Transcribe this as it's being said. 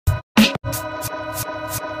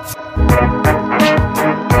I'm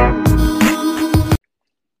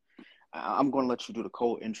going to let you do the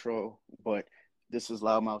cold intro, but this is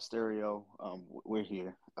Loudmouth Stereo. We're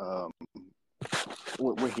here.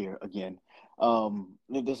 We're here again.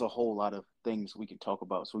 There's a whole lot of things we can talk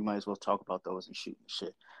about, so we might as well talk about those and shoot the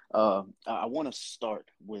shit. I want to start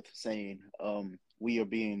with saying we are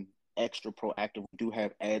being extra proactive. We do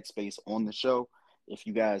have ad space on the show. If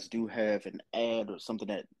you guys do have an ad or something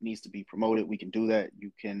that needs to be promoted, we can do that.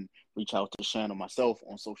 You can reach out to Shan or myself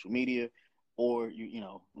on social media, or you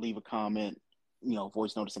leave a comment,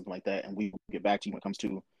 voice note or something like that, and we will get back to you when it comes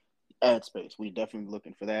to ad space. We're definitely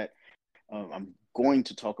looking for that. I'm going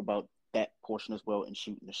to talk about that portion as well and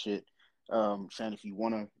shooting the shit. Shan, if you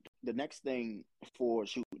want to, the next thing for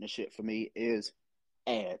shooting the shit for me is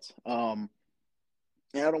ads.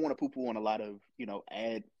 And I don't want to poo-poo on a lot of,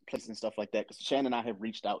 ad places and stuff like that, because Shan and I have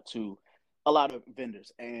reached out to a lot of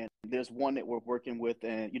vendors, and there's one that we're working with,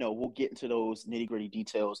 and, we'll get into those nitty-gritty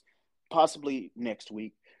details possibly next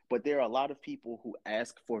week. But there are a lot of people who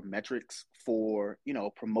ask for metrics for,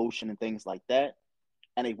 promotion and things like that,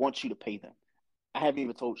 and they want you to pay them. I haven't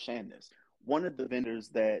even told Shan this. One of the vendors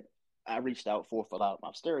that I reached out for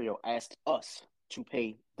Loudmouth Stereo asked us to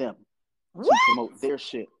pay them to promote their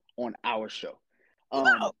shit on our show.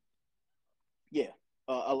 No. Yeah.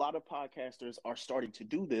 A lot of podcasters are starting to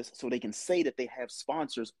do this so they can say that they have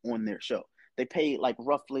sponsors on their show. They pay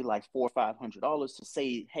roughly $400 or $500 to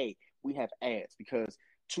say, hey, we have ads, because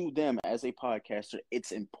to them as a podcaster,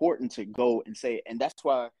 it's important to go and say, and that's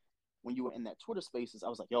why when you were in that Twitter Spaces, I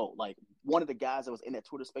was like, yo, one of the guys that was in that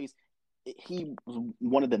Twitter Space, he was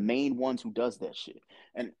one of the main ones who does that shit.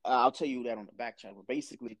 And I'll tell you that on the back channel.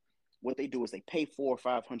 Basically, what they do is they pay $400 or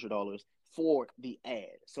 $500 for the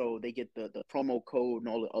ad. So they get the promo code and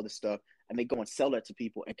all the other stuff, and they go and sell that to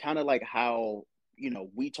people. And kind of like how,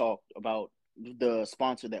 we talked about the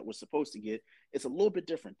sponsor that we're supposed to get, it's a little bit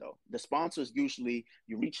different though. The sponsors, usually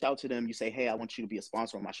you reach out to them, you say, hey, I want you to be a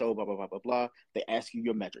sponsor on my show, blah, blah, blah, blah, blah. They ask you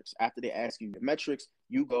your metrics. After they ask you your metrics,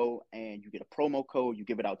 you go and you get a promo code, you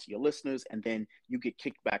give it out to your listeners, and then you get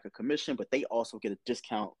kicked back a commission, but they also get a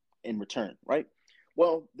discount in return, right?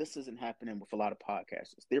 Well, this isn't happening with a lot of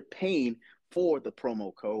podcasters. They're paying for the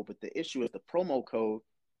promo code, but the issue is the promo code,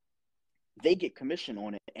 they get commission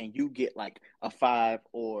on it, and you get a 5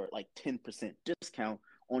 or 10% discount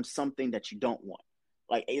on something that you don't want.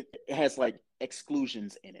 It has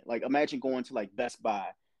exclusions in it. Imagine going to Best Buy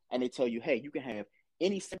and they tell you, hey, you can have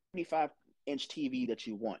any 75-inch TV that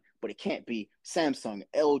you want, but it can't be Samsung,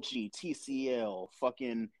 LG, TCL,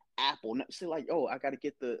 fucking Apple. Say oh, I got to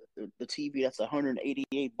get the TV that's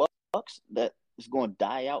 $188 that is going to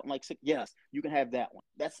die out in 6. Yes, you can have that one.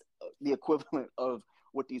 That's the equivalent of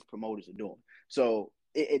what these promoters are doing. So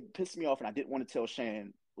it pissed me off, and I didn't want to tell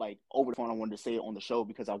Shan over the phone. I wanted to say it on the show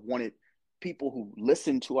because I wanted people who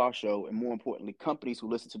listen to our show, and more importantly, companies who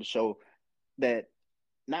listen to the show, that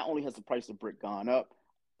not only has the price of brick gone up,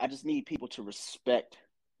 I just need people to respect,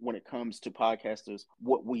 when it comes to podcasters,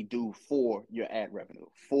 what we do for your ad revenue,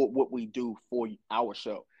 for what we do for our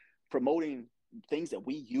show, promoting things that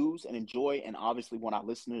we use and enjoy, and obviously want our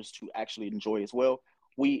listeners to actually enjoy as well.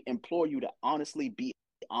 We implore you to honestly be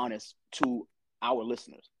honest to our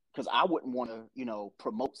listeners, because I wouldn't want to,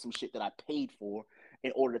 promote some shit that I paid for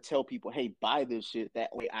in order to tell people, hey, buy this shit.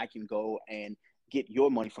 That way I can go and get your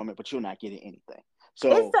money from it, but you're not getting anything.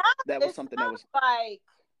 So that was something that was like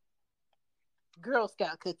Girl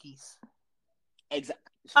Scout cookies. Exactly.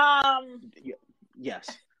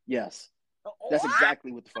 Yes. That's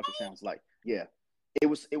exactly what the fuck it sounds like. Yeah. It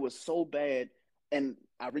was so bad. And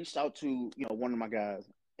I reached out to, one of my guys,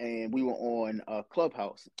 and we were on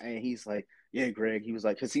Clubhouse, and he's like, yeah, Greg, he was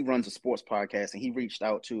like, because he runs a sports podcast, and he reached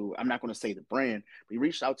out to, I'm not going to say the brand, but he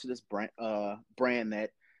reached out to this brand that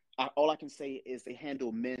all I can say is they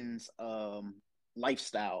handle men's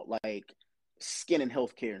lifestyle, like skin and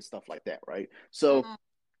healthcare and stuff like that, right? So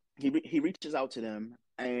he reaches out to them,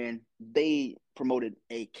 and they promoted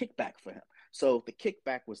a kickback for him. So the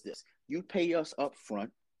kickback was this: you pay us up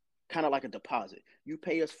front, kind of like a deposit. You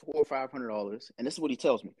pay us $400 or $500, and this is what he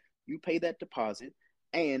tells me: you pay that deposit,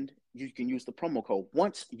 and you can use the promo code.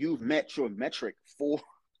 Once you've met your metric for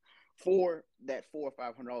that $400 or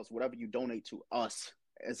 $500, whatever you donate to us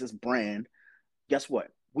as this brand, guess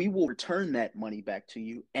what? We will return that money back to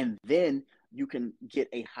you, and then you can get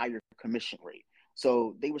a higher commission rate.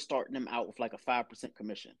 So they were starting them out with a 5%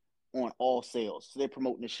 commission on all sales. So they're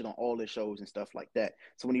promoting this shit on all their shows and stuff like that.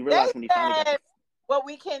 So when he realized, when he finally got what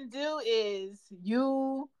we can do is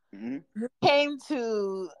you came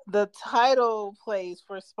to the title place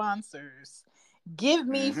for sponsors. Give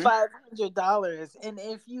me $500, and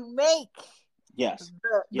if you make Yes.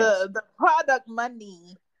 The product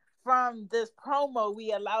money from this promo,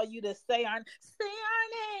 we allow you to say our name,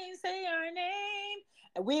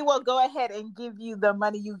 and we will go ahead and give you the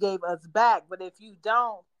money you gave us back. But if you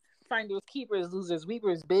don't, finders keepers, losers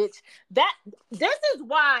weepers, bitch. This is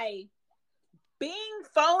why being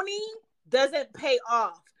phony doesn't pay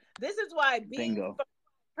off. This is why being phony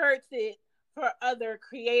hurts it for other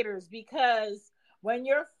creators, because when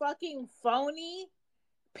you're fucking phony,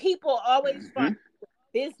 people always find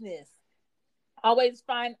business, always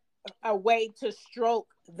find a way to stroke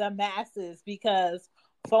the masses, because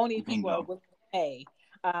phony people are willing to pay.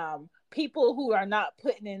 People who are not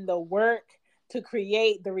putting in the work to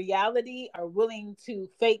create the reality are willing to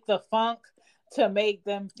fake the funk to make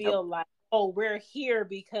them feel like, oh, we're here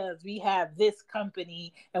because we have this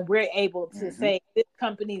company and we're able to say this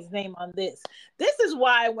company's name on this. This is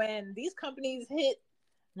why when these companies hit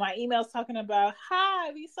my emails talking about,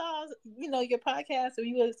 hi, we saw, your podcast,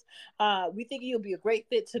 and we think you'll be a great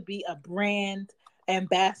fit to be a brand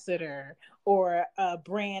ambassador or a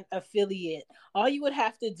brand affiliate. All you would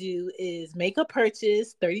have to do is make a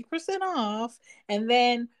purchase 30% off, and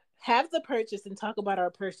then have the purchase and talk about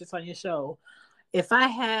our purchase on your show. If I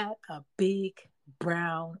had a big,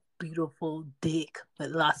 brown, beautiful dick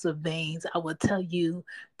with lots of veins, I would tell you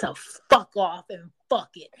to fuck off and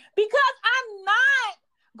fuck it. Because I'm not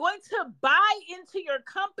going to buy into your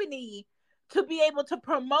company to be able to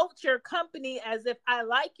promote your company as if I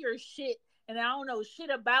like your shit and I don't know shit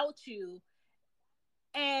about you,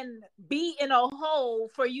 and be in a hole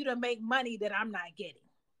for you to make money that I'm not getting.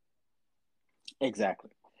 Exactly.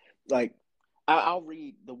 Like, I'll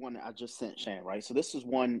read the one that I just sent Shan, right? So this is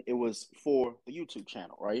one, it was for the YouTube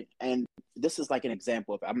channel, right? And this is like an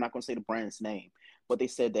example of, I'm not going to say the brand's name, but they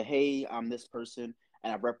said that, hey, I'm this person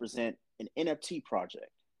and I represent an NFT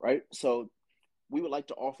project, right? So we would like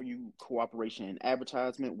to offer you cooperation and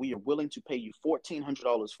advertisement. We are willing to pay you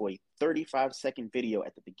 $1,400 for a 35-second video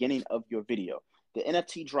at the beginning of your video. The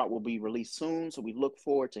NFT drop will be released soon, so we look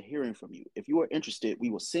forward to hearing from you. If you are interested, we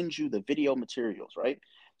will send you the video materials, right?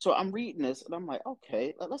 So I'm reading this and I'm like,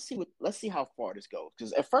 okay, let's see how far this goes.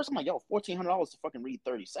 Because at first I'm like, yo, $1,400 to fucking read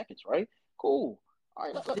 30 seconds, right? Cool.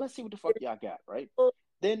 All right, let's see what the fuck y'all got, right?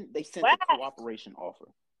 Then they sent the cooperation offer.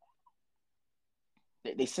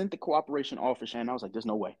 They sent the cooperation offer, Shannon. I was like, there's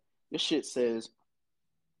no way. This shit says,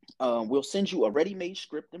 we'll send you a ready-made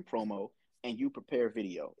script and promo, and you prepare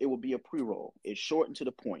video. It will be a pre-roll. It's short and to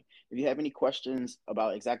the point. If you have any questions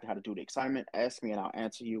about exactly how to do the assignment, ask me and I'll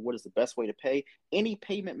answer you. What is the best way to pay? Any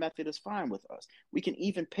payment method is fine with us. We can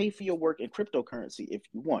even pay for your work in cryptocurrency if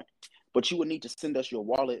you want, but you will need to send us your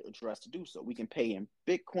wallet address to do so. We can pay in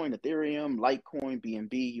Bitcoin, Ethereum, Litecoin,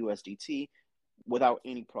 BNB, USDT, without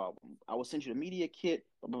any problem. I will send you the media kit,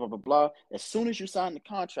 blah, blah, blah, blah. As soon as you sign the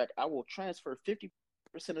contract, I will transfer 50%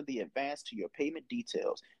 of the advance to your payment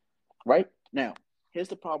details. Right? Now, here's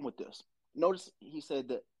the problem with this. Notice he said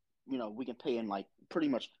that, we can pay in like pretty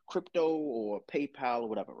much crypto or PayPal or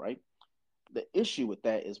whatever, right? The issue with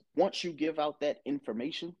that is once you give out that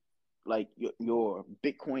information, like your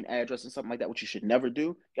Bitcoin address and something like that, which you should never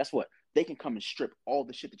do, guess what? They can come and strip all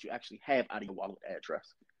the shit that you actually have out of your wallet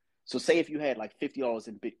address. So say if you had like $50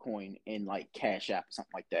 in Bitcoin in like Cash App or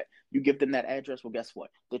something like that, you give them that address, well, guess what?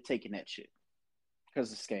 They're taking that shit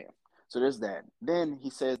because it's a scam. So there's that. Then he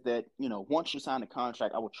says that, once you sign the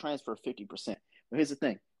contract, I will transfer 50%. But here's the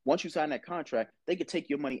thing. Once you sign that contract, they could take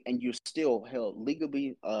your money and you're still held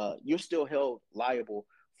legally, you're still held liable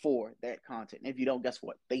for that content. And if you don't, guess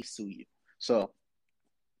what? They sue you. So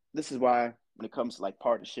this is why when it comes to like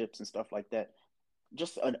partnerships and stuff like that,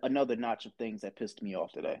 just another notch of things that pissed me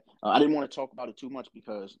off today. I didn't want to talk about it too much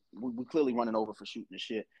because we're clearly running over for shooting the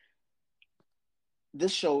shit.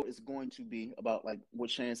 This show is going to be about, like what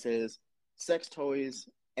Shan says, sex toys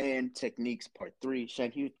and techniques part 3.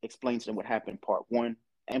 Shan, can you explain to them what happened part 1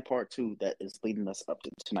 and part 2 that is leading us up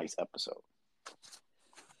to tonight's episode?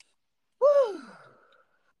 Woo.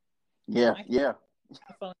 Yeah.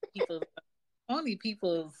 Only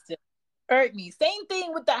people still hurt me. Same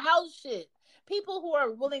thing with the house shit. People who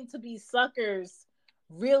are willing to be suckers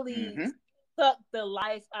really suck the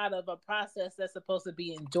life out of a process that's supposed to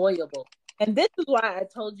be enjoyable. And this is why I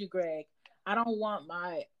told you, Greg, I don't want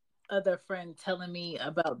my other friend telling me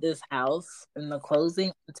about this house and the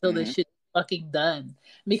closing until the shit is fucking done.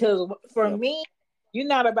 Because for me, you're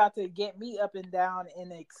not about to get me up and down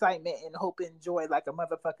in excitement and hope and joy like a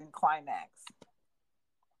motherfucking climax.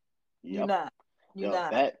 You're not. You're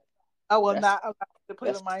not. I will not allow you to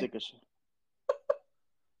play the mind.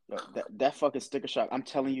 That fucking sticker shock. I'm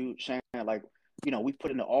telling you, Shan, like we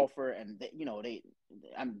put in the offer, and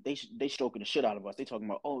they stroking the shit out of us. They talking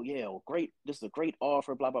about, oh yeah, well, great, this is a great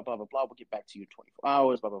offer, blah blah blah blah blah. We'll get back to you in 24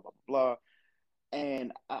 hours, blah blah blah blah blah.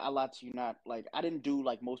 And I lied to you not. Like, I didn't do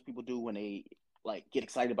like most people do when they like get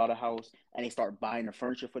excited about a house and they start buying the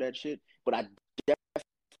furniture for that shit. But I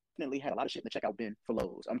definitely had a lot of shit in the checkout bin for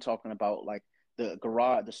Lowe's. I'm talking about like the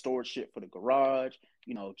garage, the storage shit for the garage.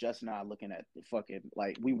 Jess and I looking at the fucking,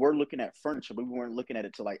 like, we were looking at furniture, but we weren't looking at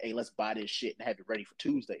it to like, hey, let's buy this shit and have it ready for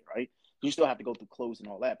Tuesday, right? You still have to go through clothes and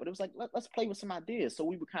all that. But it was like, let's play with some ideas. So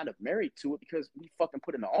we were kind of married to it because we fucking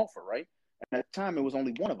put in the offer, right? And at the time, it was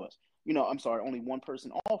only one of us. I'm sorry, only one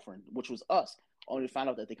person offering, which was us. Only to find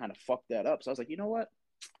out that they kind of fucked that up. So I was like, you know what?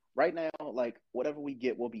 Right now, like, whatever we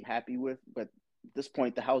get, we'll be happy with. But at this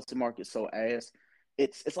point, the housing market's so ass.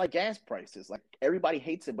 It's like gas prices. Like, everybody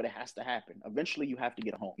hates it, but it has to happen. Eventually, you have to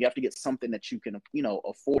get a home. You have to get something that you can,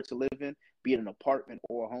 afford to live in, be it an apartment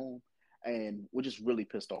or a home. And we're just really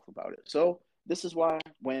pissed off about it. So this is why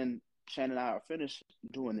when Shannon and I are finished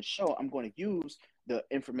doing the show, I'm going to use the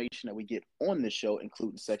information that we get on this show,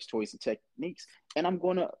 including sex toys and techniques, and I'm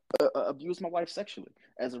going to abuse my wife sexually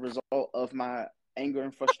as a result of my anger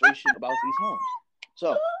and frustration about these homes.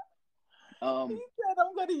 So, he said,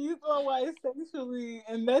 I'm going to use my wife sexually,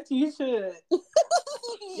 and that you should.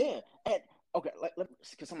 Yeah, and okay,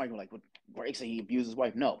 because somebody going like, Greg said he abused his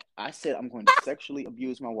wife. No, I said I'm going to sexually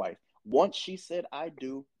abuse my wife. Once she said I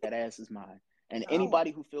do, that ass is mine. And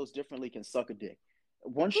anybody who feels differently can suck a dick.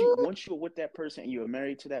 Once you're with that person and you're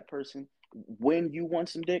married to that person, when you want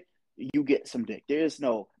some dick, you get some dick. There's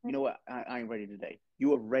no, you know what, I ain't ready today.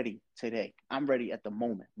 You are ready today. I'm ready at the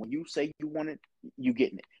moment. When you say you want it, you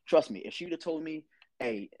getting it. Trust me, if she'd have told me,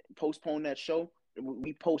 hey, postpone that show,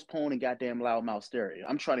 we postpone and goddamn loudmouth stereo.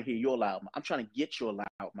 I'm trying to hear your loud mouth. I'm trying to get your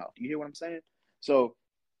loud mouth. You hear what I'm saying? So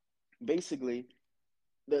basically,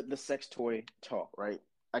 the sex toy talk, right?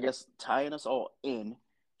 I guess tying us all in,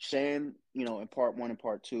 Shan, in part 1 and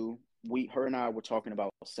part 2, her and I were talking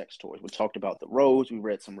about sex toys. We talked about the roads. We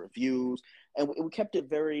read some reviews, and we kept it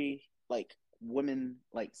very like women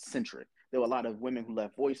like centric. There were a lot of women who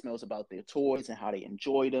left voicemails about their toys and how they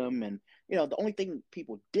enjoyed them. And the only thing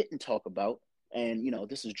people didn't talk about, and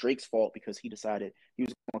this is Drake's fault because he decided he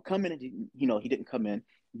was going to come in, and he didn't come in.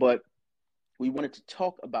 But we wanted to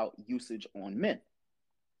talk about usage on men.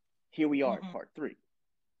 Here we are at part 3.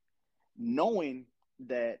 Knowing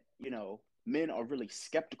that, men are really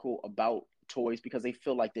skeptical about toys because they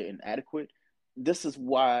feel like they're inadequate. This is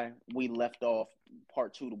why we left off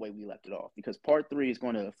part 2 the way we left it off, because part 3 is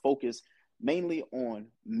going to focus mainly on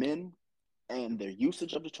men and their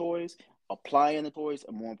usage of the toys, applying the toys,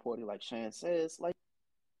 and more importantly, like Shan says, like,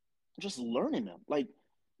 just learning them. Like,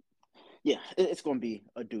 yeah, it's going to be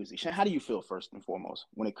a doozy. Shan, how do you feel first and foremost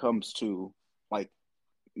when it comes to like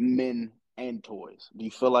men and toys? Do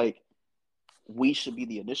you feel like we should be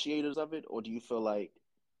the initiators of it, or do you feel like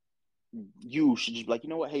you should just be like, you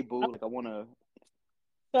know what, hey boo, like, I want to?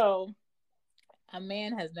 So, a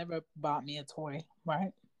man has never bought me a toy,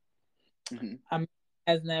 right? Mm-hmm. A man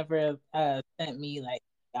has never sent me like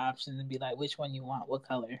options and be like, which one you want, what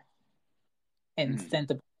color, and sent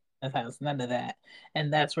the house. None of that,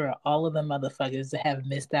 and that's where all of the motherfuckers have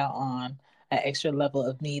missed out on an extra level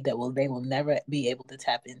of need that they will never be able to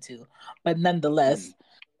tap into. But nonetheless,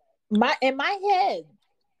 in my head,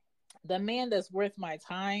 the man that's worth my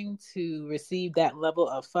time to receive that level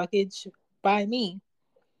of fuckage by me,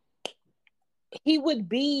 he would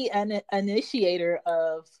be an initiator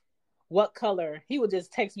of what color. He would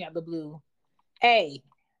just text me out the blue, hey,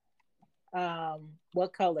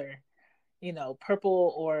 what color?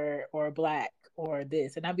 Purple or black or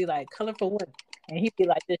this. And I'd be like, color for what? And he'd be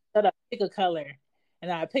like, just shut up, pick a color.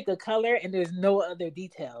 And I pick a color and there's no other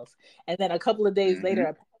details. And then a couple of days later,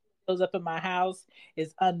 a shows up in my house,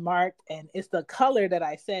 is unmarked, and it's the color that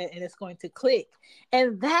I said, and it's going to click.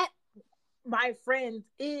 And that, my friends,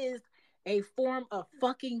 is a form of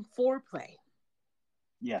fucking foreplay.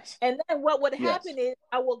 Yes. And then what would happen is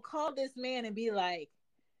I will call this man and be like,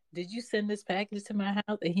 did you send this package to my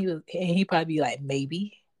house? And he'd probably be like,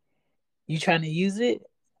 maybe. You trying to use it?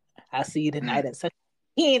 I'll see you tonight at such.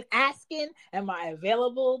 He ain't asking, am I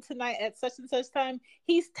available tonight at such and such time?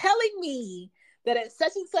 He's telling me that at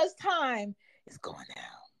such and such time it's going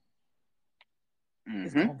down.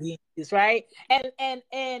 It's gonna be this, right?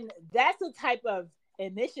 And that's the type of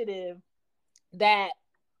initiative that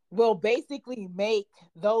will basically make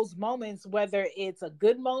those moments, whether it's a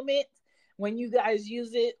good moment when you guys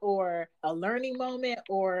use it, or a learning moment,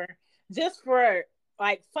 or just for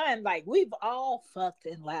like fun. Like, we've all fucked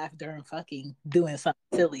and laughed during fucking doing something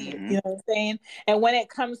silly. You know what I'm saying? And when it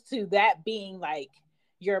comes to that being like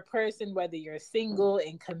your person, whether you're single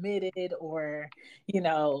and committed or,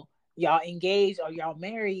 y'all engaged or y'all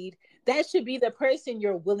married, that should be the person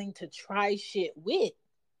you're willing to try shit with.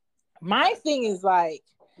 My thing is like,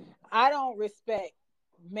 I don't respect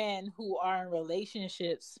men who are in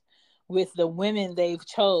relationships with the women they've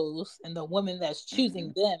chose and the woman that's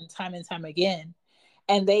choosing them time and time again,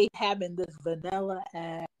 and they having this vanilla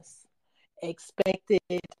ass expected,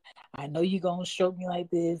 I know you're gonna stroke me like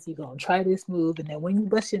this, you're gonna try this move, and then when you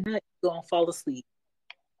bust your nut, you're gonna fall asleep.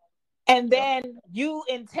 And then you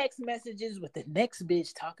in text messages with the next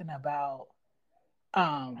bitch talking about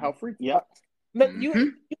how freaky. Yep.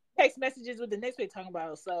 You text messages with the next bitch talking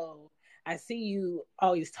about, so I see you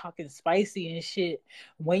always talking spicy and shit.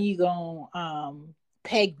 When you gonna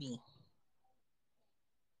peg me?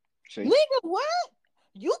 See? Nigga, what?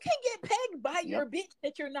 You can get pegged by your bitch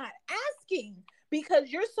that you're not asking because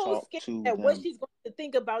you're so scared at what she's going to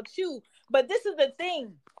think about you. But this is the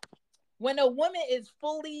thing. When a woman is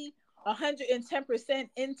fully 110%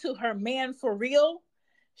 into her man for real,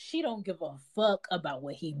 she don't give a fuck about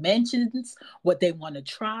what he mentions, what they want to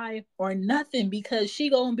try, or nothing, because she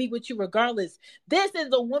gonna be with you regardless. This is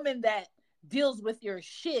a woman that deals with your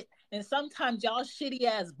shit, and sometimes y'all shitty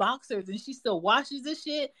ass boxers, and she still washes the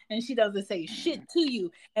shit, and she doesn't say shit to you,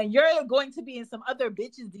 and you're going to be in some other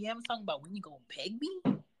bitch's DMs talking about when you gonna peg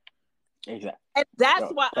me. Exactly, and that's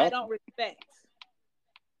why I don't respect.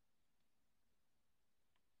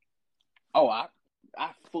 Oh, I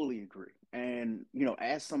fully agree. And,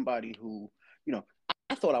 as somebody who,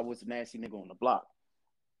 I thought I was a nasty nigga on the block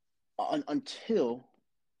until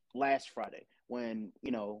last Friday when,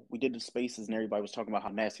 we did the spaces and everybody was talking about how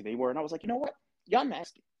nasty they were. And I was like, you know what? Y'all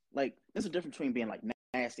nasty. Like, there's a difference between being like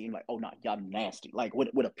nasty and like, oh, no, y'all nasty. Like, with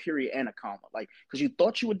a period and a comma. Like, because you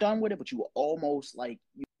thought you were done with it, but you were almost like,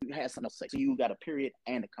 you had something else to say. So you got a period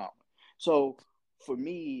and a comma. So for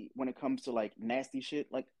me, when it comes to like nasty shit,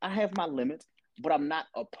 like, I have my limits, but I'm not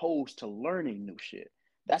opposed to learning new shit.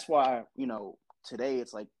 That's why, today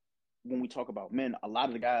it's like when we talk about men, a lot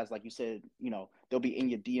of the guys, like you said, they'll be in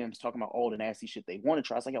your DMs talking about all the nasty shit they want to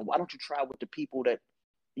try. It's like, why don't you try with the people that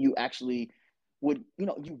you actually would,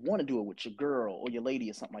 you want to do it with your girl or your lady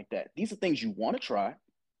or something like that. These are things you want to try,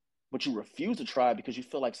 but you refuse to try because you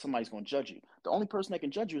feel like somebody's going to judge you. The only person that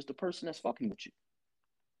can judge you is the person that's fucking with you.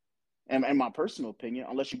 And in my personal opinion,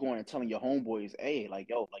 unless you're going and telling your homeboys, hey, like,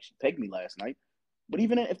 yo, like she pegged me last night. But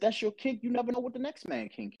even if that's your kink, you never know what the next man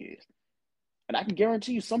kink is. And I can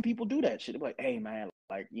guarantee you some people do that shit. They're like, hey, man,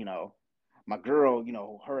 like, my girl,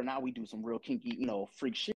 her and I, we do some real kinky,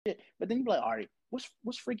 freak shit. But then you be like, all right,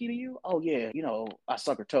 what's freaky to you? Oh, yeah, I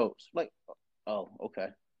suck her toes. Like, oh, okay.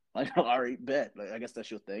 Like, all right, bet. Like, I guess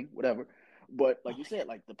that's your thing, whatever. But like you said,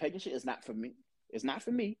 like the pegging shit is not for me. It's not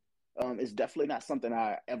for me. It's definitely not something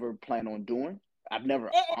I ever plan on doing. I've never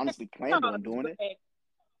honestly planned on doing it.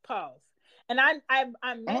 Pause. And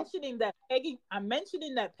I'm mentioning that pegging. I'm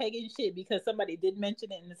mentioning that pegging shit because somebody did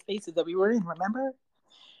mention it in the spaces that we were in. Remember,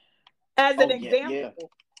 as an example. Yeah.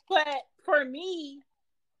 But for me,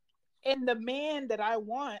 in the man that I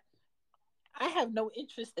want, I have no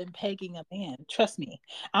interest in pegging a man. Trust me.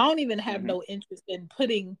 I don't even have no interest in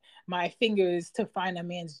putting my fingers to find a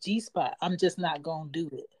man's G-spot. I'm just not going to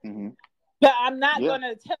do it. But I'm not going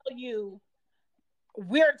to tell you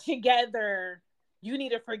we're together. You need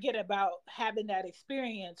to forget about having that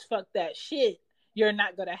experience. Fuck that shit. You're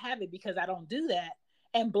not going to have it because I don't do that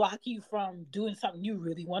and block you from doing something you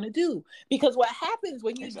really want to do. Because what happens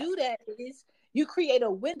when you do that is you create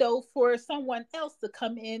a window for someone else to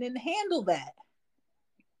come in and handle that.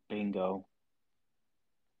 Bingo.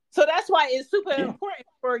 So that's why it's super important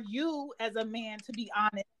for you as a man to be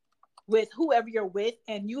honest with whoever you're with,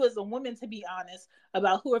 and you as a woman to be honest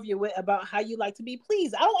about whoever you're with, about how you like to be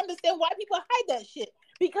pleased. I don't understand why people hide that shit.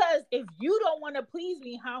 Because if you don't want to please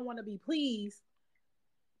me how I want to be pleased,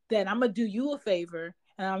 then I'm going to do you a favor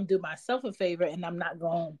and I'm going to do myself a favor, and I'm not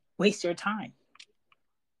going to waste your time.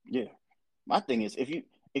 Yeah. My thing is, if you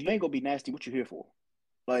ain't going to be nasty, what you here for?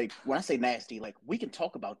 Like, when I say nasty, like, we can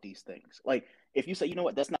talk about these things. Like, if you say, you know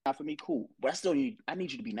what, that's not for me, cool. But I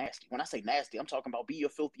need you to be nasty. When I say nasty, I'm talking about be your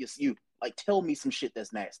filthiest you. Like, tell me some shit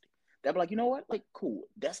that's nasty. They'll be like, you know what? Like, cool.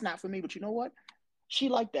 That's not for me, but you know what? She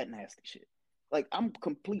liked that nasty shit. Like, I'm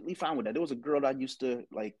completely fine with that. There was a girl that I used to,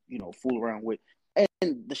 like, fool around with.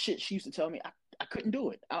 And the shit she used to tell me, I couldn't do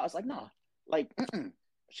it. I was like, nah. Like,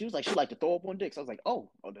 She was like, she liked to throw up on dicks. I was like, oh,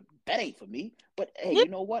 that ain't for me. But, hey, you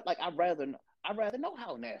know what? Like, I'd rather know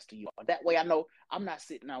how nasty you are. That way I know I'm not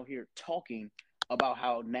sitting out here talking about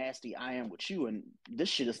how nasty I am with you. And this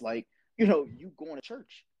shit is like, you going to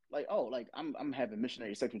church. Like, oh, like I'm having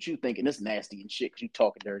missionary sex with you thinking it's nasty and shit because you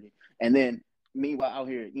talking dirty. And then Meanwhile, out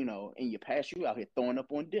here, in your past, you out here throwing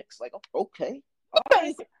up on dicks. Like, okay, all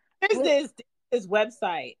right. There's this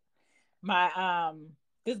website. My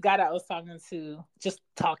this guy that I was talking to, just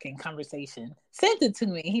talking conversation, sent it to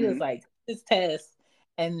me. He was like, "This test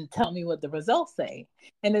and tell me what the results say."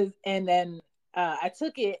 And then I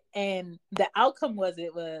took it, and the outcome was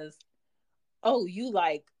oh, you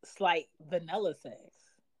like slight vanilla sex,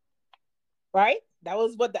 right? That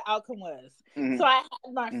was what the outcome was. So I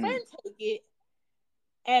had my friend take it,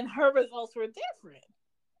 and her results were different.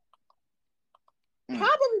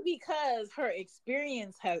 Probably because her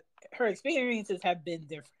experiences have been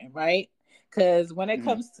different, right? Because when it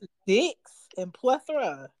comes to dicks and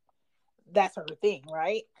plethora, that's her thing,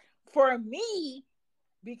 right? For me,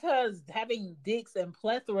 because having dicks and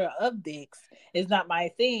plethora of dicks is not my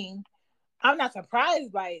thing, I'm not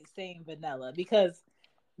surprised by it saying vanilla, because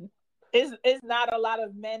it's not a lot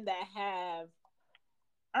of men that have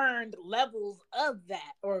earned levels of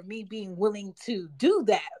that, or me being willing to do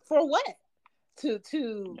that. For what? To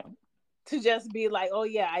just be like, oh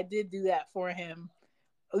yeah, I did do that for him.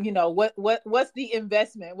 What's the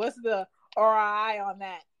investment? What's the ROI on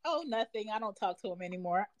that? Oh, nothing. I don't talk to him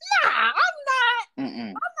anymore. Nah, I'm not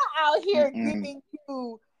out here giving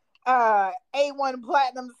you A1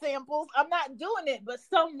 platinum samples. I'm not doing it, but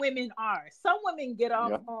some women are. Some women get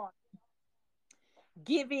off on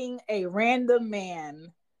giving a random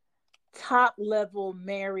man top level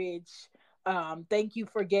marriage. Thank you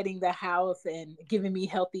for getting the house and giving me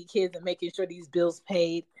healthy kids and making sure these bills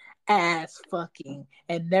paid, as fucking,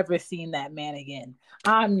 and never seeing that man again.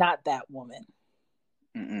 I'm not that woman.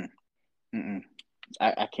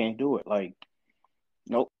 I can't do it. Like,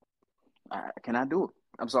 nope. I cannot do it.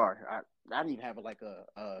 I'm sorry. I didn't even have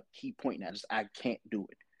a key point now. I can't do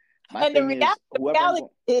it. The reality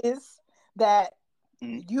is that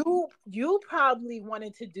you probably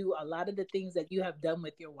wanted to do a lot of the things that you have done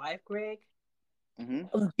with your wife, Greg,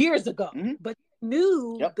 years ago, but you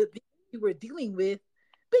knew the things you were dealing with,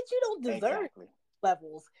 but you don't deserve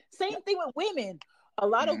levels. Same thing with women. A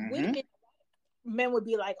lot of men would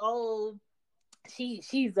be like, oh,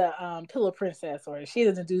 she's a pillow princess, or she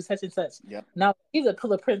doesn't do such and such. Now she's a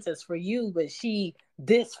pillow princess for you, but she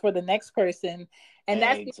this for the next person, and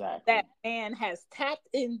that's that man has tapped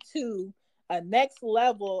into a next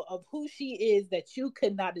level of who she is that you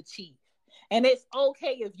could not achieve. And it's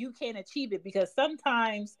okay if you can't achieve it, because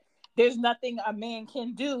sometimes there's nothing a man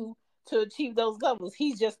can do to achieve those levels.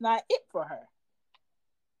 He's just not it for her.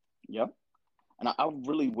 Yep. And I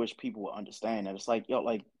really wish people would understand that. It's like,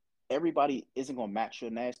 like, everybody isn't going to match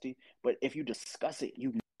your nasty, but if you discuss it,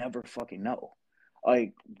 you never fucking know.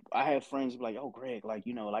 Like, I have friends be like, oh, Greg, like,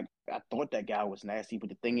 like, I thought that guy was nasty, but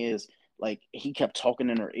the thing is, like, he kept talking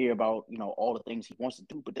in her ear about, all the things he wants to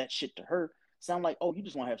do, but that shit to her sound like, oh, you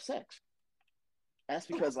just want to have sex. That's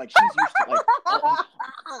because, like, she's used to, like,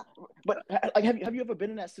 but, like, have you ever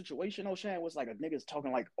been in that situation, O'Shan, where it's like a nigga's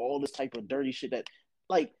talking, like, all this type of dirty shit that,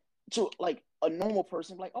 like, to, like, a normal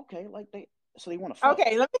person, like, okay, like, they want to fuck.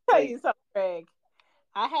 Okay, let me tell you something, Greg.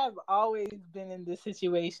 I have always been in this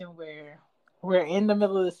situation where we're in the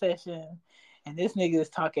middle of the session and this nigga is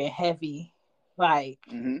talking heavy, like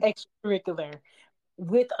extracurricular,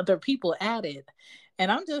 with other people added.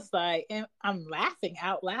 And I'm just like, and I'm laughing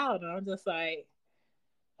out loud. And I'm just like,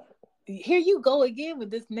 here you go again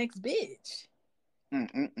with this next bitch.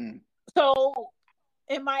 So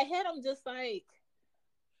in my head, I'm just like,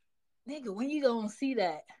 nigga, when you gonna see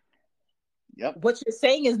that? Yep. What you're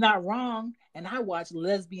saying is not wrong. And I watch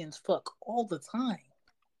lesbians fuck all the time.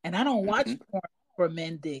 And I don't watch porn for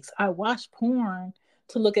men dicks. I watch porn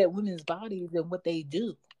to look at women's bodies and what they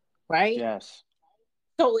do. Right? Yes.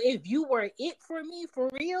 So if you were it for me, for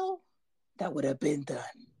real, that would have been done.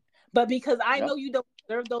 But because I know you don't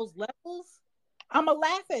deserve those levels, I'm going to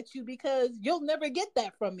laugh at you, because you'll never get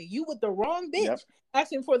that from me. You with the wrong bitch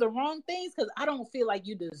asking for the wrong things, because I don't feel like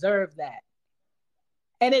you deserve that.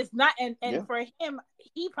 And it's not, and for him,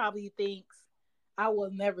 he probably thinks I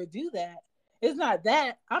will never do that. It's not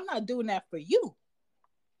that. I'm not doing that for you.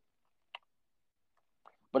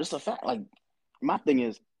 But it's a fact. Like, my thing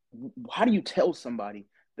is, how do you tell somebody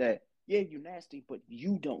that, yeah, you nasty, but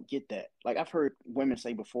you don't get that? Like, I've heard women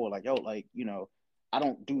say before, like, yo, like, I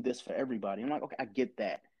don't do this for everybody. I'm like, okay, I get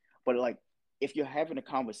that. But, like, if you're having a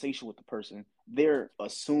conversation with the person, they're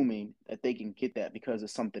assuming that they can get that because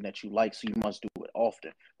it's something that you like, so you must do it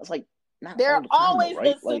often. It's like, not they're all the time, always though,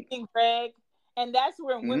 right? assuming, like, Greg, and that's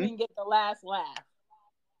where women get the last laugh.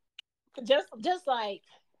 Just like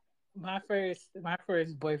my first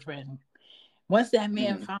boyfriend. Once that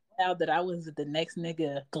man found out that I was the next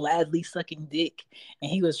nigga gladly sucking dick, and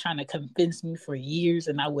he was trying to convince me for years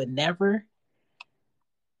and I would never,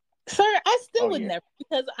 Sir, I still Oh would yeah, never,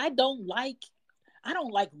 because I don't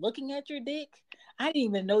like looking at your dick. I didn't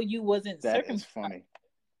even know you wasn't that is circumcised. funny.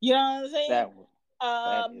 You know what I'm saying? That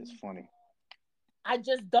that is Um, funny. I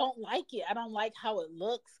just don't like it. I don't like how it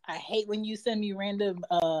looks. I hate when you send me random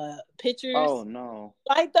Oh pictures. no.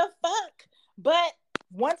 Like the fuck. But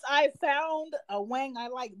once I found a wang I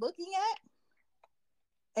like looking at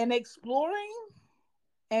and exploring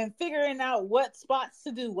and figuring out what spots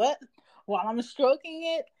to do what while I'm stroking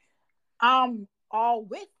it, I'm all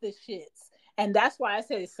with the shits. And that's why I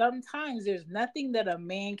say sometimes there's nothing that a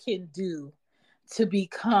man can do to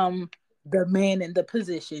become the man in the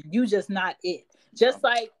position. You just not it. Just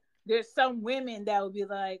like there's some women that would be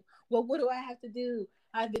like, well, what do I have to do?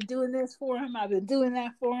 I've been doing this for him. I've been doing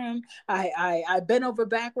that for him. I bend over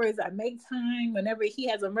backwards. I make time. Whenever he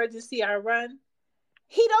has emergency, I run.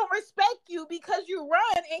 He don't respect you because you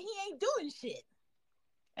run and he ain't doing shit.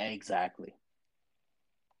 Exactly.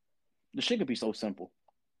 The shit could be so simple.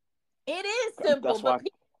 It is simple, That's but why.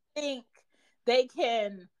 people think they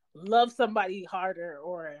can love somebody harder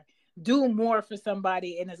or do more for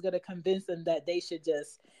somebody, and it's going to convince them that they should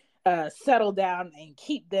just settle down and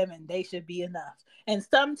keep them and they should be enough. And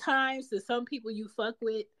sometimes to some people you fuck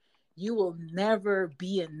with, you will never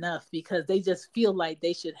be enough because they just feel like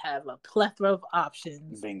they should have a plethora of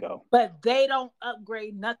options, Bingo. but they don't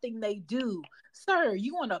upgrade nothing they do. Sir,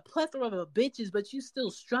 you want a plethora of bitches, but you still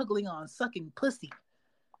struggling on sucking pussy.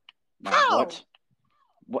 Now How? what?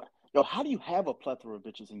 What? Yo, how do you have a plethora of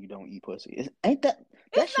bitches and you don't eat pussy? Ain't that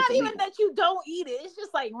It's shit's not even illegal? that you don't eat it. It's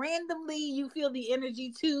just like randomly you feel the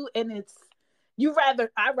energy too, and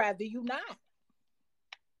I'd rather you not.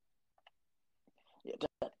 Yeah,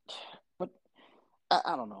 but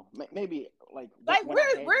I don't know. Maybe like Like when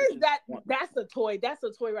I had where's bitches. that? That's a toy. That's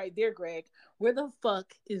a toy right there, Greg. Where the fuck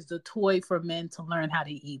is the toy for men to learn how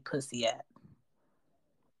to eat pussy at?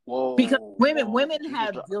 Because Whoa! women You just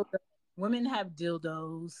have dropped.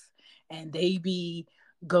 dildos and they be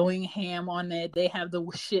going ham on it. They have the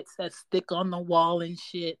shits that stick on the wall and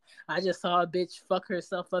shit. I just saw a bitch fuck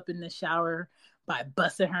herself up in the shower by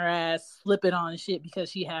busting her ass, slipping on shit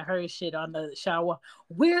because she had her shit on the shower.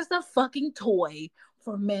 Where's the fucking toy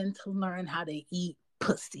for men to learn how to eat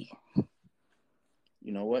pussy?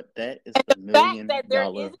 You know what? That is And the the fact that there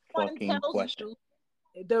 $1,000,000 isn't one fucking tells question. you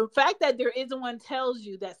the fact that there isn't one tells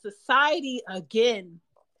you that society again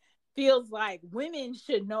feels like women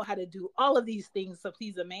should know how to do all of these things to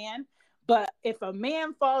please a man. But if a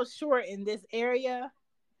man falls short in this area,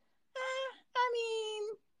 I mean,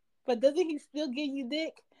 but doesn't he still give you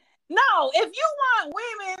dick? No, if you want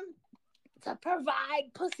women to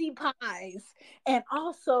provide pussy pies and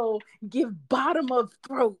also give bottom of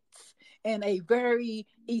throats in a very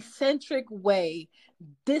eccentric way,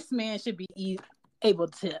 this man should be able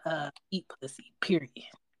to eat pussy, period.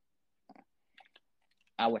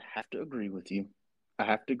 I would have to agree with you. I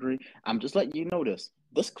have to agree. I'm just letting you know this.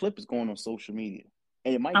 This clip is going on social media,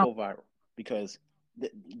 and it might Um, go viral because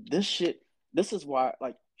this shit. This is why.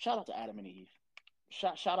 Like, shout out to Adam and Eve.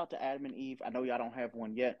 Shout out to Adam and Eve. I know y'all don't have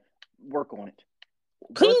one yet. Work on it.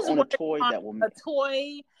 Work Please on a work toy on that will. a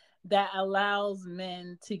toy that allows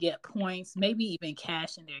men to get points, maybe even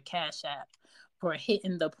cash in their cash app for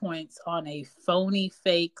hitting the points on a phony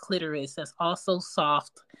fake clitoris that's also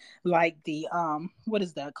soft, like the what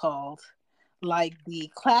is that called? Like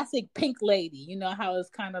the classic pink lady. You know how it's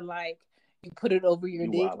kind of like you put it over your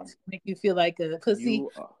You dick wildin'. to make you feel like a pussy. You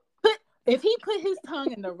Put If he put his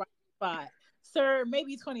tongue in the right spot, sir,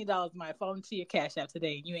 maybe $20 might fall into your cash app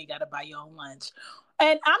today, and you ain't got to buy your own lunch.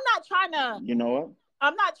 And you know what?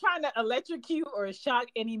 I'm not trying to electrocute or shock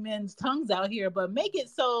any men's tongues out here, but make it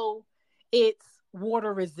so it's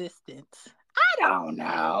water resistant. I don't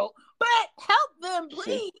know, but help them, See,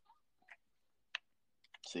 please.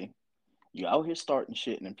 see, you out here starting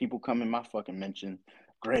shit, and then people come in my fucking mention,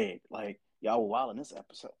 Greg, like y'all were wild in this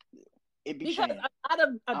episode. It be Because Shan. a lot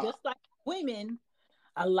of just like women,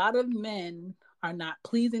 a lot of men are not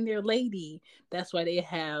pleasing their lady. That's why they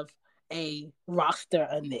have a roster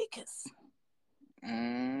of niggas.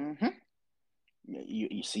 Mm-hmm.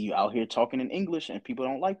 You see you out here talking in English and people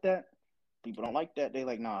don't like that. People don't like that. They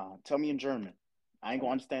like, nah, tell me in German. I ain't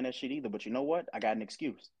gonna understand that shit either. But you know what? I got an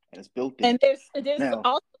excuse. And it's built in. And there's Now,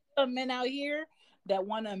 also some men out here that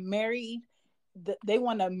want to marry. They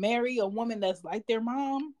want to marry a woman that's like their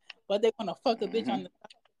mom, but they want to fuck a bitch on mm-hmm. the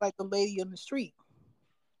like the lady on the street.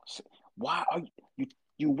 Why are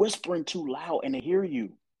you whispering too loud and they hear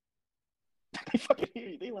you? They fucking hear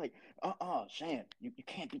you. They like, Shan, you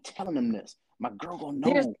can't be telling them this. My girl gonna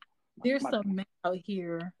There's know. there's My some men out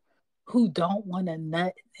here who don't want to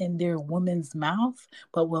nut in their woman's mouth,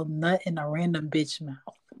 but will nut in a random bitch mouth.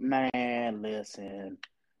 Man, listen.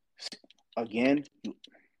 Again,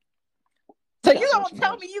 so you gonna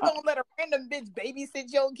tell me you gonna let a random bitch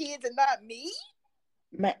babysit your kids and not me?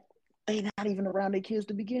 Man, they not even around their kids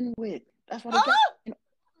to begin with. That's why they got.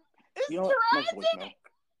 It's tragic.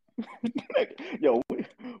 Yo,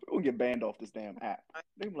 we'll get banned off this damn app.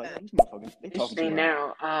 They be like, these motherfuckers, they talking too much.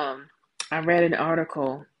 Now, I read an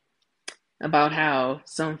article about how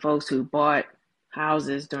some folks who bought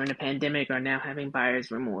houses during the pandemic are now having buyer's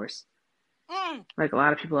remorse. Like a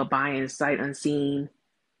lot of people are buying sight unseen,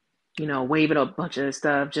 waiving a bunch of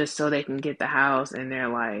stuff just so they can get the house, and they're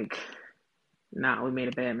like, nah, we made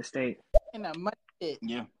a bad mistake.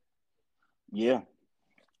 Yeah.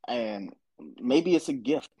 And maybe it's a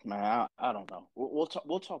gift, man. I don't know.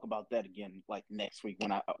 We'll talk about that again like next week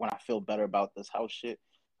when I feel better about this house shit.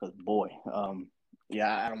 Because boy, I don't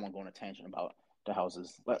want to go on a tangent about the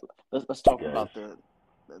houses. Let's talk about the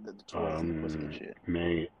toys and the pussy and shit.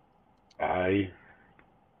 May I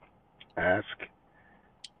ask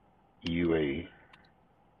you a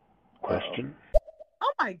question?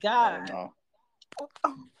 Oh my God!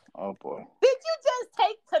 Oh boy! Did you just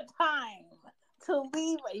take the time to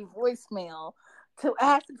leave a voicemail to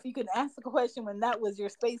ask if you can ask a question when that was your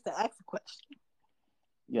space to ask a question?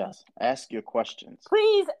 Yes, ask your questions.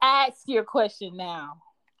 Please ask your question now.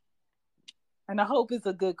 And I hope it's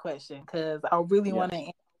a good question because I really want to answer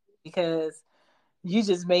it because you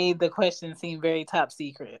just made the question seem very top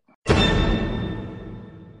secret.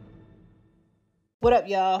 What up,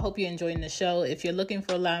 y'all? Hope you're enjoying the show. If you're looking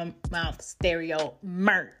for Loudmouth Stereo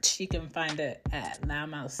merch, you can find it at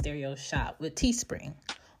Loudmouth Stereo Shop with Teespring.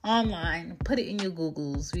 Online, put it in your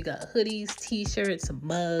Googles. We got hoodies, t-shirts,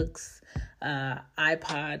 mugs,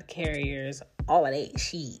 iPod carriers, all of that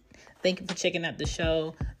shit. Thank you for checking out the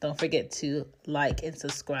show. Don't forget to like and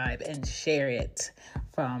subscribe and share it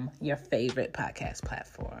from your favorite podcast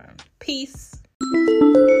platform. Peace.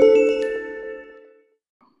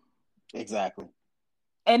 Exactly.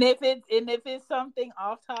 And if it's something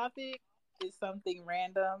off topic, it's something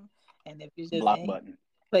random, and if you just block button,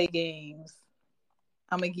 play games,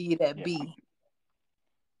 I'm gonna give you that B.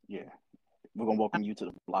 Yeah, we're gonna welcome you to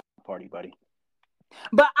the block party, buddy.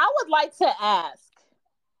 But I would like to ask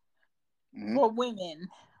for women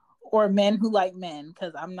or men who like men,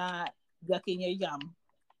 because I'm not yucking your yum.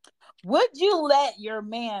 Would you let your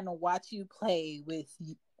man watch you play with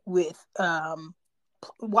your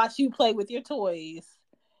toys?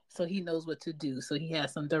 So he knows what to do. So he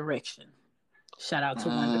has some direction. Shout out to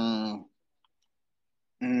Wonder.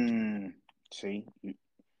 See,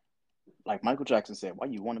 like Michael Jackson said, why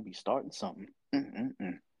you want to be starting something? You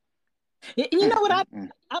know what? I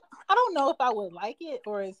don't know if I would like it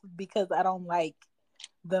or it's because I don't like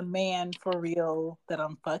the man for real that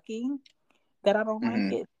I'm fucking that I don't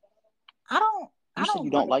like it. You said you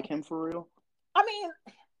don't like him for real? I mean,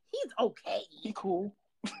 he's okay. He cool.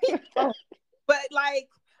 But like,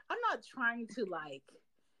 I'm not trying to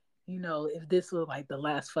if this was like the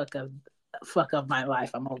last fuck of my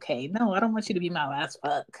life, I'm okay. No, I don't want you to be my last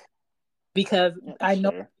fuck because I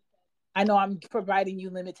know I'm providing you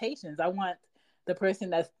limitations. I want the person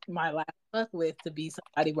that's my last fuck with to be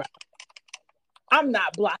somebody where I'm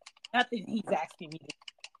not blocking nothing he's asking me to do.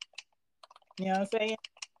 You know what I'm saying?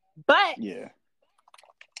 But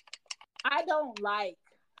I don't like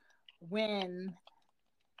when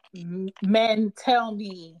men tell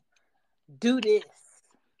me, do this,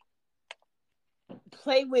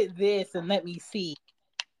 play with this, and let me see.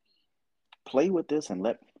 Play with this and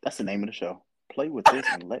that's the name of the show. Play with this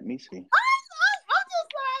and let me see. I'm just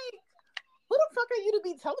like, who the fuck are you to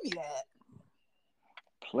be telling me that?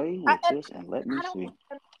 Play with this and let me see.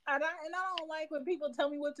 I don't like when people tell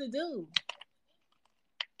me what to do.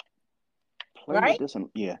 Play with this and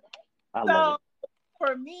I love it.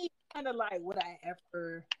 For me, kind of like, would I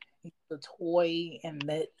ever use a toy and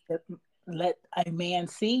let a man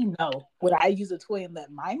see? No. Would I use a toy and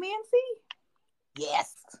let my man see?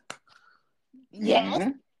 Yes.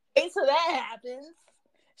 Okay, so that happens.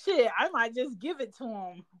 Shit, I might just give it to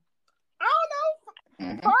him. I don't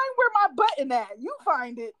know. Find where my button at. You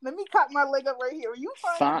find it. Let me cock my leg up right here. You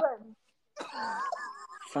find the button.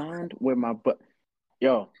 Find where my button.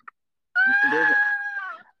 Yo,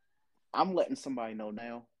 I'm letting somebody know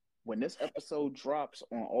now. When this episode drops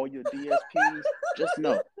on all your DSPs, just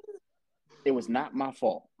know it was not my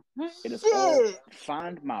fault. It is all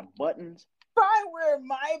find my buttons. Find where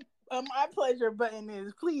my pleasure button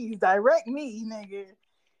is. Please direct me, nigga.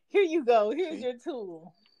 Here you go. Here's your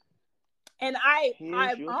tool. And I'm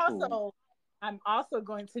also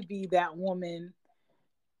going to be that woman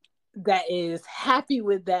that is happy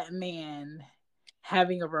with that man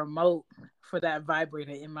having a remote for that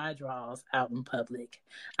vibrator in my drawers out in public.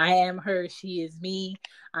 I am her, she is me.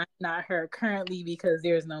 I'm not her currently because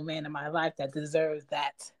there's no man in my life that deserves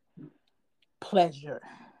that pleasure.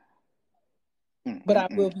 But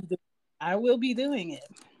I will be doing it.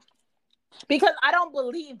 Because I don't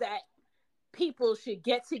believe that people should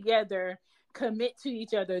get together, commit to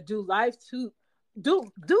each other, do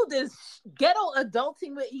this ghetto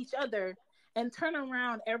adulting with each other and turn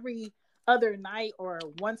around every other night or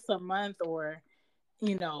once a month or,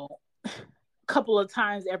 a couple of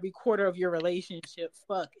times every quarter of your relationship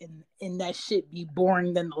and that shit be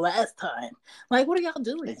boring than the last time. Like, what are y'all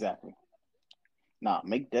doing? Exactly. Nah,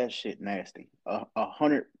 make that shit nasty.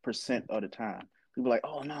 100% of the time. People like,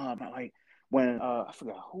 oh no, I'm not like when I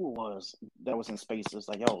forgot who it was that was in Spaces.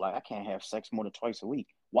 Like, yo, like I can't have sex more than twice a week.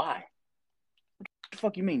 Why? What the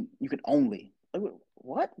fuck you mean you can only? Like,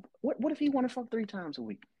 what? What if he want to fuck 3 times a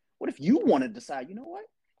week? What if you want to decide? You know what?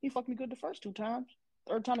 He fucked me good the first 2 times.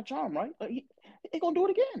 Third time a charm, right? Like, he gonna do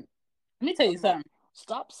it again. Let me tell you something.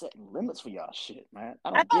 Stop setting limits for y'all shit, man.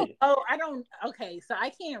 I don't get it. Oh, I don't. Okay, so I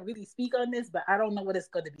can't really speak on this, but I don't know what it's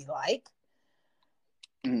going to be like.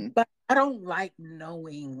 Mm-hmm. But I don't like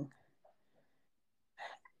knowing.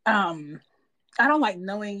 I don't like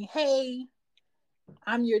knowing. Hey,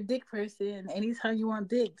 I'm your dick person. Anytime you want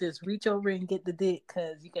dick, just reach over and get the dick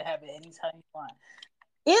because you can have it anytime you want.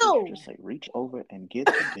 Ew. Just say reach over and get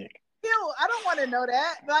the dick. Ew. I don't want to know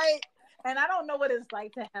that. Like. And I don't know what it's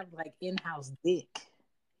like to have like in-house dick.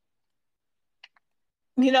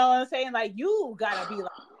 You know what I'm saying? Like you gotta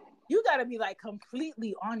be like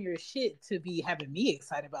completely on your shit to be having me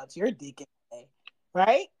excited about your dick every day,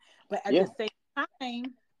 right? But at the same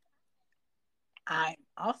time, I'm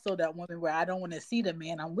also that woman where I don't want to see the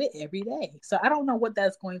man I'm with every day. So I don't know what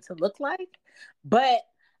that's going to look like, but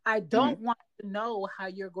I don't want to know how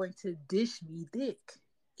you're going to dish me dick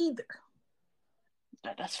either.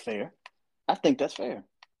 That's fair. I think that's fair.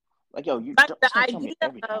 Like, yo, you like don't the tell me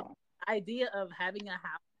every time. idea of having a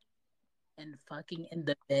house and fucking in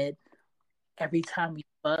the bed every time we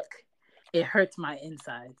fuck, it hurts my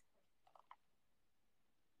inside.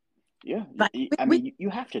 Yeah, like, you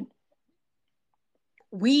have to.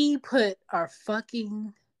 We put our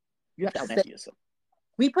fucking. You have to yourself.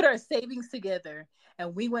 We put our savings together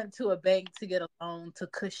and we went to a bank to get a loan to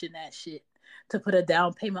cushion that shit, to put a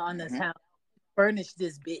down payment on this house, furnish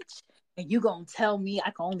this bitch. And you gonna tell me I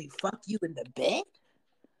can only fuck you in the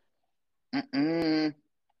bed?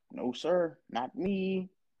 No, sir. Not me.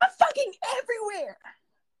 I'm fucking everywhere.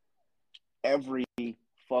 Every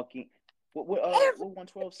fucking... What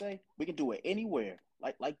 112 say? We can do it anywhere.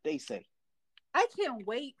 Like they say. I can't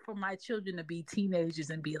wait for my children to be teenagers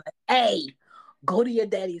and be like, hey, go to your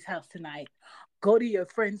daddy's house tonight. Go to your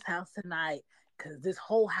friend's house tonight. Because this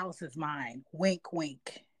whole house is mine. Wink,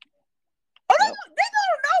 wink. Oh, they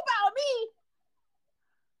don't know about me.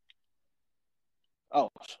 Oh,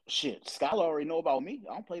 shit. Skylar already know about me.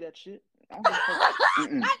 I don't play that shit. Like, what are you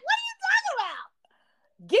talking about?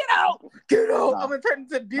 Get out. Get out. Nah. I'm going to turn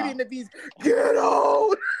into Beauty and the Beast. Get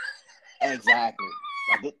out. Exactly.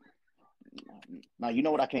 Now, you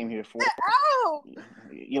know what I came here for. Oh.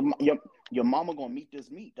 Your mama going to meet this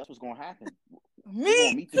meat. That's what's going to happen.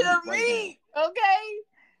 Meat to meat. Okay?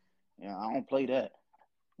 Yeah, I don't play that.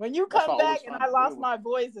 When you come back and I lost my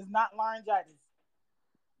voice, it's not laryngitis.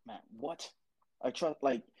 Man, what? I trust,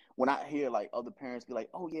 like, when I hear, like, other parents be like,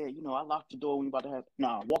 oh, yeah, I locked the door when you about to have...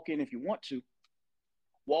 Nah, walk in if you want to.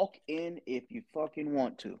 Walk in if you fucking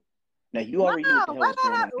want to. Now, you already know what the hell is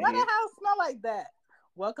going on here. Why the house smell like that?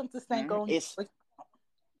 Welcome to Stanko.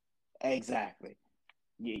 Exactly.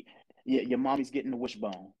 Yeah, your mommy's getting the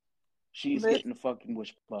wishbone. She's getting the fucking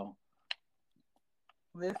wishbone.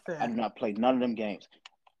 Listen. I do not play none of them games.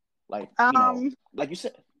 Like, like you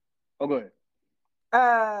said. Oh, go ahead.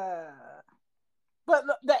 But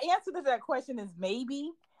the answer to that question is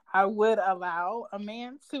maybe I would allow a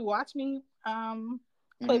man to watch me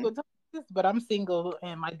play with toys, but I'm single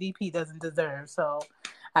and my DP doesn't deserve, so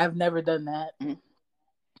I've never done that.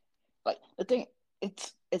 Like the thing,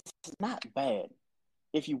 it's not bad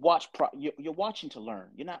if you watch. You're watching to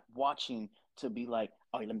learn. You're not watching to be like,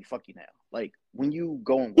 oh, let me fuck you now. Like when you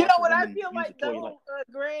go and watch, you know what I feel like though,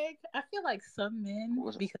 Greg? I feel like some men,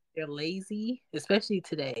 because they're lazy, especially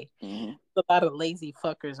today. There's a lot of lazy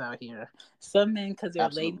fuckers out here. Some men, because they're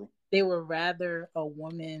lazy, they would rather a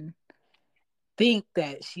woman think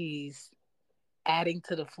that she's adding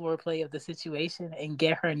to the foreplay of the situation and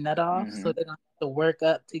get her nut off, so they don't have to work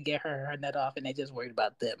up to get her nut off, and they just worried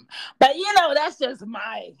about them. But that's just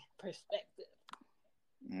my perspective.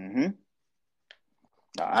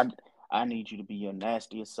 I need you to be your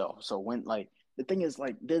nastiest self. So when the thing is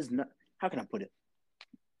there's no, how can I put it?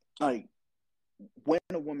 Like when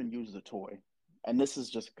a woman uses a toy, and this is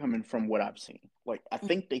just coming from what I've seen. Like I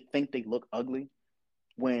think they look ugly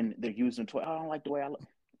when they're using a toy. I don't like the way I look.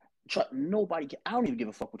 Nobody. I don't even give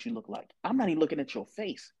a fuck what you look like. I'm not even looking at your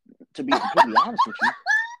face. To be completely honest with you,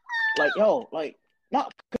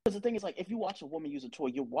 not because the thing is if you watch a woman use a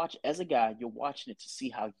toy, as a guy, you're watching it to see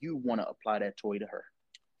how you want to apply that toy to her.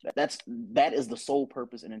 That is the sole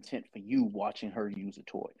purpose and intent for you watching her use a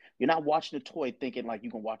toy. You're not watching the toy thinking you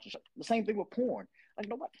can watch it. The same thing with porn.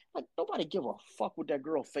 Nobody give a fuck what that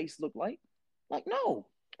girl face look like. No,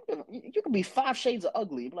 you can be 5 shades of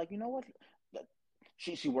ugly. Be you know what?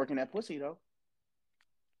 She working that pussy though.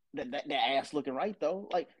 That ass looking right though.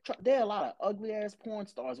 There are a lot of ugly ass porn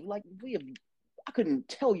stars. I couldn't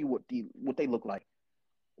tell you what they look like,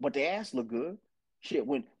 but their ass look good. Shit,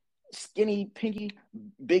 when skinny pinky,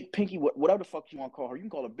 big pinky, whatever the fuck you want to call her, you can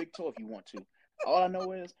call her big toe if you want to. All I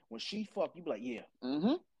know is when she fuck, you be like, yeah,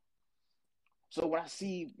 mm-hmm. So when I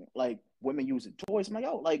see women using toys,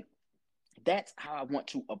 I'm that's how I want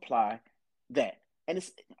to apply that. And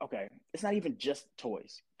it's okay. It's not even just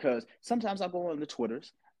toys, because sometimes I'll go on the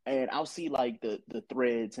Twitters and I'll see the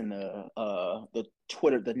threads and the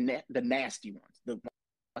Twitter, the nasty ones. When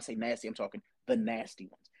I say nasty, I'm talking the nasty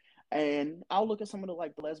ones. And I'll look at some of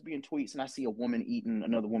the lesbian tweets and I see a woman eating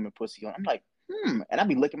another woman pussy on. I'm like, and I'll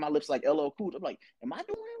be licking my lips like LL Cool. I'm like, am I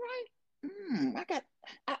doing it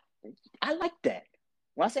right? I like that.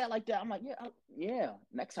 When I say I like that, I'm like, yeah.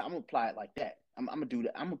 Next time I'm gonna apply it like that. I'm gonna do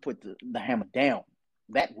that. I'm gonna put the hammer down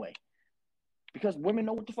that way, because women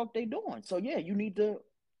know what the fuck they doing. So yeah, you need to,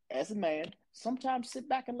 as a man, sometimes sit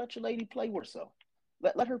back and let your lady play with herself.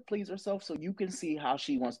 Let her please herself so you can see how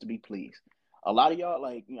she wants to be pleased. A lot of y'all,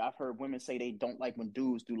 I've heard women say they don't like when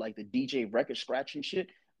dudes do the DJ record scratching shit.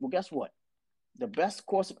 Well, guess what? The best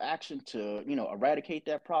course of action to eradicate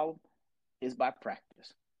that problem is by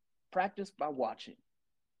practice. Practice by watching.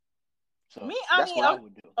 So that's what I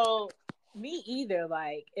would do. So me either.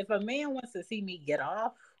 If a man wants to see me get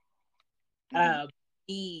off,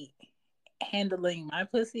 me handling my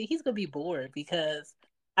pussy, he's gonna be bored because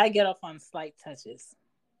I get off on slight touches.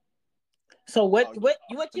 So what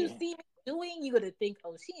you see me doing, you're gonna think,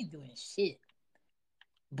 oh, she ain't doing shit.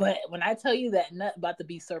 But when I tell you that nut about to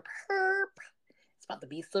be superb, it's about to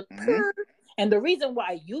be superb. Mm-hmm. And the reason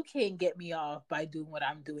why you can't get me off by doing what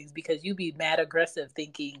I'm doing is because you be mad aggressive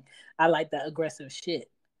thinking I like that aggressive shit.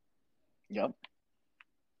 Yep.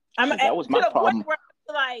 That was my problem. Point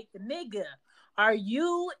where nigga, are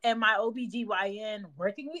you and my OBGYN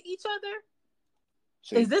working with each other?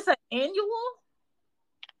 See. Is this an annual?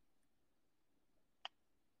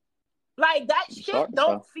 That shit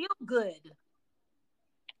don't feel good.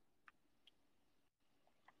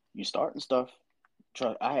 You starting stuff.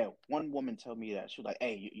 I had one woman tell me that. She was like,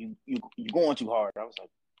 hey, you going too hard. I was like,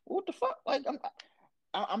 what the fuck?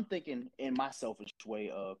 I'm thinking in my selfish way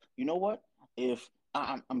of, you know what? If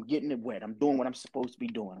I'm getting it wet, I'm doing what I'm supposed to be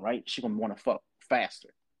doing, right? She gonna want to fuck faster.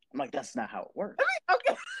 I'm like, that's not how it works.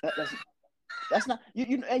 Okay. That's not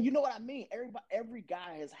and you know what I mean? Every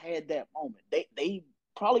guy has had that moment. They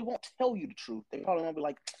probably won't tell you the truth. They probably won't be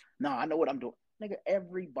like, nah, I know what I'm doing. Nigga,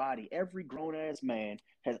 every grown ass man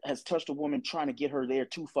has touched a woman trying to get her there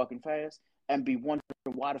too fucking fast and be wondering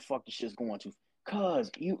why the fuck the shit's going too.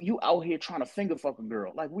 Cause you out here trying to finger fuck a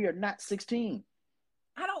girl. We are not 16.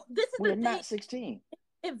 We're not 16.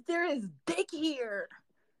 If there is dick here,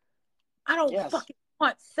 I don't fucking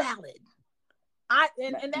want salad.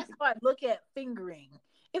 And that's how I look at fingering.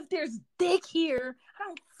 If there's dick here, I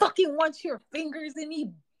don't fucking want your fingers in me,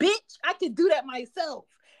 bitch. I could do that myself.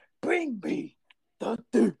 Bring me the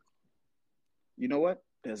dick. You know what?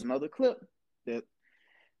 There's another clip that,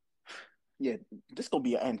 this gonna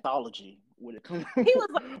be an anthology when it comes. He was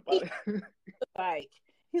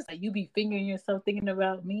he's like, you be fingering yourself thinking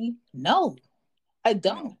about me? No, I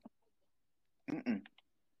don't. No.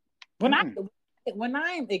 When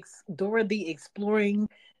I'm Dorothy exploring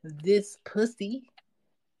this pussy,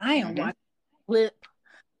 I am watching a clip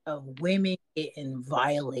of women getting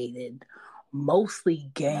violated, mostly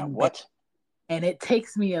gang. What? And it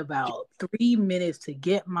takes me about 3 minutes to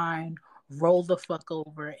get mine, roll the fuck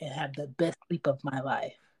over, and have the best sleep of my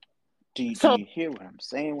life. Do you hear what I'm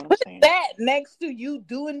saying? That next to you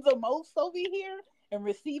doing the most over here and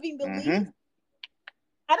receiving the least.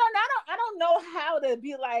 I don't know how to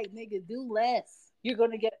be like, nigga, do less. You're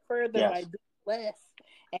gonna get further by doing less.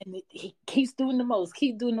 And he keeps doing the most.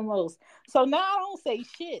 Keep doing the most. So now I don't say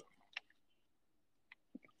shit.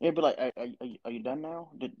 Yeah, but are you done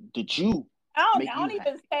now? Did you? I don't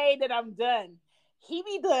even say that I'm done. he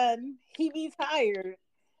be done, he be tired,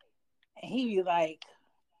 and he be like,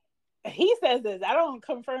 he says this. I don't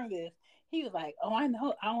confirm this. He was like, "Oh, I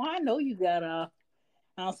know you got off."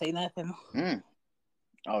 I don't say nothing.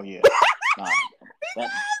 Oh yeah.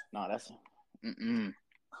 That's.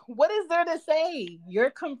 What is there to say? You're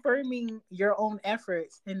confirming your own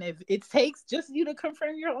efforts, and if it takes just you to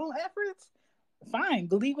confirm your own efforts, fine.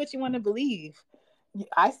 Believe what you want to believe.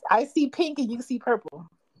 I see pink and you see purple.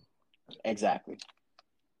 Exactly.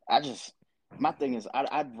 My thing is,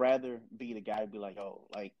 I'd rather be the guy to be like, "Oh,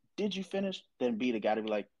 like, did you finish?" than be the guy to be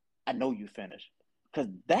like, "I know you finished," because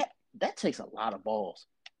that takes a lot of balls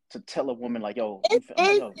to tell a woman like, "Yo,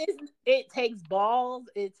 it takes balls.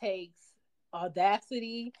 It takes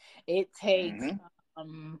audacity. It takes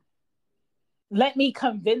let me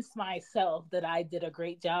convince myself that I did a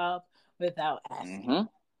great job without asking.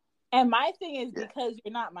 And my thing is, because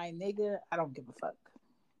you're not my nigga, I don't give a fuck.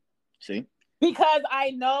 See? Because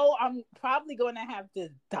I know I'm probably going to have to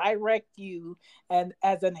direct you and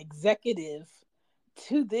as an executive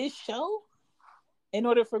to this show in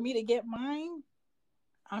order for me to get mine.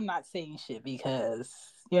 I'm not saying shit because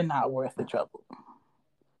you're not worth the trouble.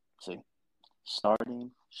 See?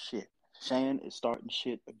 Starting shit. Shan is starting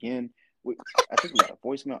shit again. I think we got a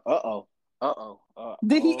voicemail.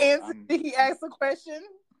 Did he answer? Did he ask a question?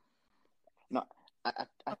 No, I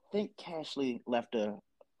think Cashley left a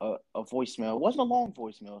voicemail. It wasn't a long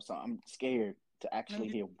voicemail, so I'm scared to actually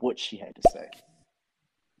hear what she had to say.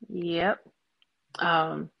 Yep.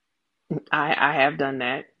 I have done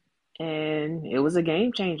that, and it was a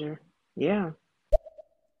game changer. Yeah.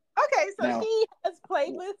 Okay, so now, she has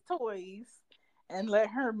played with toys and let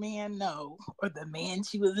her man know, or the man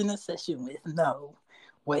she was in a session with know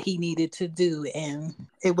what he needed to do, and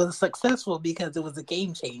it was successful because it was a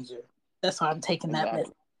game changer. That's why I'm taking that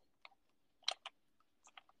with.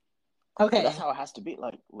 Okay, that's how it has to be.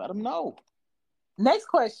 Like, let them know. Next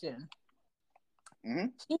question: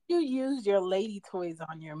 Should you use your lady toys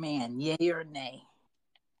on your man? Yay or nay?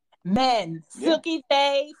 Men, Silky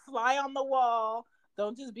J, fly on the wall.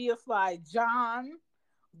 Don't just be a fly. John,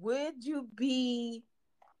 would you be,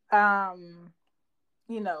 clutching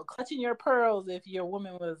your pearls if your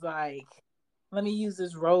woman was like, let me use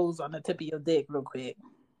this rose on the tip of your dick real quick?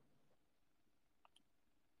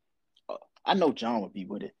 I know John would be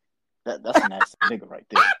with it. That's a nasty nigga right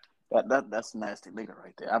there. That's a nasty nigga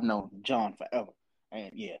right there. I've known John forever.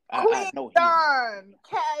 And yeah, I know him. John,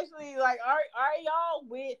 casually, like, are y'all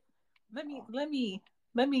with, let me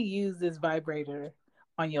use this vibrator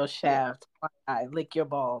on your shaft. I lick your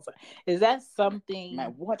balls. Is that something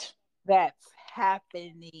that's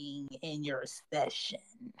happening in your session?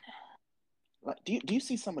 Like, do you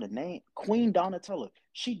see some of the name? Queen Donatella.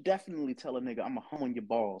 She definitely tell a nigga, I'm gonna hum on your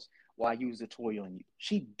balls while I use the toy on you.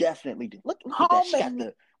 She definitely did. Look at that. She got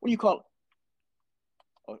the, what do you call it?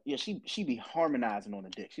 Oh yeah, she be harmonizing on the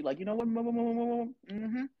dick. She like, you know what?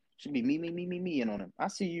 She be me and on him. I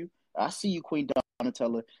see you, Queen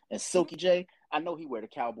Donatella. And Silky J, I know he wear the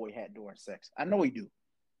cowboy hat during sex. I know he do.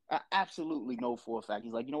 I absolutely know for a fact.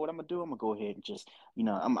 He's like, you know what I'm gonna do? I'm gonna go ahead and just,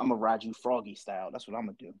 I'm gonna ride you Froggy style. That's what I'm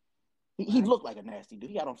gonna do. He looked like a nasty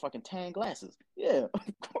dude. He had on fucking tan glasses. Yeah,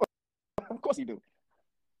 of course he do.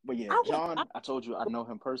 But yeah, John, I told you I know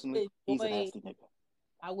him personally. He's a nasty nigga.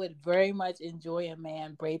 I would very much enjoy a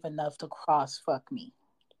man brave enough to cross fuck me.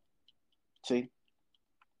 See?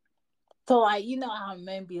 So, like, you know how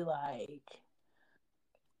men be like,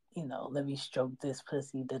 let me stroke this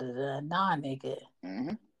pussy, da-da-da. Nah, nigga.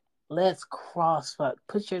 Let's cross fuck.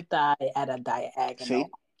 Put your thigh at a diagonal. See?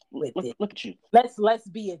 Look at you. Let's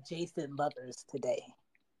be adjacent lovers today.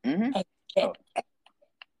 Like,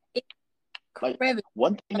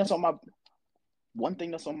 one thing that's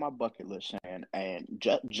on my bucket list, Shan, and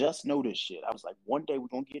just know this shit. I was like, one day we're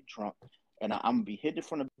gonna get drunk, and I'm gonna be hitting it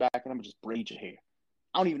from the back, and I'm gonna just braid your hair.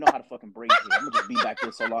 I don't even know how to fucking braid hair. I'm gonna just be back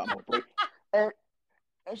there so long. I'm gonna braid.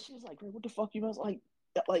 And she's like, "What the fuck?" You was like,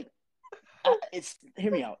 it's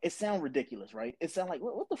hear me out. It sounds ridiculous, right? It sounds like,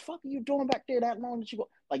 what the fuck are you doing back there that long that you go?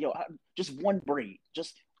 Like, yo, just one braid.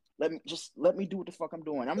 Just let me do what the fuck I'm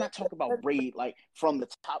doing. I'm not talking about braid like from the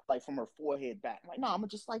top, like from her forehead back. I'm like, no, I'm gonna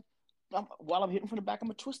just like, while I'm hitting from the back, I'm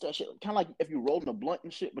gonna twist that shit. Kind of like if you're rolling a blunt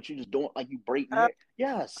and shit, but you just don't like you braiding it.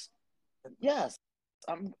 Yes.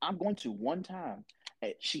 I'm going to one time.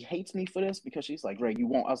 She hates me for this because she's like, Greg, you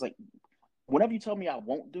won't. I was like, whatever you tell me I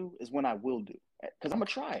won't do is when I will do, because I'm gonna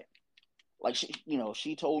try it. Like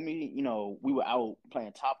she told me, we were out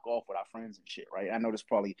playing Top Golf with our friends and shit, right? I know this is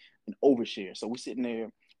probably an overshare. So we're sitting there,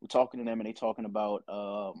 we're talking to them, and they talking about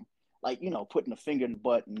putting a finger in the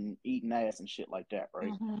butt and eating ass and shit like that,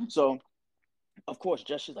 right? So Of course,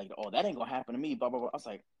 Jess, she's like, oh, that ain't gonna happen to me, blah, blah, blah. I was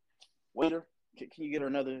like, waiter, can you get her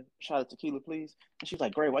another shot of tequila, please? And she's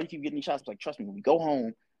like, Greg, why you keep getting these shots? I was like, trust me, when we go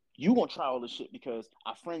home, you gonna try all this shit because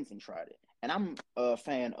our friends have tried it. And I'm a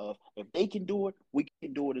fan of, if they can do it, we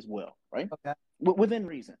can do it as well, right? Okay. Within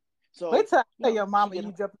reason. So wait till I tell your mama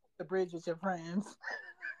you jump off the bridge with your friends.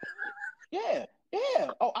 Yeah.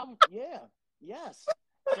 Oh, yes.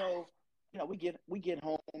 So, we get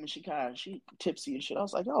home and she tipsy and shit. I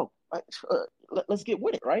was like, yo, let's get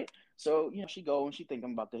with it, right? So, she go and she think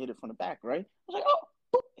I'm about to hit it from the back, right? I was like, oh,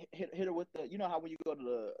 hit her with the, how when you go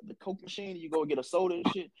to the Coke machine, you go and get a soda and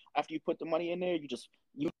shit. After you put the money in there, you just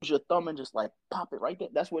use your thumb and just like pop it right there.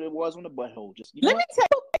 That's what it was on the butthole. Just let me tell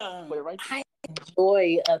you, put it right there. I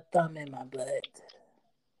enjoy a thumb in my butt.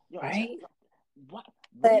 Right? What?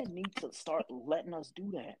 Women need to start letting us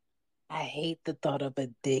do that. I hate the thought of a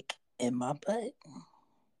dick in my butt.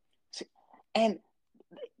 And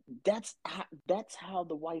that's how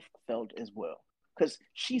the wife felt as well, because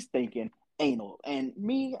she's thinking anal, and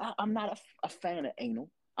me, I'm not a fan of anal.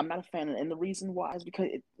 I'm not a fan of, and the reason why is because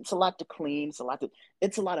it's a lot to clean, it's a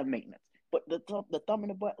lot of maintenance. But the thumb in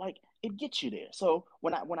the butt, like, it gets you there. So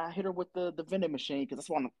when I hit her with the vending machine, because that's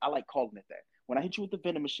what I like calling it that. When I hit you with the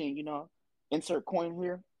vending machine, insert coin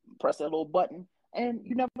here, press that little button, and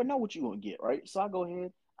you never know what you're gonna get, right? So I go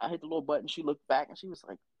ahead, I hit the little button. She looked back and she was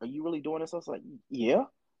like, "Are you really doing this?" I was like, "Yeah."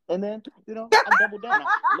 And then I doubled down.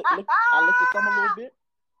 I licked the thumb a little bit,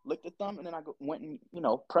 licked the thumb, and then I went and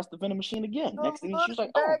pressed the vending machine again. Next thing she was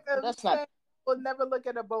like, "Oh, that's not." We'll never look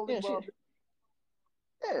at a bowling ball.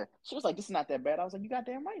 Yeah, she was like, "This is not that bad." I was like, "You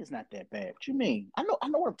goddamn right, it's not that bad." What you mean? I know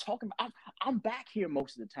what I'm talking about. I'm back here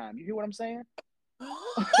most of the time. You hear what I'm saying?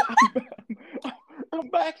 I'm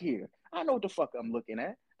back here. I know what the fuck I'm looking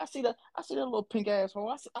at. I see that little pink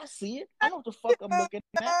asshole. I see it. I know what the fuck I'm looking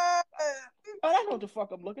at. I know what the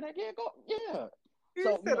fuck I'm looking at. Yeah, go. Yeah.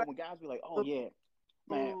 So when guys be like, "Oh yeah,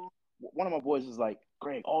 man," one of my boys is like,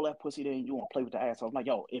 "Greg, all that pussy there, you want to play with the asshole?" I'm like,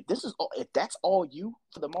 "Yo, if that's all you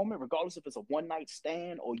for the moment, regardless if it's a one night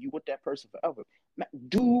stand or you with that person forever, man,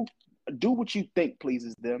 do what you think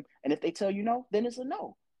pleases them. And if they tell you no, then it's a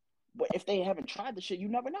no. But if they haven't tried the shit, you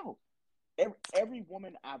never know." Every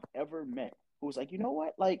woman I've ever met who's like, you know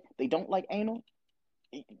what, like, they don't like anal.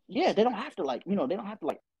 Yeah, they don't have to like anal,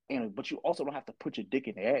 but you also don't have to put your dick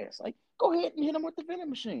in their ass. Like, go ahead and hit them with the vending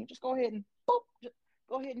machine. Just go ahead and boop. Just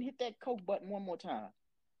go ahead and hit that Coke button one more time.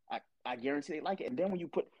 I guarantee they like it. And then when you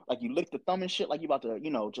put, like, you lick the thumb and shit, like you about to,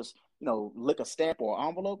 just, lick a stamp or an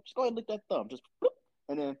envelope, just go ahead and lick that thumb. Just boop,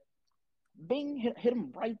 and then bing, hit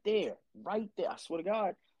them right there. I swear to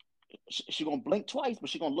God. She gonna blink twice, but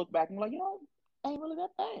she gonna look back and be like, ain't really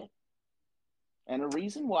that bad. And the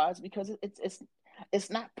reason why is because it's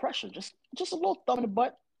not pressure, just a little thumb in the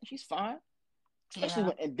butt. She's fine. Especially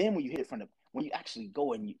when you hit it when you actually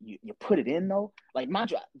go and you put it in though. Like,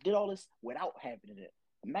 mind you, I did all this without having it in.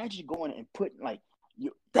 Imagine going and putting, like,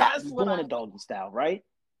 you're doing a doggy style, right?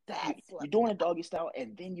 You're doing a doggy style,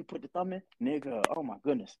 and then you put the thumb in, nigga. Oh my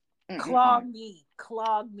goodness. Clog me,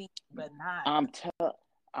 but not.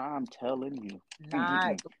 I'm telling you.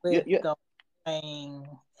 Not with the thing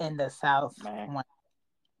in the South. Man,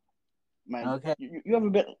 okay. You ever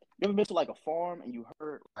been to like a farm and you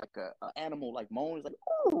heard like a animal like moan? It's like,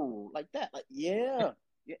 ooh, like that. Like, yeah.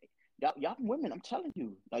 Y'all women, I'm telling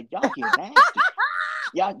you, like, y'all get nasty.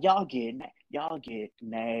 y'all get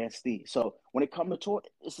nasty. So when it comes to toy,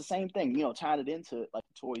 it's the same thing. Tying it into like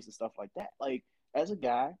toys and stuff like that. Like, as a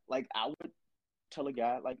guy, like, I would tell a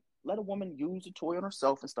guy, like, let a woman use the toy on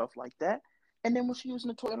herself and stuff like that. And then when she's using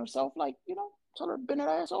the toy on herself, like, tell her to bend that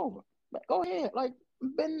ass over. Like, go ahead, like,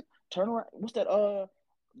 turn around. What's that?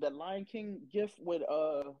 That Lion King gif with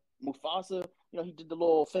Mufasa? He did the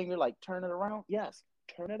little finger, like, turn it around. Yes,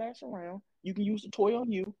 turn that ass around. You can use the toy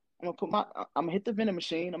on you. I'm gonna hit the vending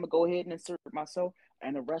machine. I'm gonna go ahead and insert myself,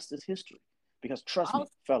 and the rest is history. Because trust me,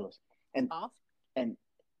 fellas, and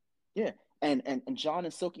yeah. And John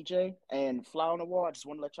and Silky J and Flower on the Wall, I just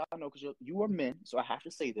want to let y'all know, because you are men, so I have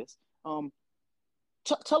to say this.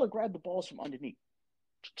 Tell her, grab the balls from underneath.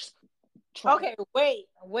 Okay,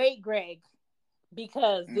 wait, Greg,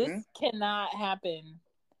 because this cannot happen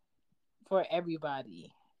for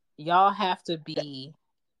everybody. Y'all have to be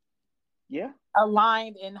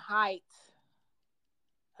aligned in height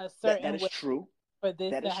a certain that is way true. For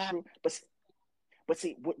this to happen. True. But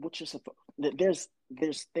see, what you're supposed, there's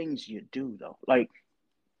things you do though. Like,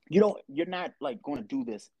 you're not like going to do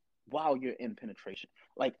this while you're in penetration.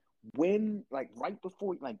 Like, when, like, right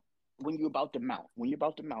before, like, when you're about to mount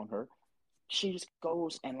her, she just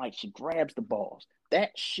goes and, like, she grabs the balls.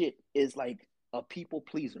 That shit is like a people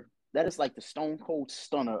pleaser. That is like the stone cold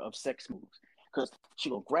stunner of sex moves. because she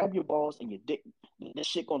gonna grab your balls and your dick. This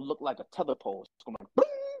shit gonna look like a tether pole. It's gonna like, bling,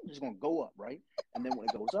 it's gonna go up, right? And then when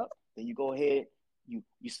it goes up, then you go ahead, you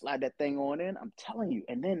slide that thing on in. I'm telling you,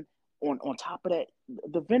 and then on top of that,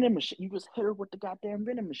 the vending machine, you just hit her with the goddamn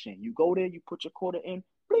vending machine. You go there, you put your quarter in,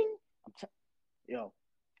 bling. Yo,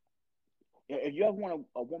 if you ever want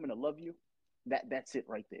a woman to love you, that's it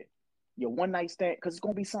right there. Your one night stand, because it's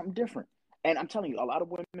gonna be something different. And I'm telling you, a lot of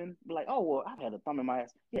women be like, "Oh, well, I've had a thumb in my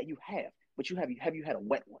ass." Yeah, you have, but you have you had a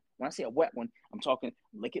wet one? When I say a wet one, I'm talking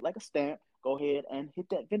lick it like a stamp. Go ahead and hit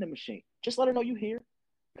that vending machine. Just let her know you here,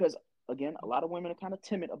 because again, a lot of women are kind of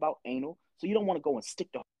timid about anal, so you don't want to go and stick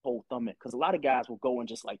the whole thumb in, because a lot of guys will go and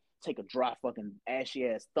just like take a dry fucking ashy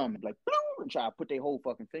ass thumb and like and try to put their whole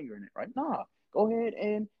fucking finger in it, right? Nah, go ahead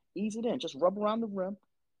and ease it in. Just rub around the rim,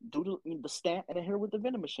 do the stamp, and then hit her with the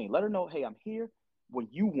vending machine. Let her know, hey, I'm here when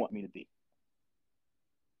you want me to be.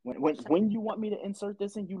 When you want me to insert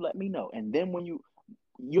this in, you let me know. And then when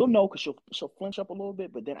you'll know, because she'll flinch up a little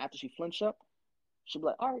bit, but then after she flinch up, she'll be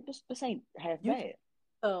like, all right, this ain't half bad.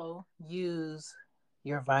 So use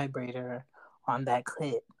your vibrator on that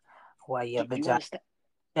clit while your vagina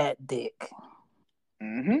that dick.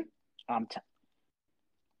 Mm-hmm.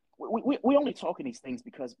 We only talking these things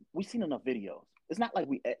because we've seen enough videos. It's not like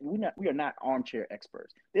we are not armchair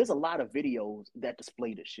experts. There's a lot of videos that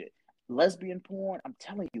display this shit. Lesbian porn, I'm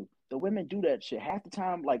telling you, the women do that shit half the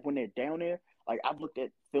time. Like when they're down there, like I've looked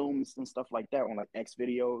at films and stuff like that on like X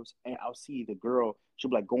videos, and I'll see the girl, she'll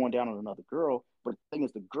be like going down on another girl, but the thing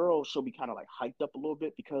is, the girl, she'll be kind of like hyped up a little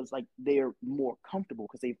bit because like they're more comfortable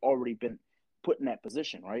because they've already been put in that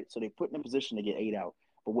position, right? So they put in a position to get ate out.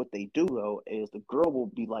 But what they do though is the girl will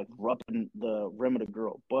be like rubbing the rim of the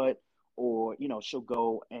girl butt, or she'll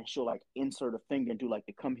go and she'll like insert a finger and do like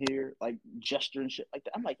the come here like gesture and shit like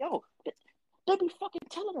that. I'm like, yo, they be fucking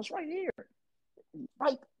telling us right here,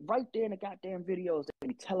 right there in the goddamn videos. They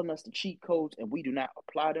be telling us the cheat codes, and we do not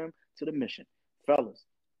apply them to the mission, fellas.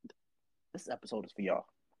 This episode is for y'all.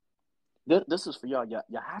 This is for y'all. Y'all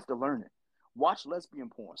have to learn it. Watch lesbian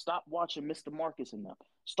porn. Stop watching Mr. Marcus and them.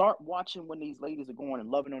 Start watching when these ladies are going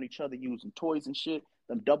and loving on each other using toys and shit.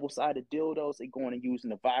 Them double-sided dildos. They going and using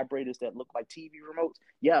the vibrators that look like TV remotes.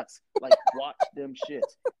 Yes, like watch them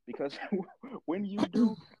shits. Because when you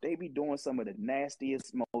do, they be doing some of the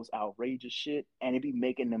nastiest, most outrageous shit, and it be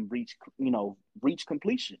making them reach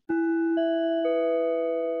completion.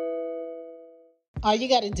 All you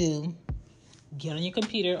got to do, get on your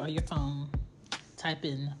computer or your phone, type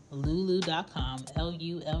in lulu.com,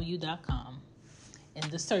 LULU.com. In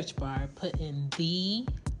the search bar, put in the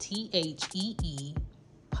THEE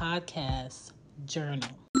podcast journal.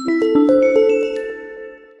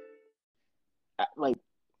 Like,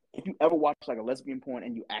 if you ever watch like a lesbian porn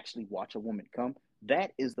and you actually watch a woman come,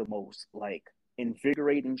 that is the most like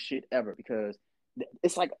invigorating shit ever, because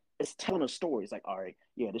it's like it's telling a story. It's like, all right,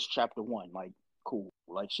 yeah, this chapter 1, like cool,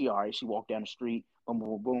 like she walked down the street, boom,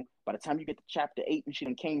 boom, boom. By the time you get to chapter 8 and she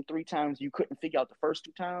done came 3 times, you couldn't figure out the first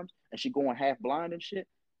 2 times, and she going half blind and shit.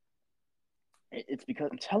 It's because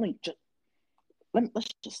I'm telling you, let's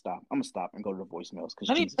just stop. I'm gonna stop and go to the voicemails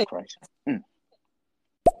because Jesus Christ.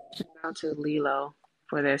 Shout out to Lilo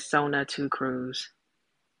for their Sona 2 cruise.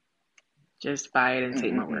 Just buy it and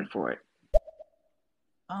take my word for it.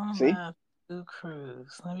 Sona 2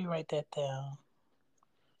 cruise. Let me write that down.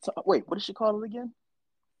 So wait, what did she call it again?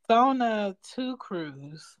 Sona 2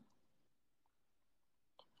 cruise.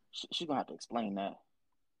 She's gonna have to explain that.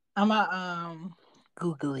 I'm gonna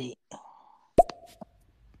Google it.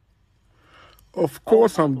 Of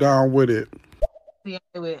course, I'm down with it. Yeah,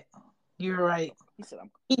 you're right. He said,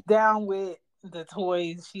 He's down with the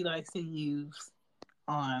toys she likes to use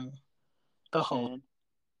on the whole.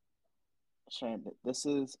 Shan, this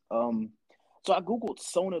is so I googled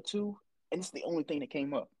Sona 2, and it's the only thing that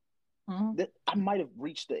came up. Mm-hmm. I might have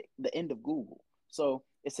reached the end of Google. So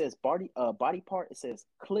it says body part. It says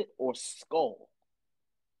clit or skull.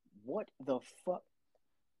 What the fuck?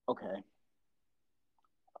 Okay.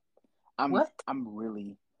 I'm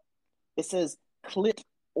really. It says clit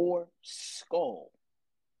or skull.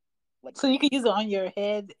 Like, so you can use it on your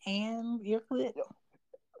head and your clit.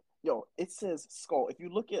 Yo, it says skull. If you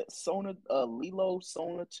look at Sona, Lilo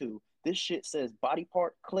Sona 2, this shit says body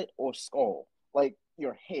part, clit or skull, like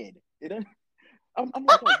your head. I'm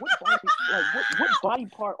like, what body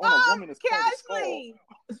part on a woman is called a skull?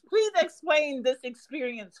 Please explain this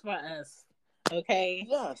experience for us, okay?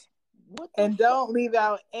 Yes. And don't leave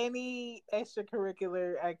out any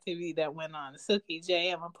extracurricular activity that went on. Suki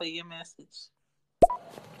J, I'm gonna play your message.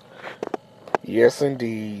 Yes,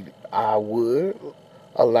 indeed, I would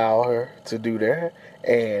allow her to do that.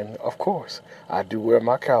 And of course, I do wear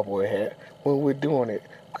my cowboy hat when we're doing it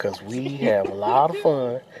because we have a lot of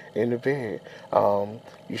fun in the bed.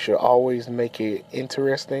 You should always make it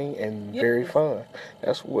interesting and very fun.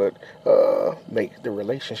 That's what makes the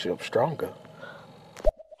relationship stronger.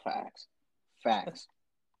 Facts.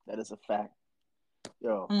 That is a fact.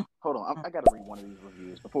 Yo, hold on. I gotta read one of these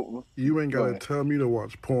reviews before. You ain't gotta tell me to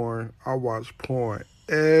watch porn. I watch porn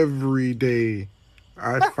every day.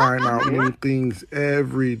 I find out new things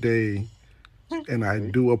every day, and I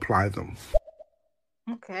do apply them.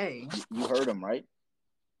 Okay. You heard him, right?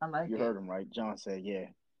 I like it. You heard him, right? John said, yeah.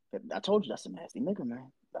 I told you that's a nasty nigga,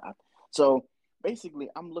 man. So basically,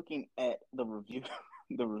 I'm looking at the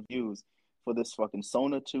reviews for this fucking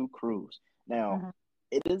Sona 2 cruise. Now,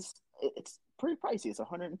 it's pretty pricey. It's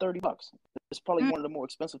 $130. It's probably one of the more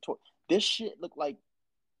expensive toys. This shit looked like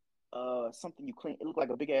something you clean. It looked like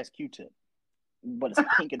a big ass Q-tip, but it's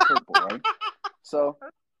pink and purple, right? So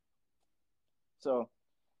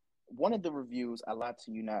one of the reviews, I lied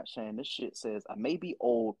to you not, Shane. This shit says, I may be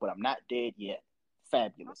old, but I'm not dead yet.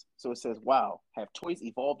 Fabulous. So it says, wow, have toys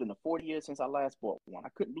evolved in the 40 years since I last bought one? I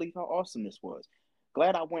couldn't believe how awesome this was.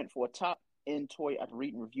 Glad I went for a top-end toy after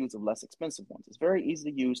reading reviews of less expensive ones. It's very easy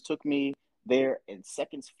to use. Took me there in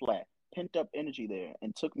seconds flat. Pent up energy there,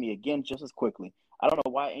 and took me again just as quickly. I don't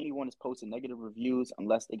know why anyone is posting negative reviews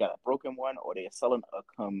unless they got a broken one or they are selling a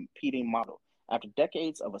competing model. After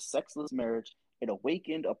decades of a sexless marriage, it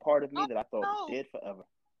awakened a part of me that I thought was dead forever.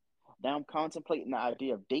 Now I'm contemplating the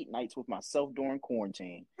idea of date nights with myself during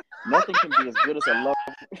quarantine. Nothing can be as good as a love.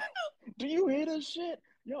 Do you hear this shit?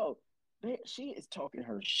 Yo, she is talking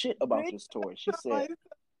her shit about this toy. She said,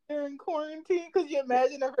 during quarantine, could you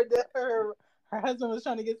imagine if her husband was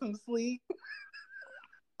trying to get some sleep?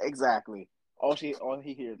 Exactly. All he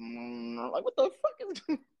hears, like, what the fuck is?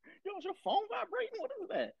 Yo, is your phone vibrating? What is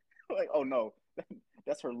that? Like, oh no,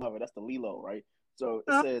 that's her lover. That's the Lilo, right? So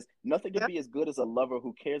it says, nothing can be as good as a lover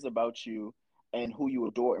who cares about you and who you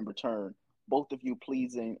adore in return. Both of you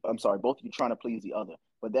trying to please the other.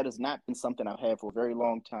 But that has not been something I've had for a very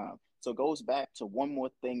long time. So it goes back to one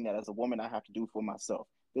more thing that as a woman I have to do for myself.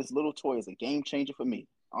 This little toy is a game changer for me.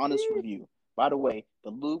 Honest review. By the way,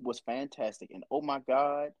 the lube was fantastic. And oh my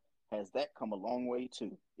God, has that come a long way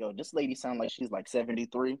too. Yo, this lady sounds like she's like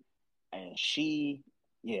 73. And she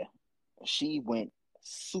went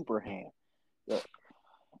super ham. Let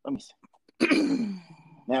me see.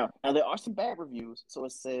 Now there are some bad reviews. So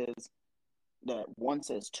it says that one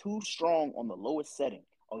says too strong on the lowest setting.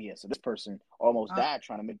 Oh yeah, so this person almost died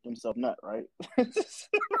trying to make themselves nut, right? It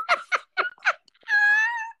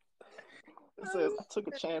says, I took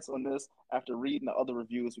a chance on this after reading the other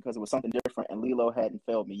reviews because it was something different and Lilo hadn't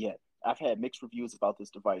failed me yet. I've had mixed reviews about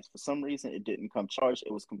this device. For some reason, it didn't come charged.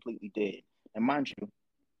 It was completely dead. And mind you,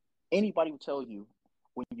 anybody will tell you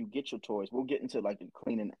when you get your toys, we'll get into like the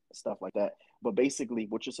cleaning stuff like that. But basically,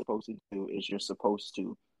 what you're supposed to do is you're supposed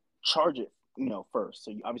to charge it, first.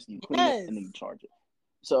 So you obviously you clean it and then you charge it.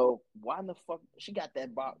 So why in the fuck she got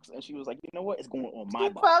that box and she was like, you know what? It's going on my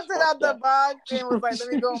box. She popped it out the box and was like,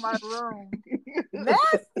 let me go in my room.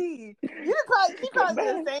 Nasty. She probably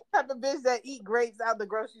the same type of bitch that eat grapes out the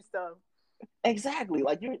grocery store. Exactly.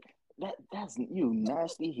 Like that's you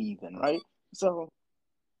nasty heathen, right? So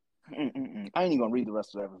I ain't even gonna read the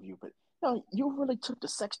rest of that review, but you really took the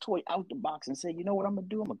sex toy out the box and said, you know what I'm gonna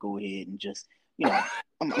do? I'm gonna go ahead and just,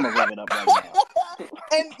 I'm gonna rev it up right now.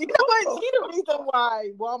 And you know what? She the reason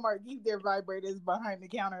why Walmart keep their vibrators behind the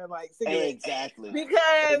counter like cigarettes. Exactly.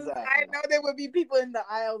 Because I know there would be people in the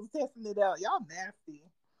aisles testing it out. Y'all nasty.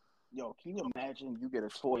 Yo, can you imagine you get a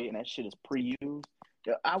toy and that shit is pre-used?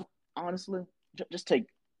 Yo, I honestly just take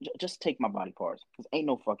my body parts. Cause ain't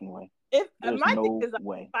no fucking way. There's no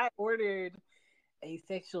way. If I ordered a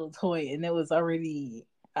sexual toy and it was already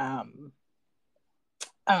charged,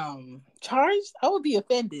 I would be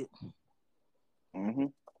offended. Mm-hmm.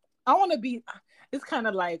 I want to be. It's kind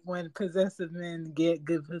of like when possessive men get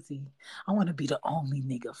good pussy. I want to be the only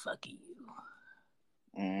nigga fucking you.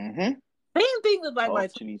 Mm-hmm. Same thing with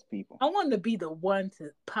like to these people. I want to be the one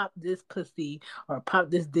to pop this pussy or pop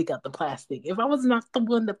this dick out the plastic. If I was not the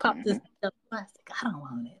one to pop this dick out the plastic, I don't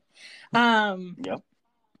want it. Yep.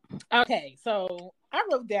 Okay, so I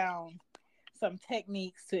wrote down some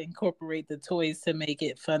techniques to incorporate the toys to make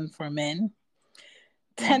it fun for men.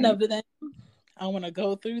 10 of them. I want to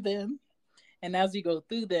go through them. And as we go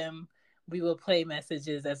through them, we will play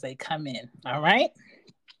messages as they come in. All right?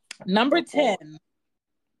 Number 10,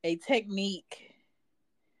 a technique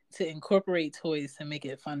to incorporate toys to make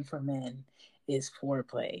it fun for men is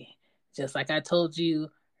foreplay. Just like I told you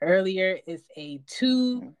earlier, it's a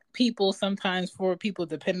 2 people, sometimes 4 people,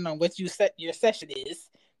 depending on what you set your session is.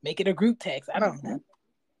 Make it a group text. I don't know.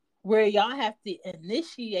 Where y'all have to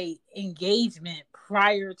initiate engagement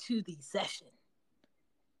prior to the session.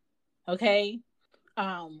 Okay?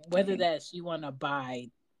 Whether that's you want to buy,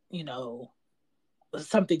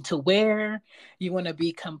 something to wear, you want to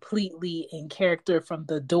be completely in character from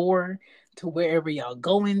the door to wherever y'all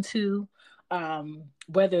going to,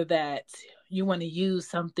 whether that you want to use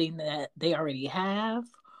something that they already have,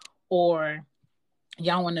 or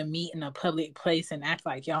y'all want to meet in a public place and act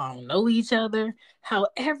like y'all don't know each other.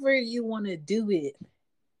 However you want to do it,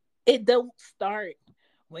 it don't start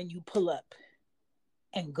when you pull up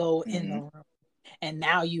and go in the room. And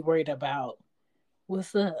now you worried about,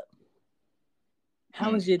 what's up?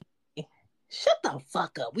 How was your day? Shut the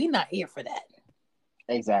fuck up. We not here for that.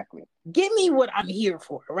 Exactly. Give me what I'm here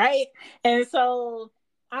for, right? And so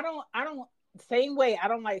I don't same way, I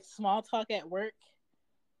don't like small talk at work.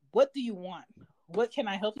 What do you want? What can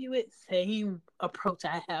I help you with? Same approach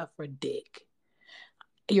I have for dick.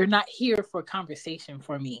 You're not here for conversation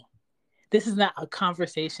for me. This is not a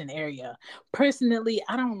conversation area. Personally,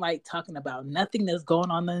 I don't like talking about nothing that's going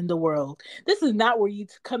on in the world. This is not where you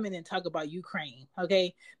come in and talk about Ukraine,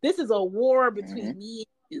 okay? This is a war between me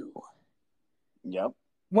and you. Yep.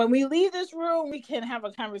 When we leave this room, we can have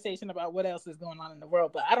a conversation about what else is going on in the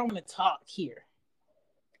world, but I don't want to talk here.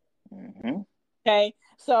 Okay?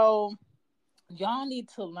 So y'all need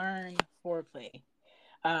to learn foreplay.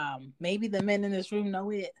 Maybe the men in this room know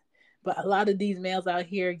it, but a lot of these males out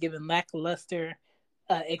here giving lackluster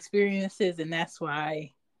experiences, and that's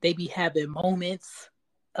why they be having moments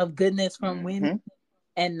of goodness from women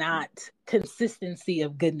and not consistency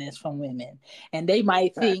of goodness from women. And they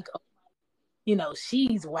might think,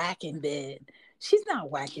 she's whack in bed. She's not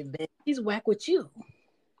whack in bed. She's whack with you.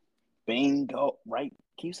 Bingo. Right.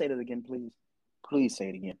 Can you say that again, please? Please say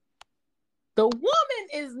it again. The woman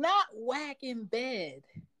is not whack in bed.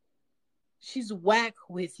 She's whack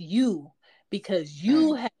with you because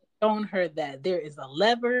you have shown her that there's a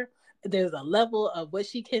level of what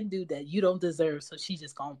she can do that you don't deserve, so she's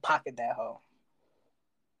just gonna pocket that hoe.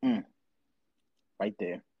 Right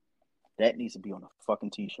there. That needs to be on a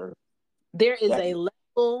fucking t-shirt. There is a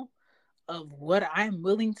level of what I'm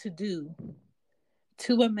willing to do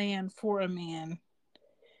to a man, for a man,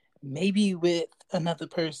 maybe with another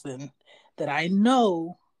person that I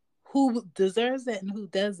know who deserves it and who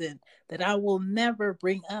doesn't, that I will never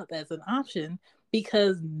bring up as an option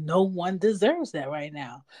because no one deserves that right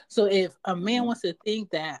now. So if a man wants to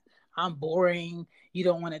think that I'm boring, you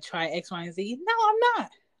don't want to try X, Y, and Z, no, I'm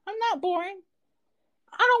not. I'm not boring.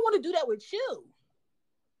 I don't want to do that with you.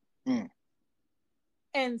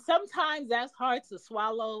 And sometimes that's hard to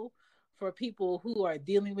swallow for people who are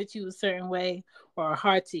dealing with you a certain way, or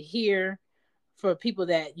hard to hear for people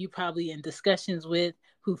that you probably in discussions with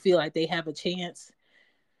who feel like they have a chance.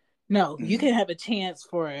 No, you can have a chance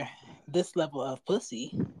for this level of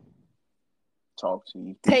pussy. Talk to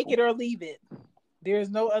you. Take it or leave it. There's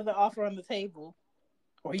no other offer on the table.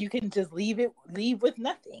 Or you can just leave with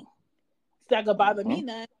nothing. It's not gonna bother me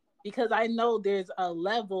none, because I know there's a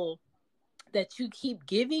level that you keep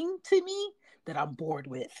giving to me that I'm bored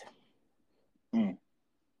with.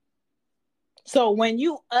 So when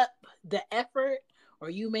you up the effort, or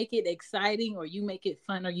you make it exciting, or you make it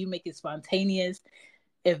fun, or you make it spontaneous,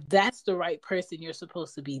 if that's the right person you're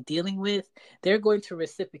supposed to be dealing with, they're going to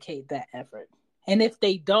reciprocate that effort. And if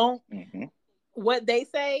they don't, what they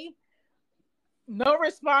say, no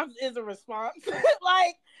response is a response.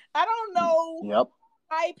 Like, I don't know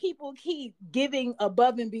why people keep giving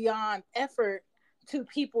above and beyond effort to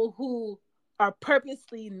people who are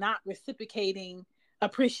purposely not reciprocating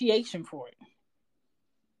appreciation for it.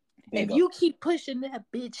 If you keep pushing that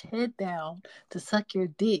bitch head down to suck your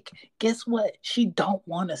dick, guess what? She don't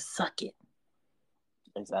want to suck it.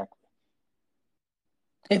 Exactly.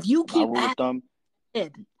 If you keep asking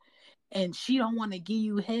head and she don't want to give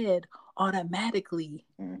you head automatically,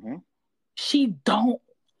 she don't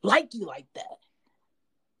like you like that.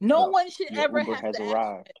 No one should ever Uber have to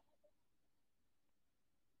ask.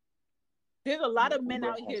 There's a lot of men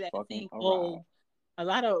out here that think, a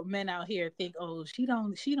lot of men out here think, she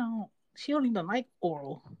don't even like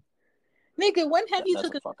oral. Nigga, when have you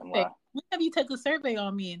took a survey? When have you took a survey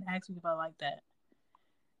on me and asked me if I like that?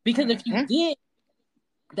 Because if you did,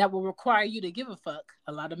 that will require you to give a fuck.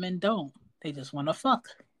 A lot of men don't. They just want to fuck.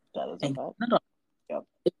 That is a fact.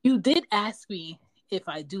 If you did ask me if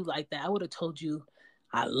I do like that, I would have told you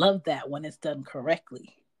I love that when it's done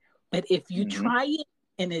correctly. But if you try it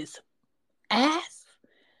and it's ass,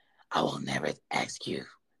 I will never ask you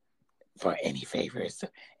for any favors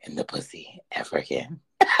in the pussy ever again.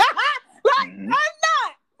 I'm Mhm.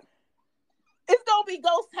 not. It's gonna be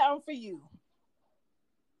ghost town for you.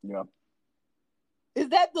 Yeah. Is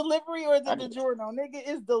that delivery or is I it the just- journal? Nigga,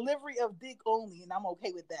 it's delivery of dick only, and I'm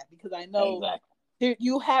okay with that because I know Exactly.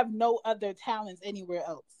 you have no other talents anywhere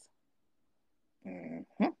else.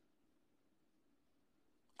 Mm-hmm.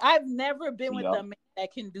 I've never been with Yup. a man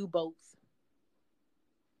that can do both.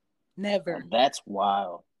 Never. Well, that's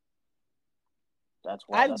wild. That's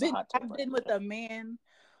wild. That's a hot take. I've right been there. with a man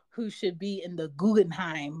who should be in the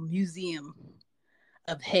Guggenheim Museum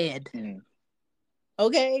of Head. Mm.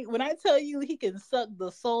 Okay, when I tell you he can suck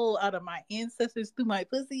the soul out of my ancestors through my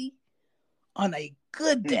pussy on a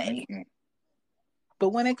good day. Mm-mm-mm. But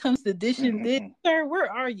when it comes to dishing dick, Mm-mm-mm. sir,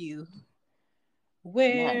 where are you? Not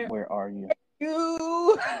Where where are you?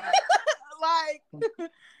 you? Like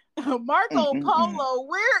Marco Mm-mm-mm. Polo,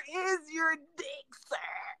 where is your dick, sir?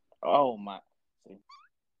 Oh my! See,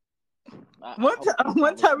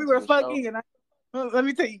 One time we were listening to the fucking, show. and let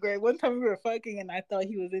me tell you, Greg. One time we were fucking, and I thought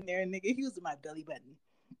he was in there, and nigga, he was in my belly button.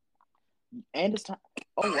 And it's time.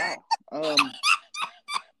 Oh wow!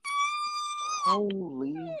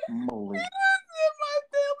 Holy moly! In my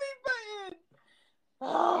belly button.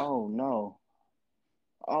 Oh no!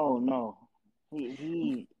 Oh no!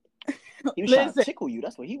 He was trying to Listen, tickle you.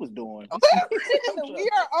 That's what he was doing. we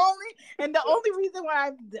are only, and the only reason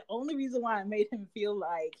why I made him feel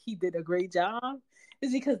like he did a great job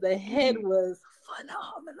is because the head was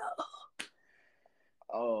phenomenal.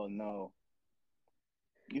 Oh no!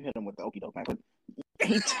 You hit him with the okie doke, man. But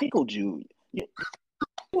he tickled you.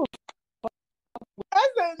 I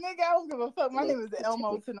said, nigga, I don't give a fuck. My name is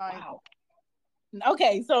Elmo tonight. Wow.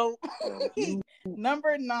 Okay, so You-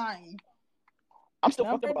 number 9. I'm still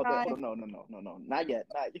Number fucking about that. nine. No, not yet.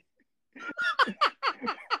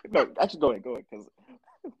 No, actually, go ahead, because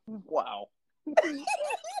wow.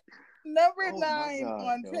 Number Oh, my 9 God,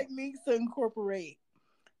 on yo. techniques to incorporate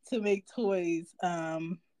to make toys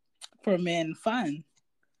for men fun.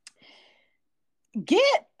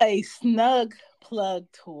 Get a snug plug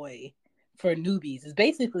toy for newbies. It's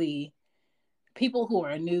basically people who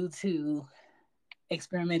are new to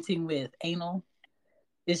experimenting with anal.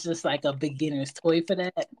 It's just like a beginner's toy for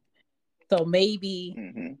that. So maybe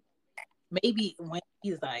when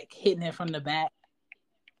he's like hitting it from the back,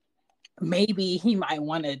 maybe he might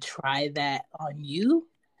want to try that on you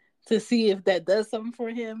to see if that does something for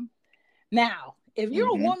him. Now, if you're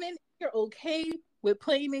a woman, you're okay with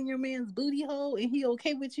playing in your man's booty hole and he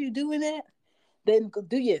okay with you doing that, then go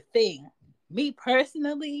do your thing. Me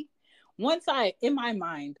personally, once I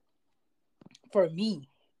imagine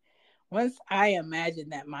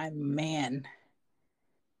that my man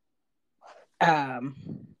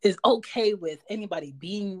is okay with anybody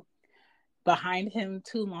being behind him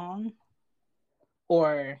too long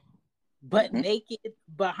or butt naked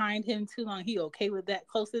behind him too long, he okay with that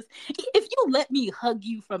closest. If you let me hug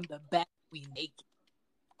you from the back, we naked.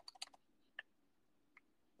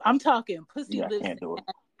 I'm talking pussy lips and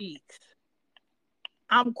ass cheeks.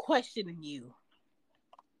 I'm questioning you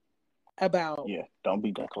about don't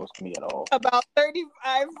be that close to me at all. About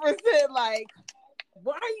 35%. Like,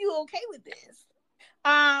 why are you okay with this?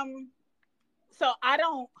 So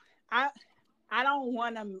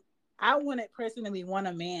I wouldn't personally want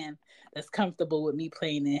a man that's comfortable with me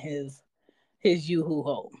playing in his yoo-hoo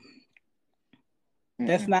hole.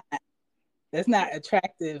 That's not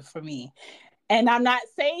attractive for me. And I'm not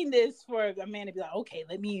saying this for a man to be like, okay,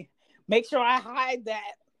 let me make sure I hide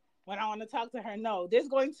that when I want to talk to her. No, there's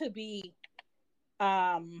going to be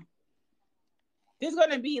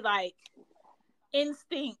like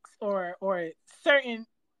instincts or certain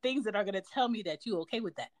things that are going to tell me that you okay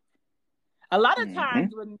with that. A lot of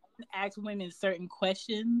times when men ask women certain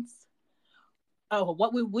questions, oh,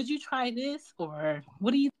 would you try this? Or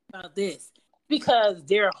what do you think about this? Because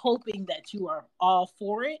they're hoping that you are all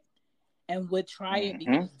for it and would try it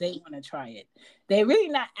because they want to try it. They're really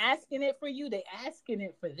not asking it for you. They're asking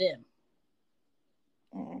it for them.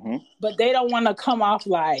 But they don't want to come off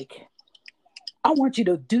like, I want you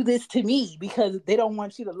to do this to me, because they don't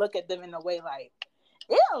want you to look at them in a way like,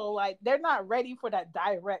 ew, like they're not ready for that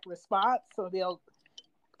direct response. So they'll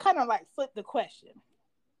kind of like flip the question.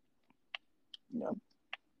 Yep.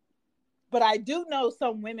 But I do know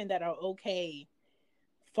some women that are okay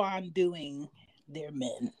fondling their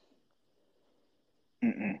men.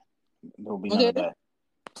 There'll be none of that.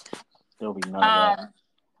 There'll be none of that.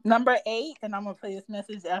 Number 8, and I'm going to play this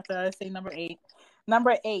message after I say number 8.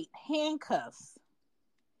 Number 8, handcuffs.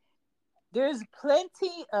 There's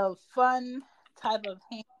plenty of fun type of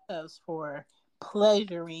handcuffs for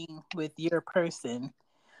pleasuring with your person.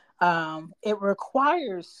 It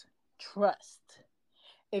requires trust.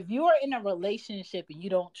 If you are in a relationship and you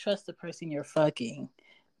don't trust the person you're fucking,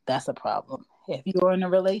 that's a problem. If you're in a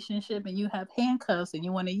relationship and you have handcuffs and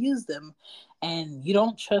you want to use them and you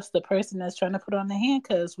don't trust the person that's trying to put on the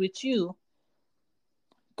handcuffs with you,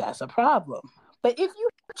 that's a problem. But if you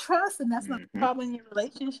trust and that's not a problem in your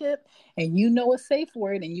relationship and you know a safe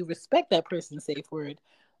word and you respect that person's safe word,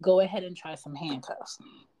 go ahead and try some handcuffs.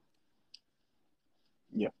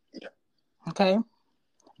 Yeah. Okay?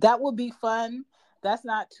 That would be fun. That's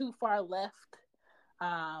not too far left.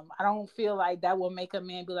 I don't feel like that will make a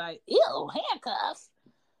man be like, ew, handcuffs.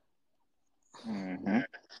 Mm-hmm.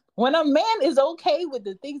 When a man is okay with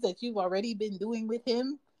the things that you've already been doing with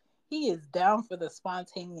him, he is down for the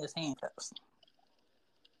spontaneous handcuffs.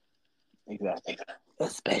 Exactly.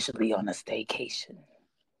 Especially on a staycation.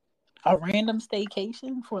 A random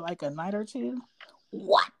staycation for like a night or two?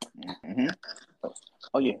 What? Mm-hmm.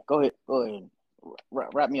 Oh, yeah. Go ahead.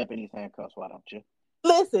 Wrap me up in these handcuffs, why don't you?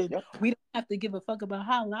 Listen, we don't have to give a fuck about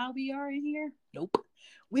how loud we are in here. Nope.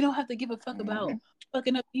 We don't have to give a fuck about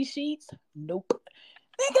fucking up these sheets. Nope.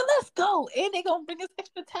 Nigga, let's go. And they gonna bring us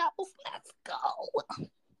extra towels. Let's go.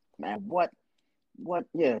 Man, what?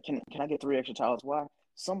 Yeah, can I get 3 extra towels? Why?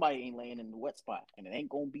 Somebody ain't laying in the wet spot, and it ain't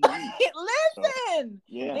gonna be me. Listen,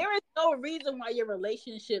 yeah. There is no reason why your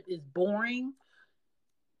relationship is boring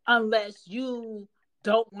unless you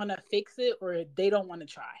don't want to fix it or they don't want to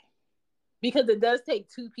try. Because it does take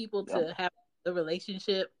two people to have the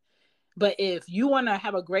relationship. But if you want to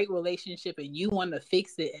have a great relationship and you want to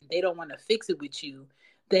fix it and they don't want to fix it with you,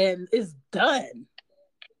 then it's done.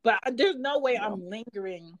 But there's no way I'm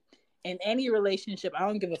lingering in any relationship. I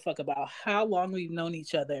don't give a fuck about how long we've known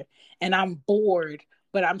each other. And I'm bored,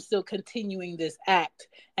 but I'm still continuing this act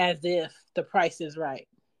as if the price is right.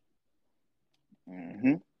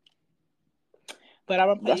 Mm-hmm. But I'm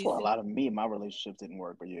gonna That's why a lot of me and my relationships didn't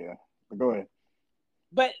work. But yeah, go ahead.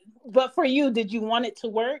 But for you, did you want it to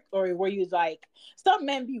work, or were you like, some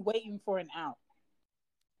men be waiting for an out?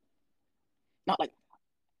 Not like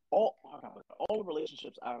all the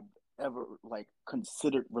relationships I've ever like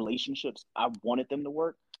considered relationships, I wanted them to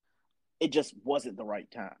work. It just wasn't the right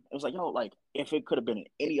time. It was like, like if it could have been in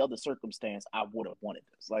any other circumstance, I would have wanted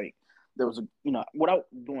this. Like there was without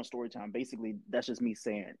doing story time, basically that's just me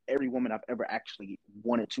saying every woman I've ever actually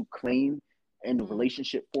wanted to claim in the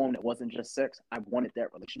relationship form that wasn't just sex, I wanted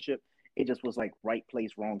that relationship. It just was like right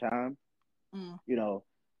place, wrong time.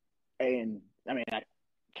 And I mean,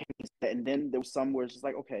 and then there was some where it's just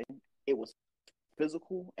like, okay, it was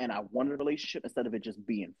physical and I wanted a relationship instead of it just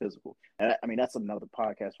being physical. And I mean, that's another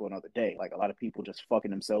podcast for another day. Like a lot of people just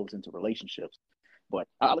fucking themselves into relationships. But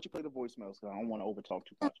I'll let you play the voicemails because I don't want to overtalk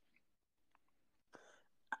too much.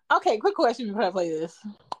 Okay, quick question before I play this.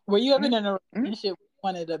 Were you ever in a relationship where you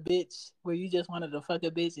wanted a bitch, where you just wanted to fuck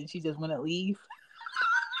a bitch and she just wouldn't leave?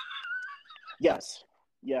 Yes.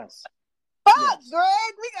 Fuck, yes.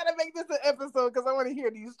 Greg, we gotta make this an episode because I want to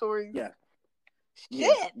hear these stories. Yeah.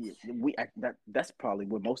 Shit. That's probably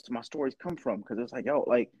where most of my stories come from because it's like,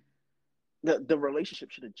 like the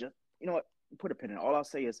relationship should have just, put a pin in it. All I'll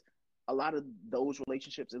say is a lot of those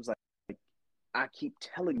relationships, it was like I keep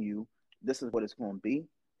telling you this is what it's going to be,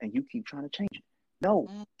 and you keep trying to change it. No,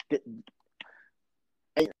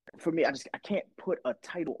 for me, I can't put a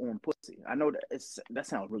title on pussy. I know that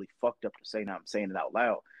sounds really fucked up to say. Now I'm saying it out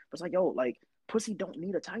loud, but it's like, like pussy don't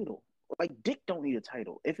need a title. Like dick don't need a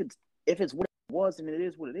title. If it's what it was and it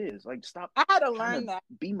is what it is. Like stop. I had to learn that.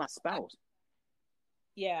 Be my spouse.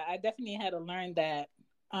 Yeah, I definitely had to learn that.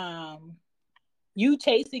 You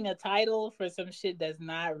chasing a title for some shit that's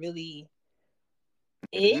not really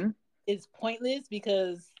it is pointless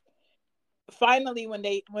because finally when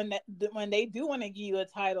they do want to give you a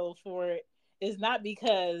title for it, it's not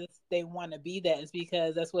because they want to be that, it's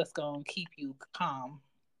because that's what's going to keep you calm.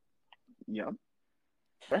 Yeah.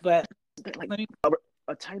 But like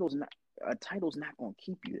a title's not going to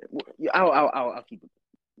keep you there. I'll keep it,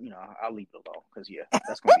 I'll leave it alone because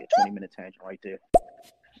that's going to be a 20-minute tangent right there.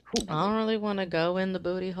 I don't really want to go in the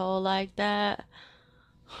booty hole like that.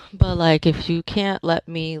 But like if you can't let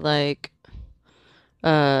me like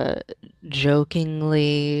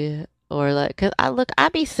jokingly or like, cause I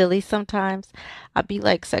be silly sometimes. I be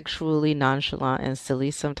like sexually nonchalant and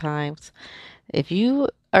silly sometimes. If you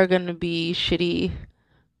are gonna be shitty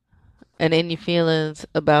and any feelings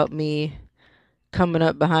about me coming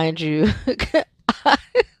up behind you,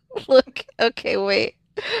 look, okay, wait,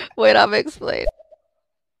 I'm explaining.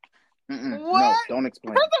 No, don't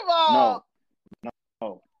explain. First of all,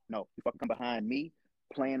 no, you fucking come behind me,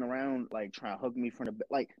 playing around, like trying to hug me from the back.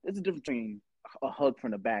 Like there's a difference between a hug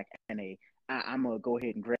from the back and I'm gonna go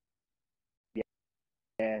ahead and grab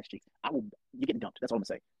ass cheeks. You get dumped. That's all I'm gonna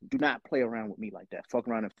say. Do not play around with me like that. Fuck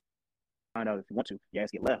around and find out if you want to. Your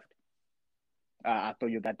ass get left. I throw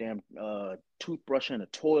your goddamn toothbrush in the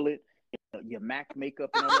toilet, your MAC makeup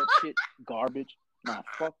and all that shit, garbage. Nah,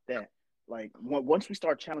 fuck that. Like, once we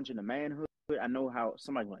start challenging the manhood, I know how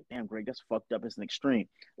somebody's like, damn, Greg, that's fucked up. It's an extreme.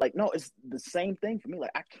 Like, no, it's the same thing for me.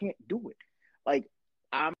 Like, I can't do it. Like,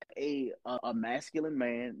 I'm a masculine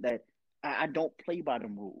man that I don't play by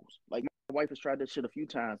them rules. Like, my wife has tried this shit a few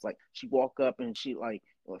times. Like, she walk up and she like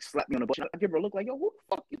slap me on the butt. I give her a look like, yo, who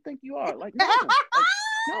the fuck you think you are? Like, no,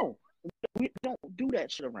 no, we don't do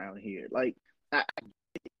that shit around here. Like,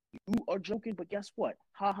 you are joking, but guess what?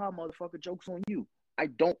 Ha ha, motherfucker, joke's on you. I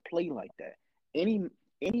don't play like that. Any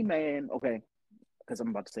man, okay, because I'm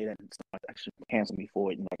about to say that and someone actually cancel me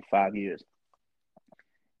for it in like 5 years.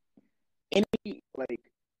 Any like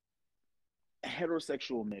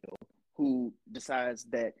heterosexual male who decides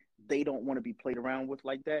that they don't want to be played around with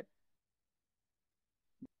like that,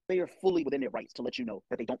 they are fully within their rights to let you know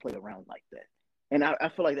that they don't play around like that. And I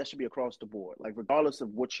feel like that should be across the board. Like, regardless of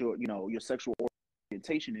what your sexual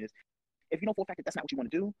orientation is, if you know for a fact that that's not what you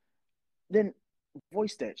want to do, then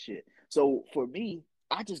voice that shit. So for me,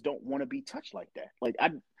 I just don't want to be touched like that. Like,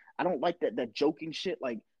 I don't like that joking shit.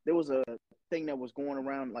 Like, there was a thing that was going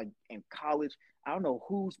around like in college. I don't know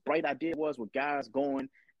whose bright idea it was with guys going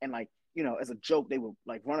and like, as a joke, they would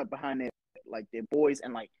like run up behind their boys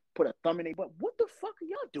and like put a thumb in their butt. What the fuck are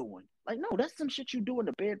y'all doing? Like, no, that's some shit you do in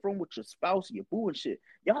the bedroom with your spouse, your boo and shit.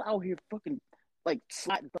 Y'all out here fucking like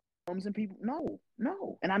sliding thumbs in people. No.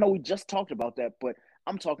 And I know we just talked about that, but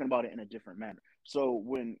I'm talking about it in a different manner. So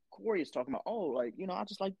when Corey is talking about, I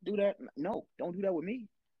just like to do that. No, don't do that with me.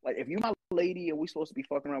 Like, if you're my lady and we're supposed to be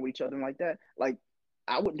fucking around with each other like that, like,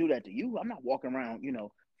 I wouldn't do that to you. I'm not walking around,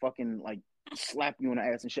 fucking like slap you on the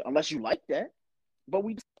ass and shit, unless you like that. But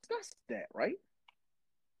we discussed that, right?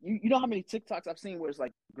 You know how many TikToks I've seen where it's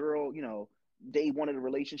like, girl, day one of the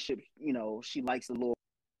relationship, she likes the little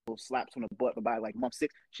slaps on the butt, but by like month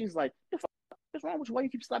 6, she's like, the fuck is wrong with you? Why you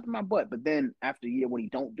keep slapping my butt? But then after a year, when he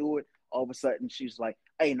don't do it, all of a sudden she's like,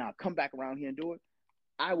 hey, nah, come back around here and do it.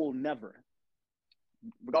 I will never,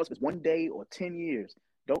 regardless if it's 1 day or 10 years,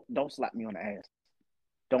 don't slap me on the ass.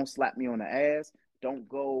 Don't slap me on the ass. Don't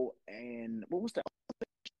go and what was the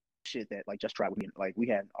shit that like just tried with me? Like, we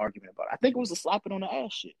had an argument about it. I think it was the slapping on the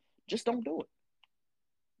ass shit. Just don't do it.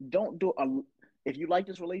 Don't do it. If you like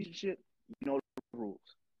this relationship, you know the rules.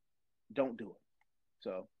 Don't do it.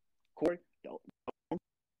 So, Corey, don't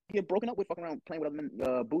get broken up with fucking around playing with other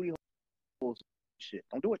men, booty holes shit.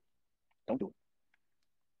 Don't do it. Don't do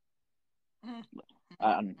it.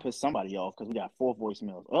 I'm pissed somebody off because we got 4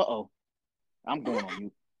 voicemails. I'm going on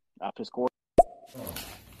mute. I pissed Corey.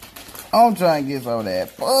 I'm trying to get some of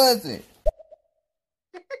that pussy.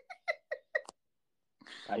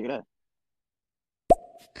 How you that?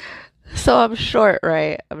 So I'm short,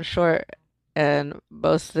 right? I'm short, and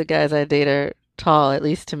most of the guys I date are tall, at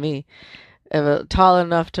least to me. Tall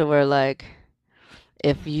enough to where, like,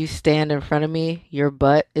 if you stand in front of me, your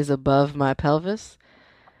butt is above my pelvis.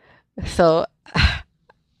 So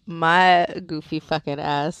my goofy fucking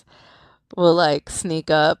ass will, like, sneak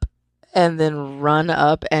up and then run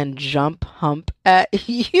up and jump hump at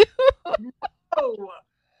you.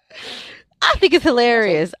 I think it's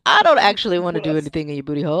hilarious. I don't actually want to do anything in your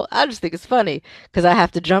booty hole. I just think it's funny because I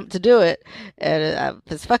have to jump to do it, and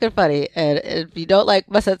it's fucking funny. And if you don't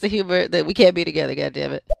like my sense of humor, then we can't be together. God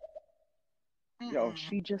damn it! Yo,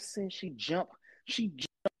 she just said she jump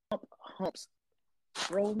humps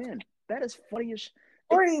grown men. That is funny as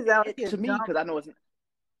to me, because I know it's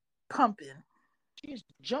pumping. She's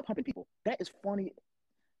jump humping people. That is funny.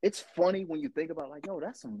 It's funny when you think about, like, yo,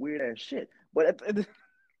 that's some weird ass shit. But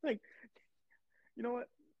like, you know what?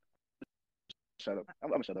 Shut up.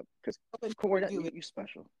 I'm gonna shut up because Corey, you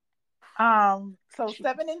special. So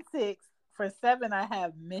 7 and 6. For 7, I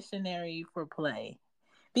have missionary for play,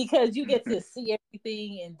 because you get to see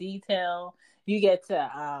everything in detail. You get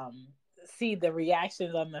to see the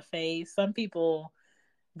reactions on the face. Some people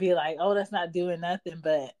be like, "Oh, that's not doing nothing,"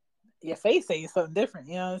 but your face saying something different.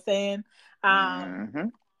 You know what I'm saying? I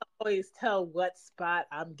always tell what spot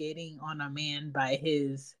I'm getting on a man by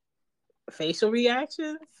his facial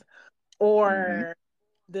reactions or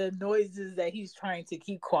the noises that he's trying to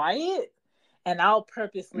keep quiet, and I'll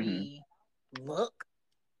purposely look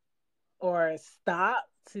or stop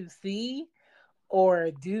to see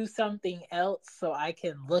or do something else so I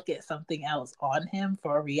can look at something else on him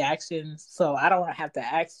for a reaction, so I don't have to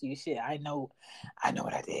ask you shit. I know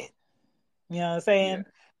what I did. You know what I'm saying?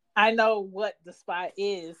 Yeah. I know what the spot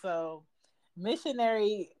is, so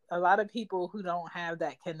missionary, a lot of people who don't have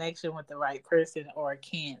that connection with the right person or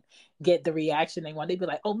can't get the reaction they want, they be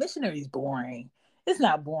like, oh, missionary's boring. It's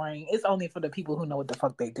not boring. It's only for the people who know what the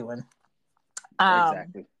fuck they're doing.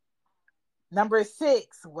 Exactly. Number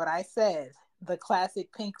 6, what I said, the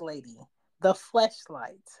classic pink lady, the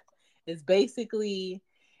fleshlight, is basically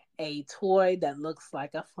a toy that looks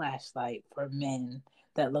like a flashlight for men,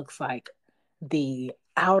 that looks like the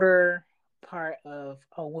outer part of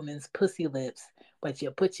a woman's pussy lips, but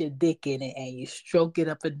you put your dick in it and you stroke it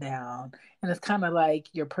up and down, and it's kind of like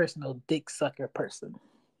your personal dick sucker person.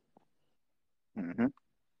 Mm-hmm.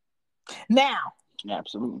 Now,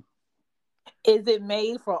 absolutely, is it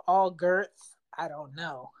made for all girths? I don't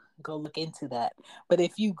know. Go look into that. But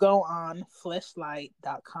if you go on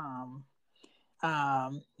fleshlight.com,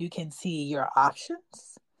 you can see your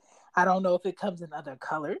options. I don't know if it comes in other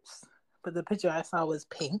colors, but the picture I saw was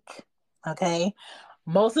pink. Okay.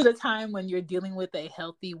 Most of the time when you're dealing with a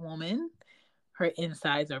healthy woman, her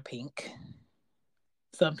insides are pink.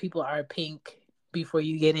 Some people are pink before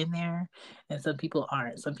you get in there, and some people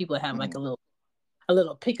aren't. Some people have like a little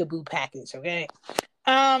peekaboo package. Okay.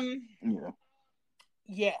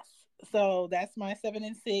 Yes. So that's my 7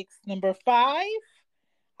 and 6. Number 5,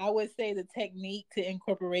 I would say the technique to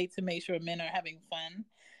incorporate to make sure men are having fun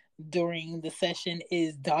during the session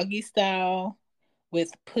is doggy style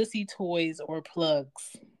with pussy toys or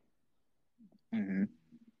plugs. Mm-hmm.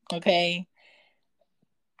 Okay.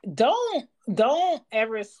 Don't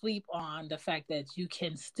ever sleep on the fact that you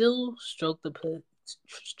can still stroke the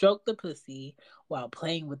pussy while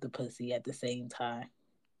playing with the pussy at the same time.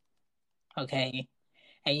 Okay.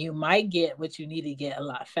 And you might get what you need to get a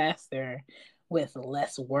lot faster with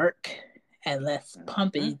less work and less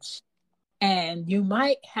pumpage. And you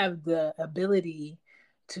might have the ability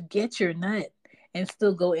to get your nut and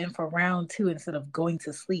still go in for round 2 instead of going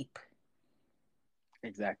to sleep.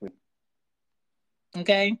 Exactly.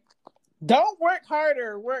 Okay? Don't work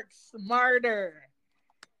harder, work smarter.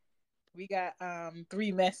 We got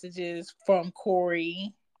 3 messages from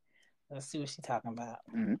Corey. Let's see what she's talking about.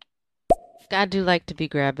 Mm-hmm. I do like to be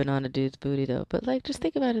grabbing on a dude's booty though, but like just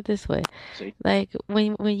think about it this way. See? Like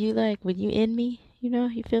when you in me,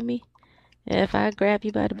 you feel me? If I grab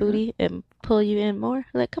you by the booty and pull you in more,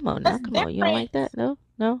 like come on now, That's come different. on, you don't like that?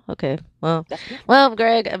 No, okay. Well,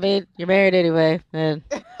 Greg, I mean you're married anyway, and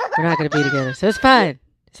we're not gonna be together, so it's fine.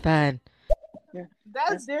 It's fine. Yeah,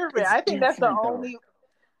 that's different. I think that's the only.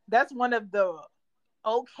 That's one of the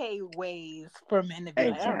okay ways for men to be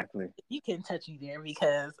exactly. Like, you can touch me there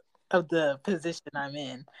because of the position I'm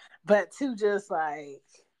in, but to just like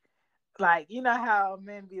you know how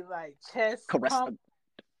men be like chest pump.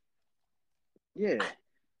 Yeah.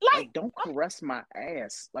 Like don't caress my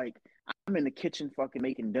ass. Like I'm in the kitchen fucking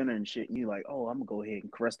making dinner and shit, and you're like, oh, I'm gonna go ahead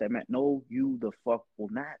and caress that man. No, you the fuck will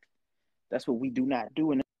not. That's what we do not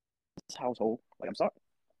do in this household. Like I'm sorry.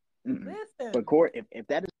 Listen. But Corey, if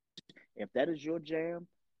that is your jam,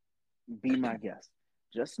 be my guest.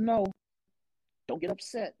 Just know, don't get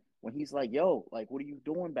upset when he's like, yo, like, what are you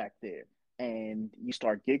doing back there? And you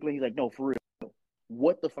start giggling. He's like, no, for real.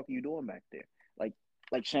 What the fuck are you doing back there?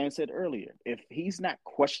 Like Shan said earlier, if he's not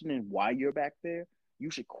questioning why you're back there,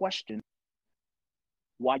 you should question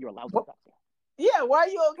why you're allowed to be back there. Yeah, why are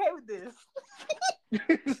you okay with this?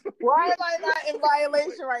 Why am I not in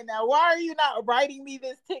violation right now? Why are you not writing me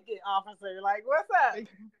this ticket, officer? Like, what's up?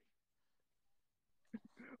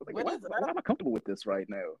 Like, why am I comfortable with this right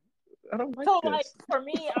now? I don't like this. So, like, for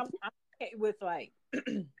me, I'm okay with, like,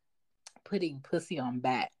 putting pussy on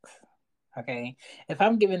backs, okay? If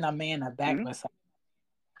I'm giving a man a back massage,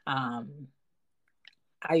 I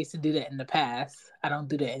used to do that in the past. I don't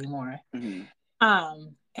do that anymore. Mm-hmm.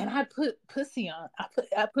 And I put pussy on.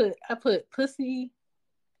 I put pussy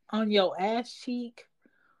on your ass cheek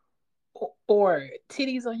or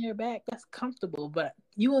titties on your back. That's comfortable, but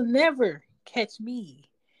you will never catch me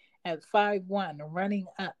at 5'1" running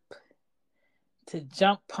up to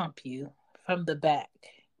jump pump you from the back.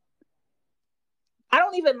 I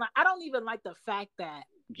don't even like the fact that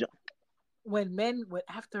when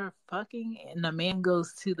after fucking and the man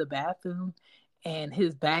goes to the bathroom and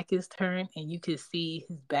his back is turned and you can see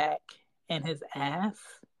his back and his ass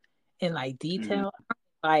in like detail,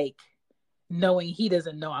 like knowing he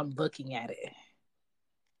doesn't know I'm looking at it.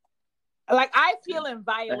 Like I feel in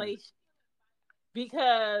violation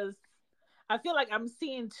because I feel like I'm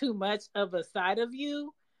seeing too much of a side of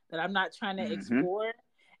you that I'm not trying to explore.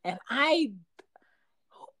 And I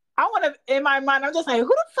want to, in my mind, I'm just like, who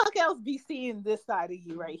the fuck else be seeing this side of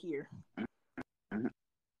you right here?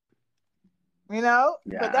 You know?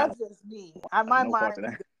 Yeah, but that's just me. My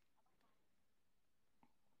mind.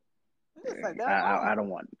 like, no. I don't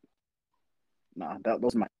want. No,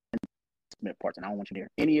 those are my intimate parts, and I don't want you near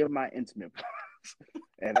any of my intimate parts.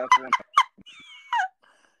 And that's one.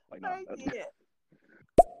 Like, no.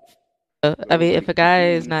 I mean, if a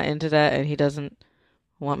guy is not into that and he doesn't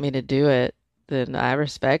want me to do it, then I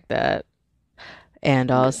respect that.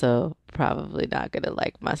 And also, probably not gonna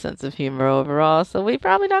like my sense of humor overall, so we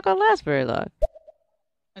probably not gonna last very long.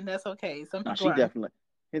 And that's okay. Some people she definitely.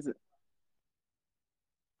 Is it?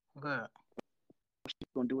 Good. She's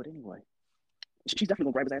gonna do it anyway. She's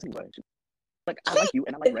definitely gonna grab his ass anyway. I like you,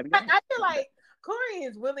 and I like grabbing your ass. I feel like Corey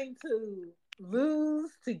is willing to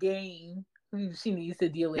lose to gain who she needs to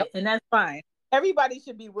deal with, and that's fine. Everybody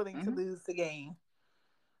should be willing to lose to gain.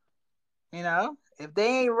 You know, if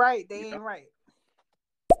they ain't right, they ain't right.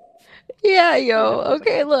 Yeah, yo.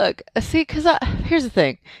 Okay, look. See, because here's the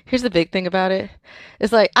thing. Here's the big thing about it.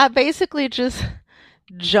 It's like I basically just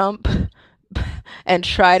jump and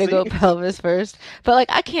try to go pelvis first, but like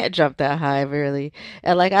I can't jump that high really,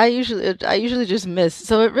 and like I usually just miss.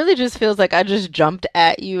 So it really just feels like I just jumped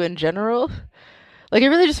at you in general. Like it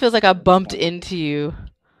really just feels like I bumped into you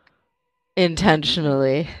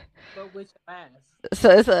intentionally. But with your ass.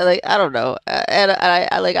 So it's like I don't know, and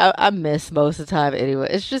I miss most of the time anyway.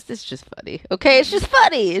 It's just funny, okay? It's just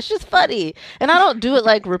funny, and I don't do it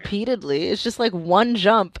like repeatedly. It's just like one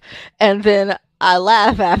jump, and then I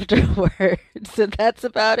laugh afterwards, and that's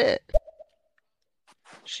about it.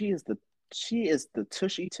 She is the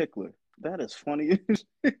tushy tickler. That is funny.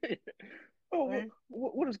 Oh,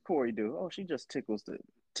 what does Corey do? Oh, she just tickles the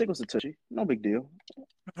tushy. No big deal.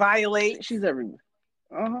 Violate. She's everywhere.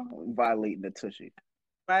 Violating the tushy.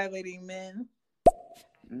 Violating men.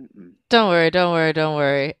 Don't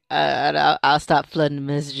worry. I'll stop flooding the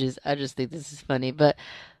messages. I just think this is funny, but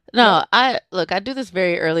no, I do this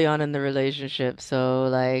very early on in the relationship, so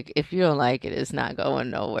like if you don't like it, it's not going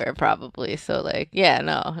nowhere probably. So like, yeah,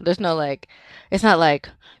 no, there's no like, it's not like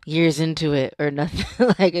years into it or nothing.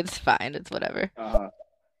 Like it's fine, it's whatever.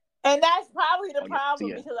 And that's probably the problem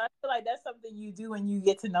because I feel like that's something you do when you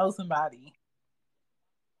get to know somebody.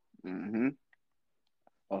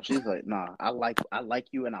 Oh, she's like, nah, I like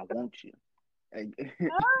you and I want you.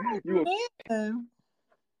 Man.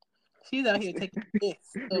 She's out here taking pics.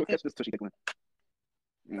 You'll catch this tushy tickling.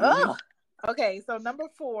 Oh, okay. So number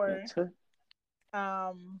 4,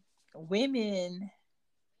 women,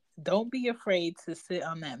 don't be afraid to sit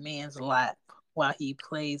on that man's lap while he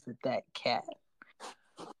plays with that cat.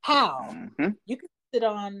 How? You can sit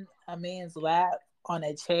on a man's lap on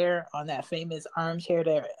a chair, on that famous armchair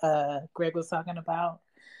that Greg was talking about,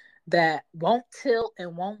 that won't tilt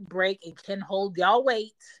and won't break and can hold y'all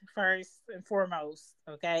weight first and foremost,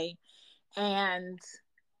 okay? And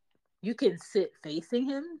you can sit facing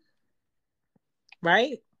him,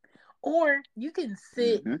 right? Or you can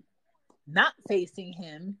sit not facing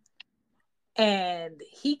him and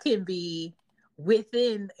he can be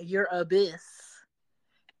within your abyss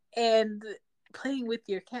and playing with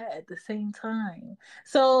your cat at the same time.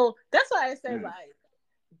 So that's why I say like,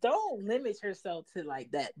 don't limit yourself to like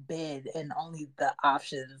that bed and only the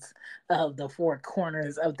options of the 4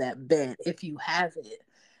 corners of that bed if you have it.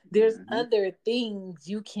 There's other things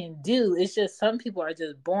you can do. It's just some people are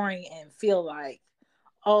just boring and feel like,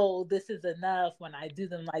 oh, this is enough. When I do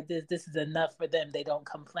them like this is enough for them. They don't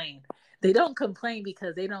complain. They don't complain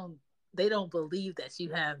because they don't believe that you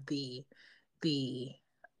have the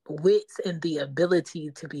wits and the ability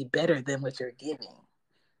to be better than what you're giving.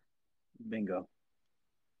 Bingo.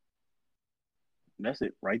 That's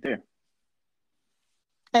it right there.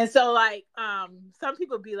 And so like some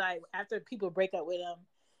people be like, after people break up with them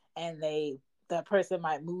and that person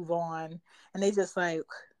might move on and they just like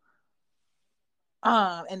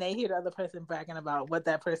and they hear the other person bragging about what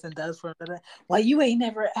that person does for them. Well, you ain't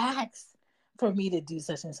never asked for me to do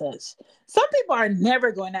such and such. Some people are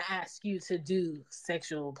never going to ask you to do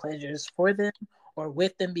sexual pleasures for them or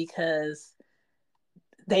with them because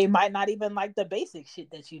they might not even like the basic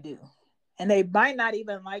shit that you do. And they might not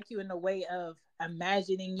even like you in the way of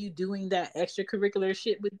imagining you doing that extracurricular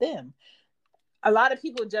shit with them. A lot of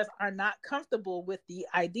people just are not comfortable with the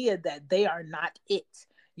idea that they are not it.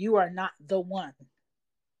 You are not the one.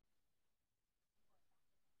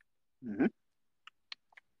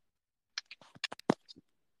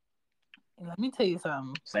 Let me tell you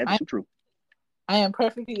something. Sadly true. I am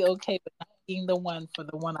perfectly okay with not being the one for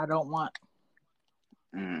the one I don't want.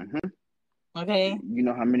 Okay? You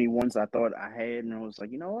know how many ones I thought I had and I was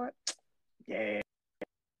like, you know what? Yeah.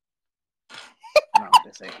 No,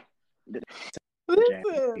 this ain't.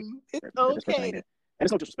 Listen, it's okay. And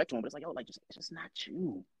it's no disrespect to him, but it's like, yo, like, it's just not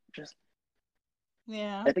you.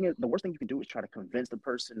 Yeah. I think the worst thing you can do is try to convince the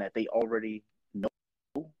person that they already know.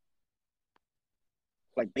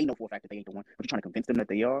 Like, they know for a fact that they ain't the one, but you're trying to convince them that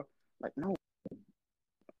they are. Like, no.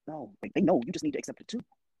 Like, they know. You just need to accept it too.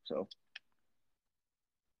 So,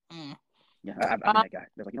 yeah, I've been that guy.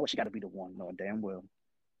 They're like, you know what? She got to be the one, knowing damn well.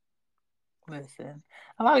 Listen,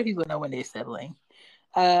 a lot of people know when they're settling.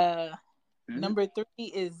 Number 3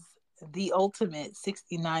 is the ultimate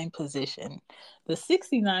 69 position. The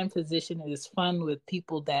 69 position is fun with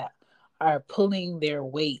people that are pulling their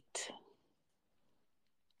weight.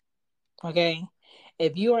 Okay?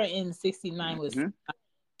 If you are in 69 with someone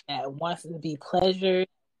that wants to be pleasured,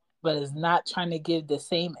 but is not trying to give the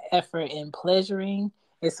same effort in pleasuring,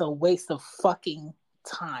 it's a waste of fucking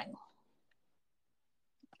time.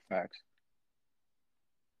 Facts.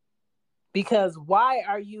 Because why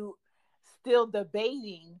are you still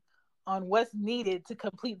debating on what's needed to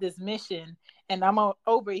complete this mission, and I'm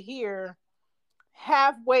over here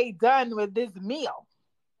halfway done with this meal?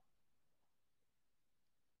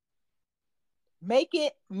 Make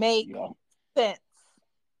it make sense.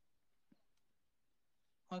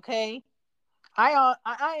 Okay?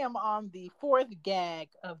 I am on the 4th gag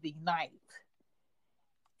of the night,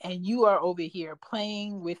 and you are over here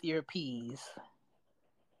playing with your peas.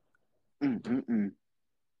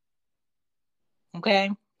 Okay?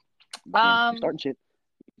 Starting shit.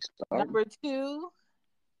 Number 2,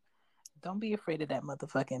 don't be afraid of that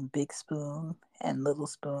motherfucking big spoon and little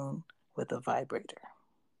spoon with a vibrator.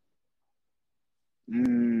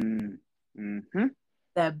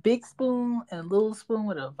 That big spoon and little spoon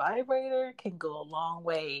with a vibrator can go a long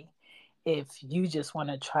way if you just want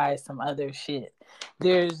to try some other shit.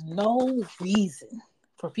 There's no reason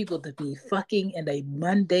for people to be fucking in a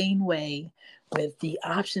mundane way with the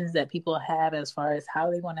options that people have as far as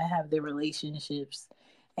how they want to have their relationships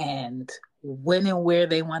and when and where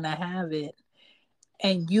they want to have it.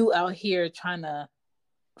 And you out here trying to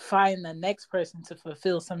find the next person to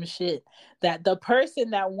fulfill some shit that the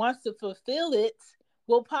person that wants to fulfill it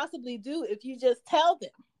will possibly do if you just tell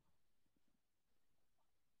them.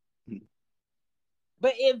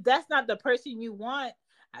 But if that's not the person you want,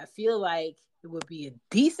 I feel like it would be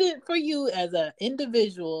decent for you as an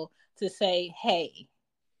individual to say, hey,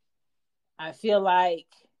 I feel like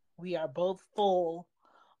we are both full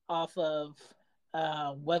off of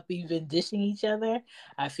what we've been dishing each other.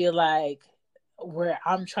 I feel like where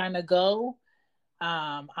I'm trying to go,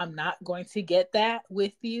 I'm not going to get that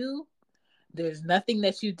with you. There's nothing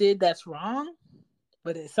that you did that's wrong,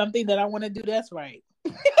 but it's something that I want to do that's right.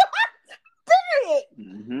 Period.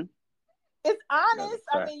 It's honest.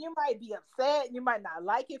 I mean, you might be upset. You might not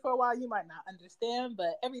like it for a while. You might not understand,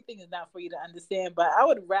 but everything is not for you to understand. But I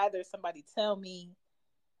would rather somebody tell me,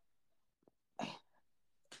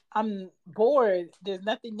 I'm bored. There's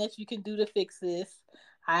nothing that you can do to fix this.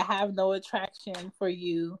 I have no attraction for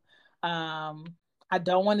you. I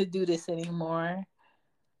don't want to do this anymore.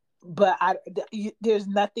 But there's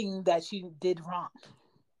nothing that you did wrong.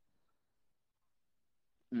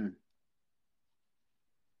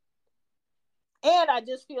 And I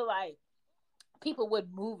just feel like people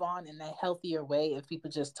would move on in a healthier way if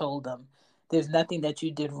people just told them there's nothing that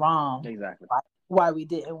you did wrong. Exactly. Why we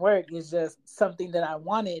didn't work is just something that I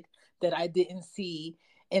wanted that I didn't see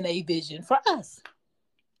in a vision for us.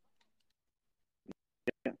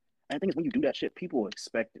 Yeah. And the thing is, when you do that shit, people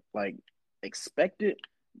expect it,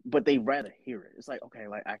 but they rather hear it. It's like, okay,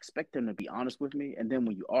 like I expect them to be honest with me, and then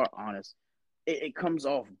when you are honest, it comes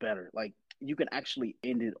off better. Like, you can actually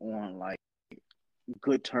end it on like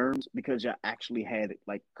good terms because you actually had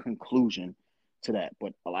like conclusion to that.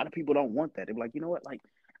 But a lot of people don't want that. They're like, you know what, like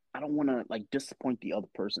I don't want to like disappoint the other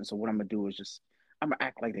person. So what I'm gonna do is I'm gonna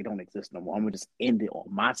act like they don't exist no more. I'm gonna just end it on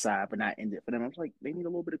my side, but not end it for them. I was like, they need a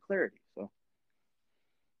little bit of clarity. So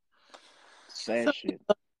sad shit.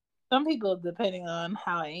 Some people, depending on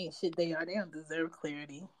how ain't shit they are, they don't deserve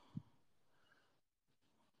clarity.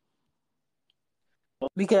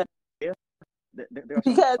 Because if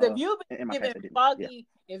you've been given foggy,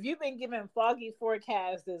 if you've been given foggy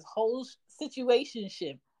forecasts this whole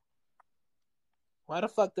situationship, why the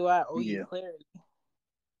fuck do I owe you clarity?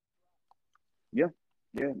 Yeah.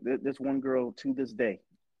 There's one girl to this day,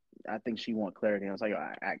 I think she want clarity. I was like,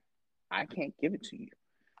 I can't give it to you.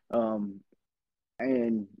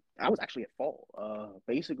 And I was actually at fault.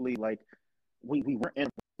 Basically, like we weren't in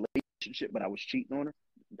a relationship, but I was cheating on her.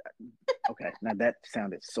 Okay, now that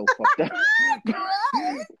sounded so fucked up.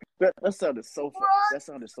 that sounded so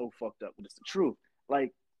fucked up, but it's the truth.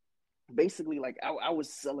 Like, basically, like I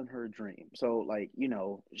was selling her a dream. So, like, you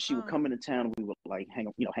know, she would come into town. We would like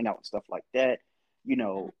hang out and stuff like that. You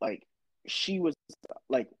know, like she was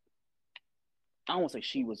like I don't want to say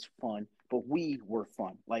she was fun, but we were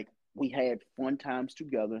fun. Like we had fun times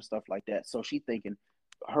together and stuff like that. So she thinking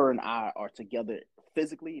her and I are together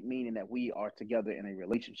physically, meaning that we are together in a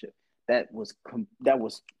relationship. That was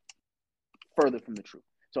further from the truth.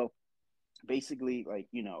 So basically, like,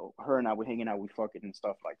 her and I were hanging out, we fucking and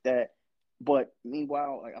stuff like that. But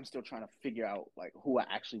meanwhile, like, I'm still trying to figure out like who I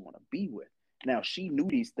actually want to be with. Now she knew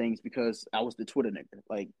these things because I was the Twitter nigga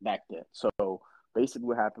like back then. So basically,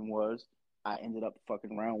 what happened was I ended up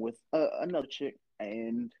fucking around with another chick,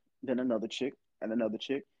 and then another chick, and another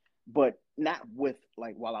chick, but not with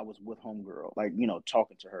like while I was with homegirl, like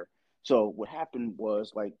talking to her. So what happened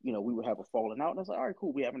was like we would have a falling out, and I was like, all right,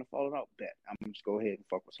 cool, we having a falling out, bet I'm gonna just go ahead and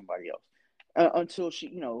fuck with somebody else until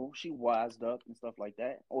she wised up and stuff like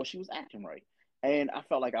that, or she was acting right. And I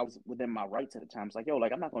felt like I was within my rights at the time. It's like, yo,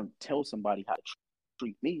 like I'm not going to tell somebody how to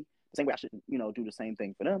treat me the same way I should, do the same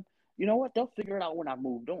thing for them. You know what? They'll figure it out when I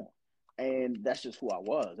moved on. And that's just who I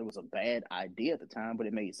was. It was a bad idea at the time, but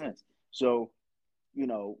it made sense. So,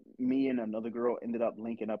 me and another girl ended up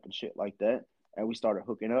linking up and shit like that. And we started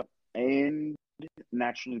hooking up. And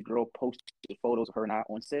naturally, the girl posted photos of her and I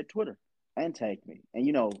on said Twitter and tagged me.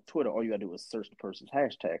 And Twitter, all you gotta do is search the person's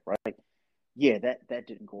hashtag, right? Yeah, that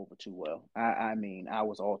didn't go over too well. I mean, I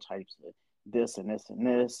was all types of this and this and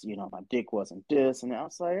this. My dick wasn't this, and I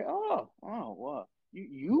was like, oh, well,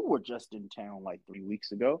 you were just in town like 3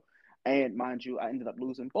 weeks ago, and mind you, I ended up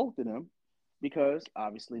losing both of them because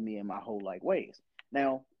obviously me and my whole like ways.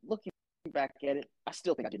 Now looking back at it, I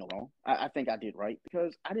still think I did no wrong. I think I did right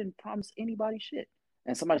because I didn't promise anybody shit.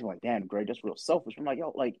 And somebody's like, damn, Greg, that's real selfish. I'm like,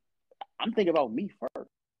 yo, like I'm thinking about me first.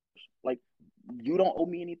 Like, you don't owe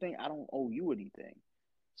me anything. I don't owe you anything.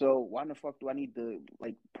 So why in the fuck do I need to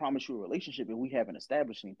like promise you a relationship if we haven't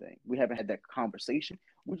established anything? We haven't had that conversation.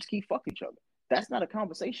 We just keep fucking each other. That's not a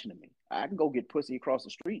conversation to me. I can go get pussy across the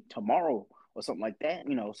street tomorrow or something like that,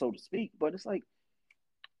 so to speak. But it's like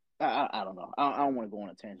I don't know. I don't want to go on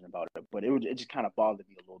a tangent about it, but it just kind of bothered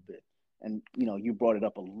me a little bit. And you brought it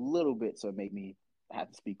up a little bit, so it made me have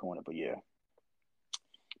to speak on it. But yeah,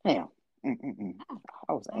 damn.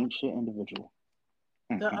 I was an ancient individual.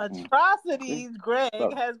 The atrocities Greg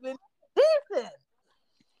has been decent.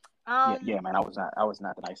 Yeah, man. I was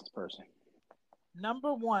not the nicest person.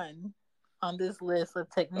 Number one on this list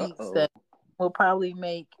of techniques that will probably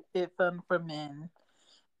make it fun for men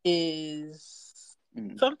is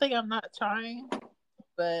something I'm not trying,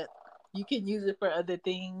 but you can use it for other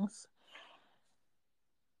things.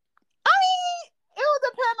 I mean, it will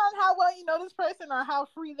depend on how well you know this person or how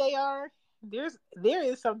free they are. There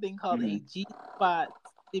is something called a G-spot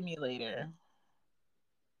stimulator.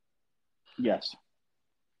 Yes.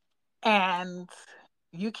 And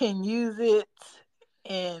you can use it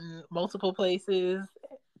in multiple places,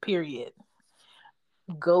 period.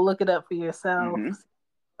 Go look it up for yourself.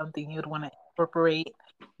 Something you'd want to incorporate.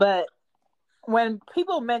 But when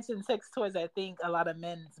people mention sex toys, I think a lot of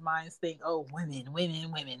men's minds think, oh, women.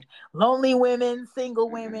 Lonely women, single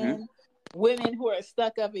women, women who are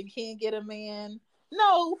stuck up and can't get a man.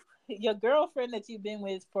 No, your girlfriend that you've been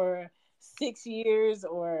with for 6 years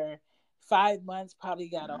or 5 months probably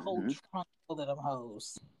got a whole trunk full of them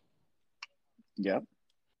hoes. Yep.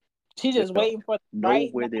 She's just waiting for know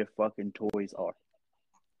where their fucking toys are.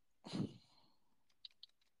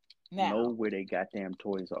 Now, know where their goddamn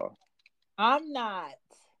toys are. I'm not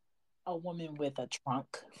a woman with a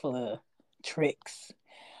trunk full of tricks.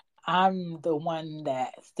 I'm the one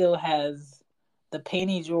that still has the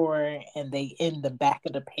panty drawer and they in the back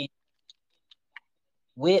of the panty.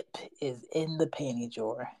 Whip is in the panty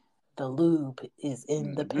drawer. The lube is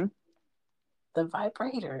in the panty. The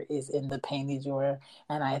vibrator is in the panty drawer.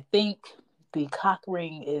 And I think the cock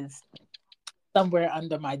ring is somewhere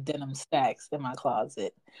under my denim stacks in my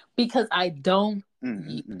closet because I don't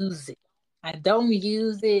use it. I don't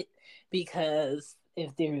use it because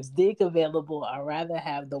if there's dick available, I'd rather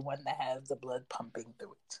have the one that has the blood pumping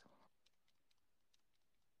through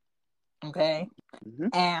it. Okay?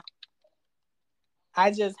 And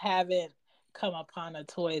I just haven't come upon a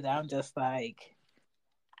toy that I'm just like,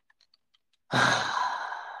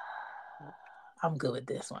 I'm good with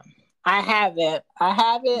this one. I have it,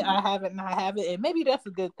 and maybe that's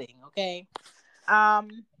a good thing, okay?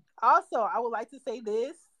 Also, I would like to say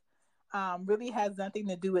this really has nothing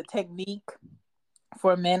to do with technique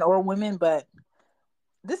for men or women, but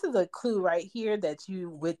this is a clue right here that you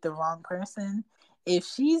with the wrong person. If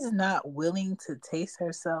she's not willing to taste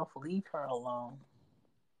herself, leave her alone.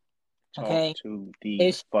 Okay? Talk to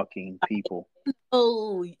these fucking people.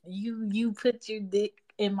 Oh, you put your dick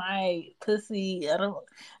in my pussy. I don't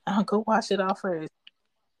go wash it off first.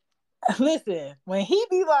 Listen, when he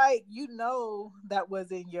be like, that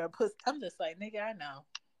was in your pussy, I'm just like, nigga,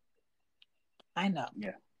 I know.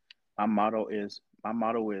 Yeah. My motto is,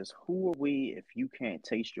 who are we if you can't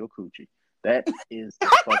taste your coochie? That is the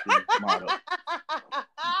fucking motto.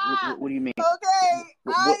 What do you mean? Okay,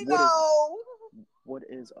 I know. What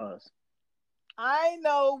is us? I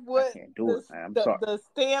know what I can't do it. I'm sorry. The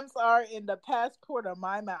stamps are in the passport of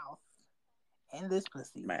my mouth. And this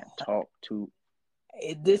pussy. Man, talk to.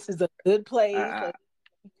 This is a good place.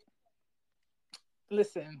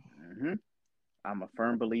 Listen. Mm-hmm. I'm a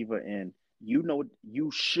firm believer in, you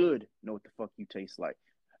should know what the fuck you taste like.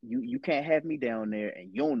 You can't have me down there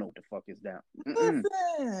and you don't know what the fuck is down.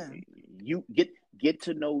 Listen. You get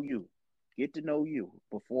to know you. Get to know you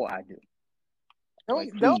before I do.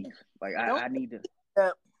 Please. I need to.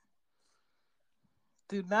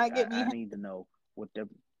 Do not get me. I need to know what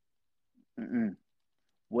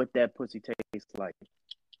that pussy tastes like.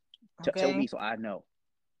 Okay. Tell me so I know.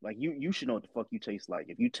 Like you should know what the fuck you taste like.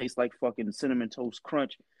 If you taste like fucking Cinnamon Toast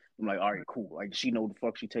Crunch, I'm like, all right, cool. Like she know the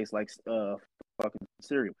fuck she tastes like fucking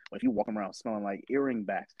cereal. But if you walk around smelling like earring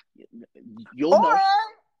backs, you'll know.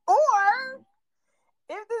 Or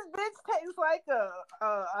if this bitch tastes like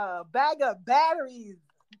a bag of batteries,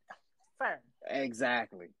 sir.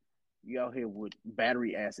 Exactly. You out here with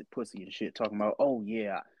battery acid pussy and shit talking about, oh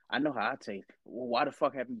yeah, I know how I taste. Well, why the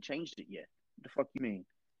fuck haven't you changed it yet? What the fuck you mean?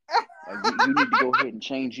 Like, you need to go ahead and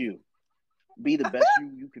change you. Be the best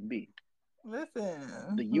you can be.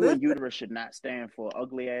 Listen. The U in uterus should not stand for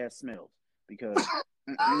ugly ass smells because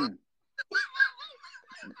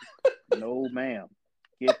no ma'am.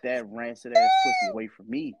 Get that rancid ass pussy away from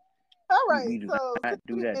me. All right, we do not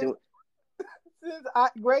do that. Since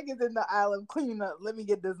Greg is in the aisle of cleanup, let me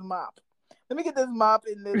get this mop. Let me get this mop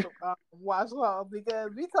in this washcloth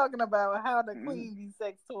because we talking about how to clean these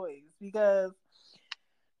sex toys. Because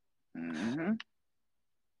do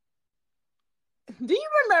you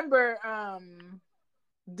remember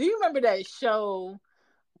that show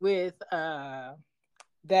with that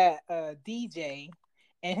DJ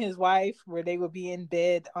and his wife where they would be in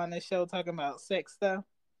bed on the show talking about sex stuff?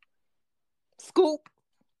 Scoop.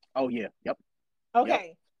 Oh yeah. Yep. Okay.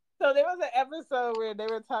 Yep. So there was an episode where they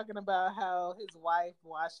were talking about how his wife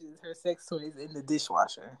washes her sex toys in the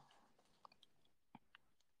dishwasher.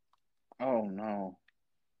 Oh no.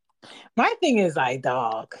 My thing is like,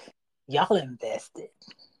 dog, y'all invested.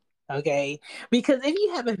 Okay? Because if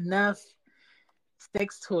you have enough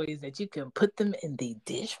sex toys that you can put them in the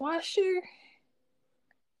dishwasher.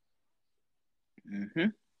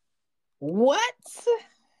 What?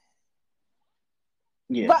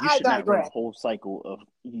 Yeah, but you should not run a whole cycle of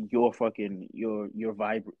your fucking your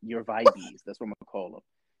vibes. That's what I'm gonna call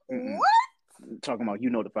them. What? Talking about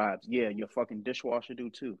the vibes. Yeah, your fucking dishwasher do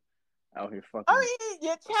too. Out here fucking. I mean,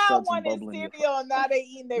 your child wanted cereal and now they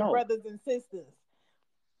eating their brothers and sisters.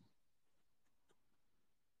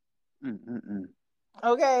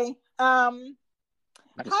 Okay. How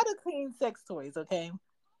to clean sex toys? Okay.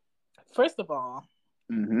 First of all.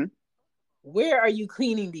 Where are you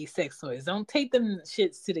cleaning these sex toys? Don't take them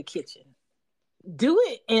shits to the kitchen. Do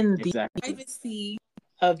it in the privacy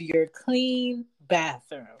of your clean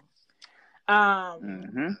bathroom.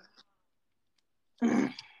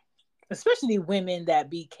 Especially women that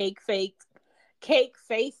be cake faced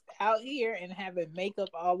out here and having makeup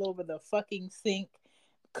all over the fucking sink.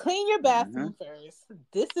 Clean your bathroom first.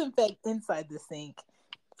 Disinfect inside the sink.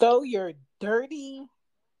 Throw your dirty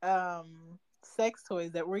sex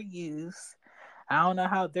toys that were used. I don't know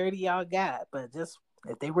how dirty y'all got, but just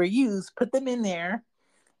if they were used, put them in there.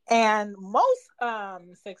 And most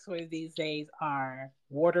sex toys these days are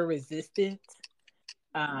water resistant.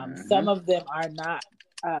 Some of them are not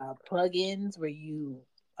plug-ins where you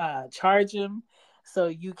charge them, so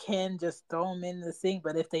you can just throw them in the sink.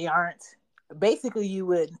 But if they aren't, basically you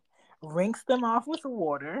would rinse them off with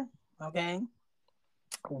water. Okay,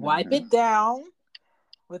 wipe it down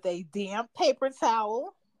with a damp paper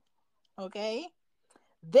towel. Okay,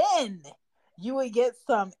 then you would get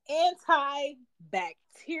some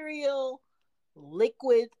antibacterial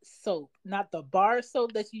liquid soap, not the bar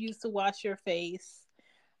soap that you use to wash your face,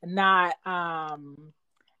 not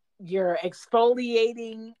your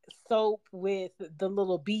exfoliating soap with the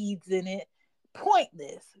little beads in it.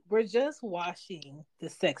 Pointless. We're just washing the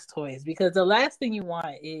sex toys because the last thing you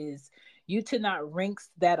want is you to not rinse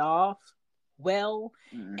that off well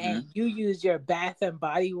and you use your Bath and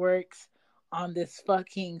Body Works on this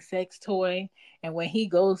fucking sex toy, and when he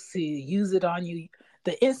goes to use it on you,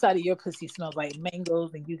 the inside of your pussy smells like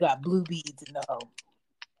mangoes and you got blue beads in the hole.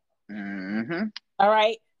 All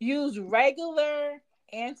right, use regular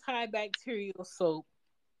antibacterial soap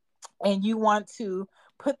and you want to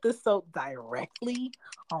put the soap directly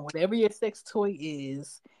on whatever your sex toy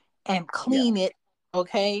is and clean it,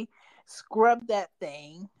 okay? Scrub that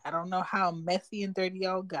thing. I don't know how messy and dirty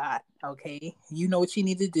y'all got, okay? You know what you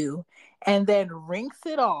need to do. And then rinse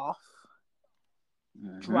it off,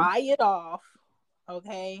 dry it off,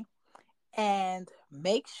 okay? And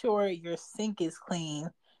make sure your sink is clean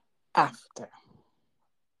after.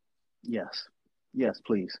 Yes. Yes,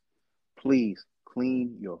 please. Please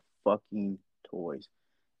clean your fucking toys.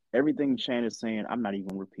 Everything Shan is saying, I'm not even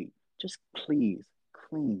going to repeat. Just please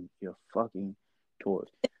clean your fucking toys.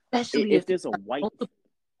 Especially if there's a white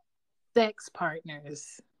sex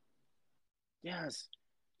partners. Yes.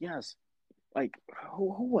 Like,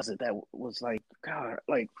 who was it that was like, God,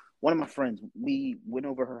 like, one of my friends, we went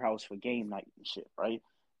over her house for game night and shit, right?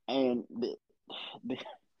 And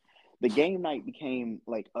the game night became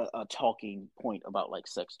like a talking point about like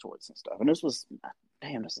sex toys and stuff. And this was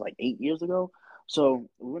like 8 years ago. So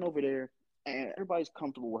we went over there and everybody's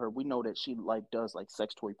comfortable with her. We know that she like does like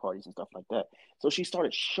sex toy parties and stuff like that. So she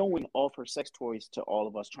started showing off her sex toys to all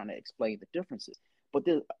of us, trying to explain the differences. But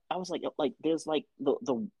I was like there's like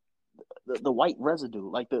the white residue,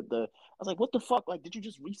 like I was like, what the fuck? Like, did you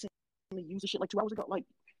just recently use the shit like 2 hours ago? Like,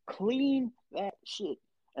 clean that shit.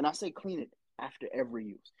 And I say clean it after every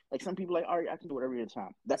use. Like, some people are like, all right, I can do it every other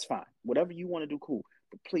time. That's fine. Whatever you want to do, cool.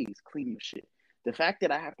 But please clean your shit. The fact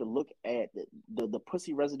that I have to look at the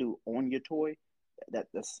pussy residue on your toy,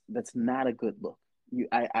 that's not a good look.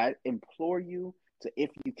 I implore you to,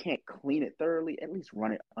 if you can't clean it thoroughly, at least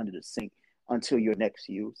run it under the sink until your next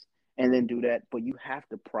use, and then do that. But you have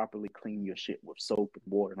to properly clean your shit with soap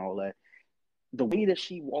and water and all that. The way that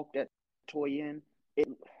she walked that toy in,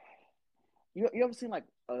 you ever seen like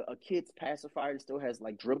a kid's pacifier that still has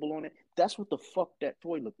like dribble on it? That's what the fuck that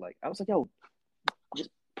toy looked like. I was like, yo, just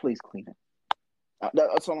please clean it.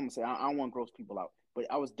 That's all I'm gonna say. I don't want to gross people out, but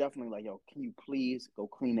I was definitely like, yo, can you please go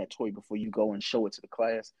clean that toy before you go and show it to the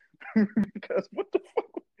class? Because what the fuck?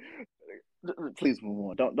 Please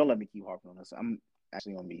move on. Don't let me keep harping on this. I'm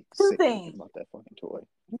actually gonna be sick thinking about that fucking toy.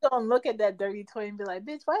 You gonna look at that dirty toy and be like,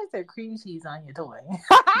 bitch, why is there cream cheese on your toy?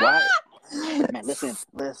 Why? Man, listen.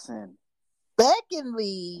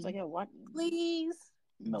 Secondly, like, yo, what? Please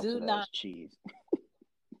Melted do not cheese.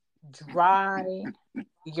 dry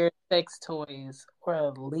your sex toys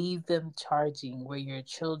or leave them charging where your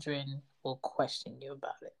children will question you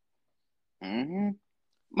about it. Mm-hmm.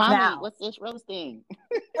 Mommy, what's this roasting?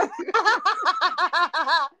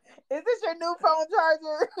 Is this your new phone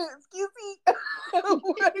charger? Excuse me.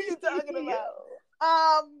 What are you talking about?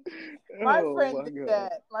 My friend did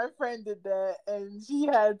that. My friend did that, and she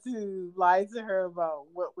had to lie to her about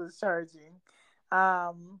what was charging.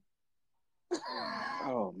 Oh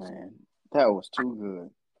man, that was too good.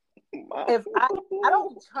 If I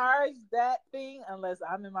don't charge that thing unless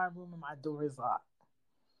I'm in my room and my door is locked.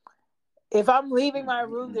 If I'm leaving my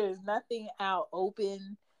room, there's nothing out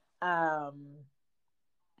open.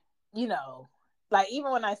 You know, like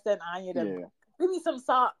even when I sent Anya to give me some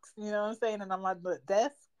socks, you know what I'm saying? And I'm on the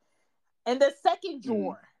desk. And the second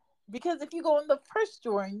drawer. Because if you go in the first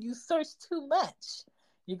drawer and you search too much,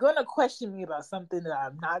 you're going to question me about something that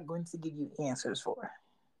I'm not going to give you answers for.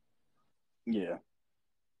 Yeah.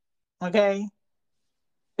 Okay?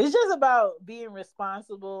 It's just about being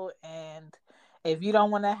responsible, and if you don't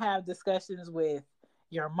want to have discussions with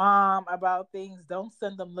your mom about things, don't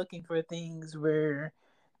send them looking for things where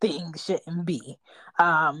things shouldn't be.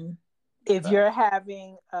 If you're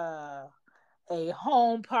having a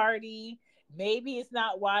home party, maybe it's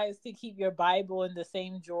not wise to keep your Bible in the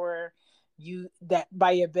same drawer that by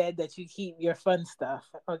your bed that you keep your fun stuff.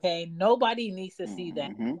 Okay, nobody needs to see that.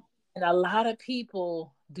 And a lot of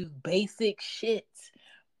people do basic shit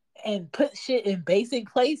and put shit in basic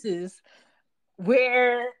places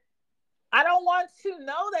where I don't want to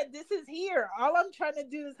know that this is here. All I'm trying to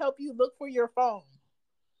do is help you look for your phone.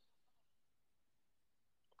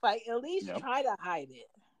 Like, at least try to hide it.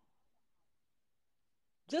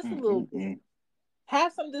 Just a little bit.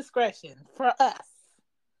 Have some discretion for us.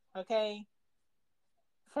 Okay?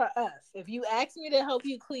 For us. If you ask me to help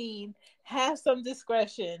you clean, have some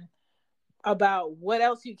discretion about what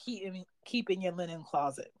else you keep in your linen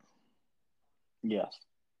closet. Yes.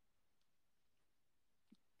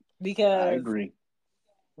 Because I agree.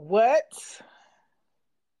 What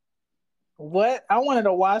I wanted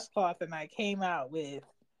a washcloth and I came out with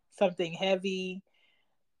something heavy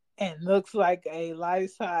and looks like a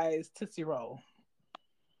life-size Tootsie Roll.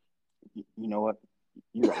 You know what?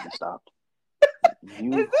 You gotta be stopped.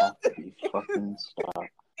 You have to be fucking stopped.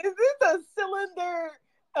 Is this a cylinder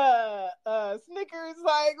Snickers?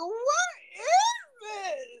 Like, what is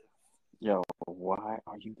this? Yo, why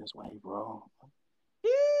are you this way, bro?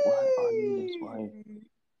 Why are you this way?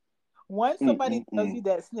 Once somebody tells you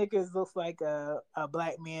that Snickers looks like a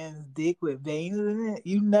black man's dick with veins in it,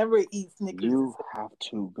 you never eat Snickers. You have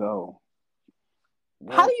to go.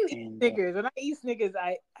 How do you eat Snickers? When I eat Snickers,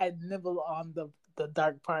 I nibble on the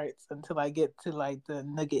dark parts until I get to like the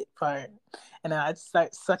nugget part, and then I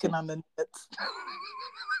start sucking on the nuts.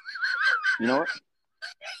 You know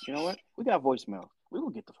what? We got voicemail. We will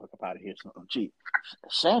get the fuck up out of here. So, gee,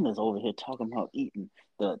 Shannon's over here talking about eating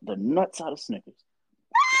the nuts out of Snickers.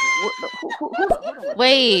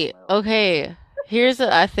 Wait, okay. Here's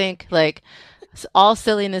I think, like, all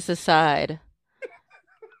silliness aside,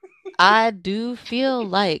 I do feel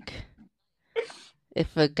like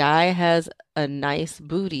if a guy has a nice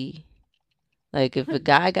booty, like if a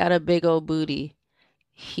guy got a big old booty,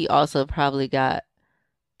 he also probably got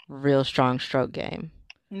real strong stroke game.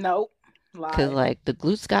 Nope. Because, like, the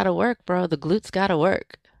glutes gotta work, bro. The glutes gotta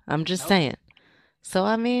work. I'm just saying. So,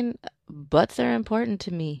 I mean, butts are important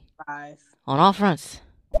to me. Lies. On all fronts.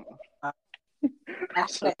 I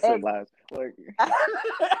had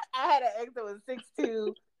an ex that was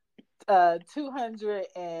 6'2",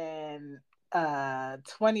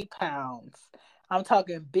 220 pounds. I'm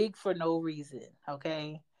talking big for no reason,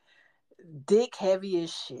 okay? Dick heavy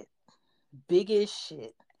as shit. Big as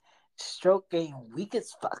shit. Stroke game weak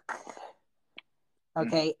as fuck.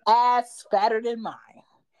 Okay? Ass fatter than mine.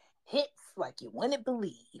 Hips like you wouldn't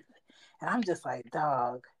believe. And I'm just like,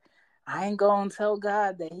 dog, I ain't gonna tell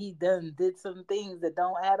God that he did some things that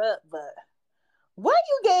don't add up, but why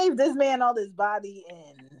you gave this man all this body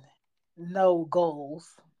and no goals?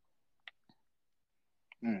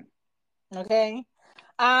 Okay.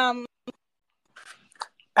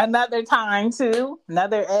 Another time too,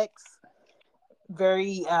 another ex,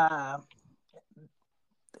 very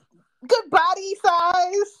good body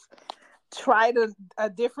size, tried a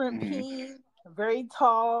different peen, very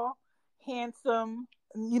tall, handsome,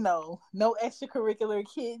 no extracurricular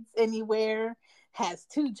kids anywhere, has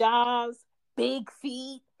 2 jobs, big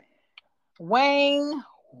feet, Wang,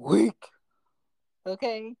 weak.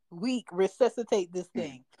 Okay, weak. Resuscitate this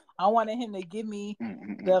thing. I wanted him to give me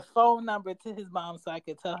the phone number to his mom so I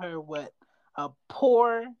could tell her what a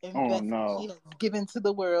poor investment she has given to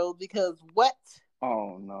the world. Because what?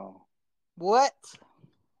 Oh no. What?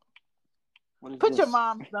 What is Put this? your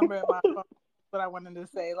mom's number in my phone. What I wanted to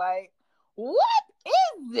say, like, what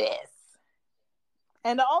is this?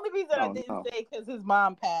 And the only reason I didn't say because his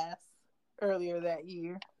mom passed earlier that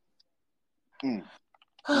year.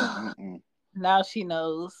 Now she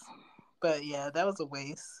knows. But yeah, that was a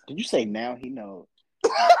waste. Did you say now he knows?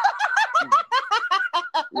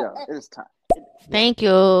 Yeah, it's time. Thank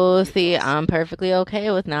you. See, I'm perfectly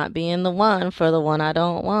okay with not being the one for the one I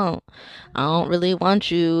don't want. I don't really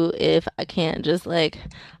want you if I can't just, like,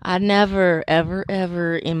 I never, ever,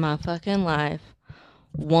 ever in my fucking life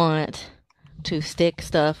want to stick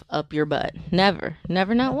stuff up your butt. Never.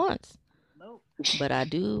 Never, not once. Nope. But I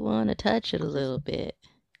do want to touch it a little bit.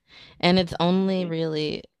 And it's only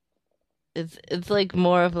really, it's like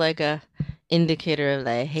more of like a indicator of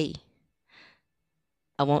like, hey,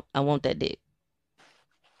 I want that dick.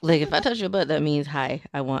 Like if I touch your butt, that means hi.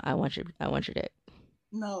 I want your dick.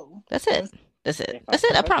 No. That's it. That's it. That's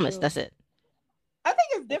it. I promise. That's it. I think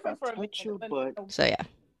it's different for your butt. So yeah.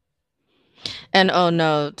 And oh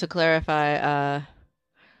no, to clarify,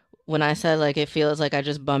 when I said like it feels like I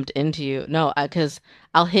just bumped into you, no, because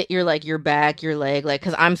I'll hit your back, your leg, like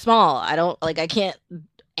because I'm small. I can't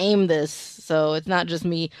aim this, so it's not just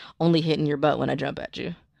me only hitting your butt when I jump at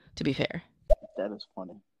you. To be fair. That is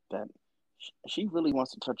funny. That she really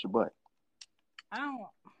wants to touch your butt. I don't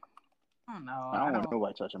know. I don't want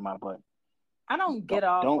nobody touching my butt. I don't get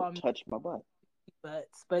off on touch my butt. But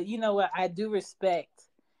you know what? I do respect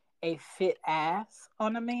a fit ass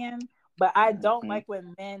on a man, but I don't like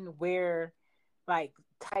when men wear like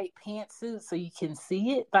tight pantsuits so you can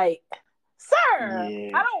see it. Like, sir, I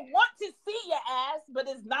don't want to see your ass, but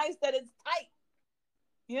it's nice that it's tight.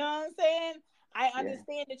 You know what I'm saying? I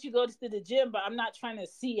understand that you go to the gym, but I'm not trying to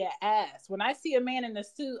see your ass. When I see a man in a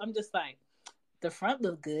suit, I'm just like, the front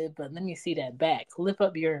look good, but let me see that back. Lift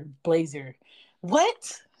up your blazer.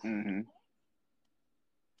 What? I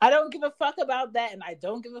don't give a fuck about that, and I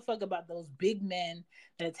don't give a fuck about those big men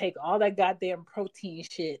that take all that goddamn protein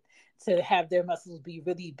shit to have their muscles be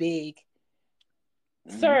really big.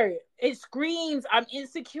 Sir, it screams I'm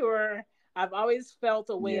insecure. I've always felt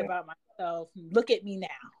a way about myself. Look at me now.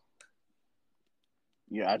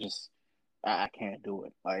 Yeah, I can't do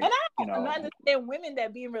it. Like, and I don't understand women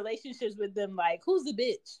that be in relationships with them. Like, who's the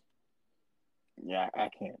bitch? Yeah, I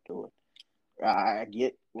can't do it. I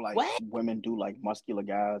get like What? women do like muscular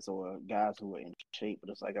guys or guys who are in shape,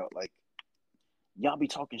 but it's like y'all be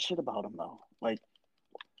talking shit about them though. Like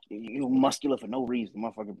you muscular for no reason.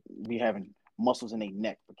 Motherfucker be having muscles in their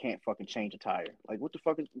neck but can't fucking change a tire. Like what the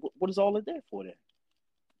fuck is what is all of that for then?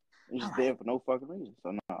 It's just there for no fucking reason.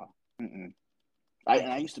 So nah.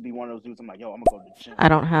 I used to be one of those dudes. I'm like, yo, I'm gonna go to the gym. I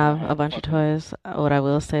don't have I a have bunch of fucking toys. What I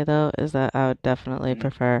will say though is that I would definitely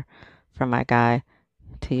prefer for my guy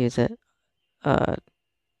to use it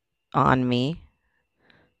on me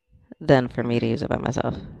than for me to use it by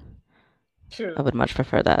myself. True. I would much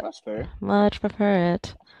prefer that. That's fair. Much prefer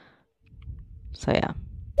it. So yeah.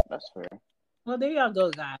 That's fair. Well, there y'all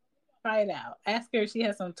go, guys. Try it out. Ask her if she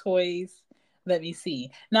has some toys. Let me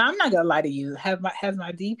see. Now, I'm not gonna lie to you. Has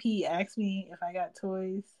my DP asked me if I got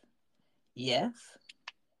toys? Yes.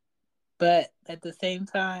 But at the same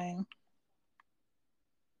time,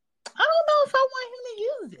 I don't know if I want him to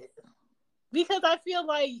use it. Because I feel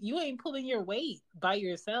like you ain't pulling your weight by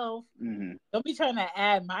yourself. Mm-hmm. Don't be trying to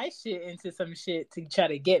add my shit into some shit to try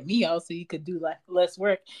to get me out so you could do like less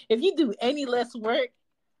work. If you do any less work,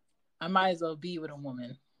 I might as well be with a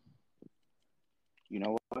woman. You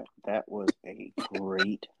know what? That was a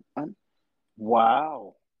great.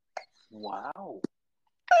 Wow.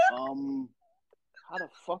 How the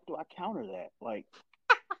fuck do I counter that? Like,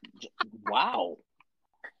 wow.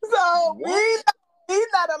 So he's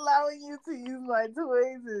not allowing you to use my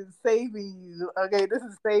toys and saving you. Okay, this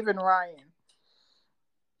is saving Ryan.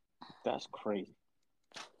 That's crazy.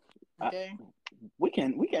 Okay. We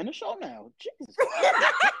can end the show now. Jesus.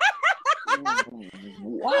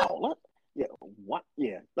 Wow.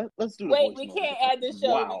 Let's do the Wait, voice we note. can't add the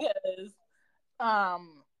show Wow. because I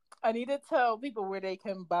need to tell people where they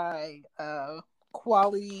can buy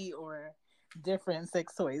quality or different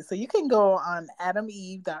sex toys. So you can go on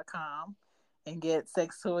adameve.com and get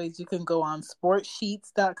sex toys. You can go on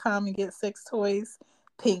sportsheets.com and get sex toys,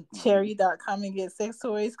 pinkcherry.com and get sex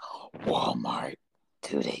toys, Walmart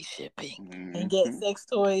 2-day shipping and get sex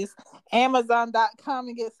toys, amazon.com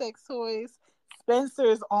and get sex toys,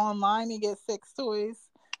 Spencer's online and get sex toys,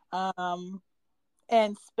 and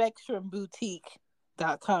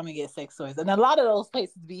spectrumboutique.com and get sex toys. And a lot of those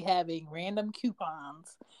places be having random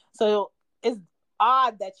coupons. So it's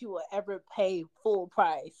odd that you will ever pay full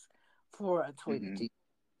price for a toy.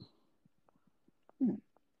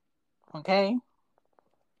 Okay?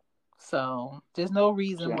 So there's no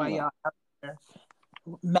reason why y'all out there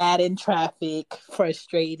mad in traffic,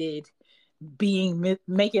 frustrated,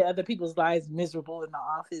 making other people's lives miserable in the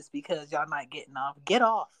office because y'all not getting off. Get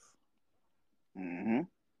off.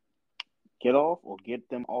 Get off or get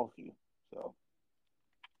them off you. So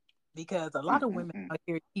because a lot of women out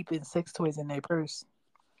here keeping sex toys in their purse.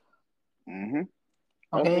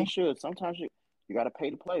 Okay. They should. Sometimes you got to pay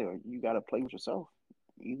to play, or you got to play with yourself.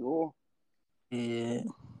 Either or. Yeah.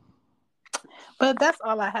 But that's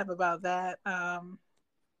all I have about that.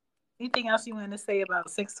 Anything else you want to say about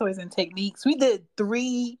sex toys and techniques? We did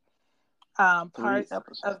three parts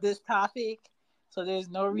of this topic, so there's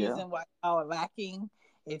no reason why y'all are lacking.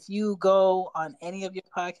 If you go on any of your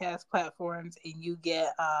podcast platforms and you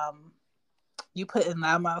get you put in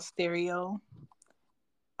Loudmouth Stereo,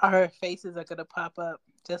 our faces are gonna pop up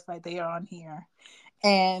just like they are on here,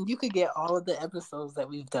 and you could get all of the episodes that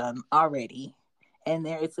we've done already in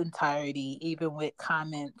its entirety, even with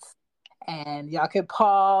comments. And y'all can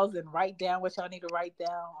pause and write down what y'all need to write down,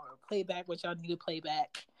 or play back what y'all need to play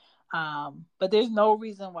back. But there's no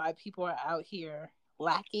reason why people are out here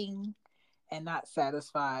lacking and not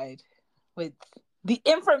satisfied with the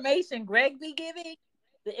information Greg be giving,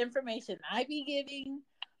 the information I be giving.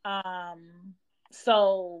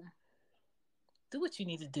 So do what you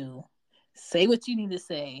need to do. Say what you need to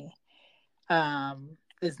say.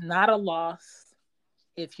 It's not a loss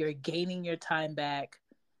if you're gaining your time back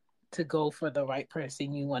to go for the right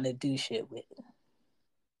person you want to do shit with.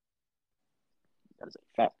 That is a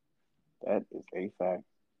fact. That is a fact.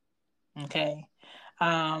 Okay.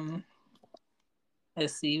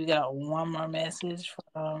 Let's see. We got one more message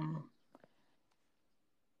from.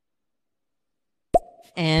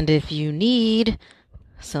 And if you need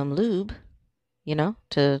some lube,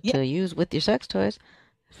 to use with your sex toys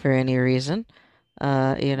for any reason,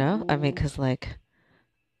 I mean, because like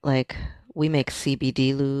we make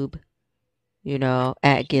CBD lube,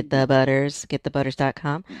 at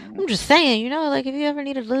getthebutters.com. I'm just saying, like if you ever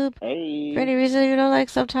needed lube for any reason, like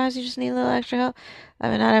sometimes you just need a little extra help. I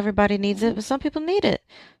mean, not everybody needs it, but some people need it.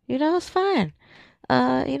 It's fine.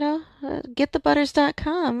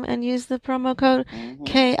 Getthebutters.com and use the promo code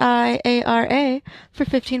KIARA for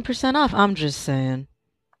 15% off. I'm just saying.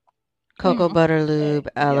 Cocoa butter lube,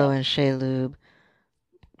 aloe Yeah. and shea lube,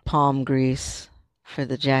 palm grease for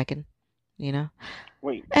the jacking, you know?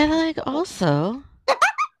 Wait. And like also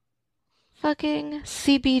fucking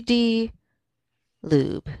CBD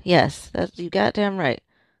lube. Yes, that's you goddamn right.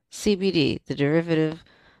 CBD, the derivative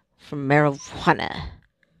from marijuana.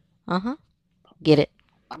 Get it?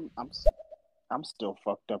 I'm still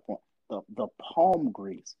fucked up on the palm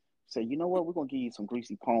grease. Say, you know what? We're gonna give you some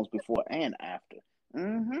greasy palms before and after.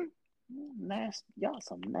 Mm-hmm. Nasty, y'all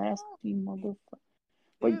some nasty motherfuckers.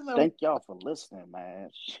 But thank y'all for listening, man.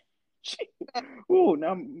 Ooh,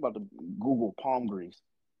 now I'm about to Google palm grease.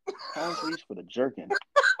 Palm grease for the jerkin.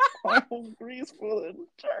 Palm grease for the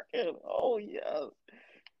jerkin. Oh yes.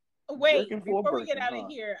 Wait, Jerkin for a before we get Birkin, out of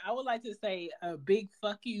here, I would like to say a big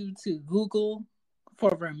fuck you to Google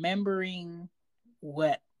for remembering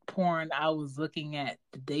what porn I was looking at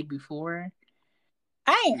the day before.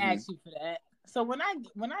 I ain't asked you for that. So when I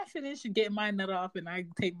finish getting my nut off and I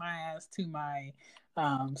take my ass to my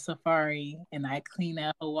Safari and I clean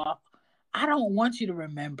that hoe off, I don't want you to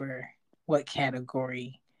remember what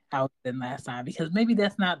category I was in last time because maybe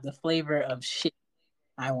that's not the flavor of shit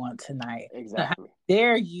I want tonight. Exactly. So how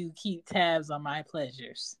dare you keep tabs on my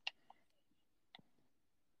pleasures?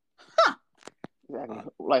 Huh. Exactly.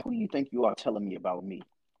 Like, who do you think you are telling me about me?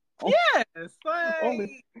 Yes.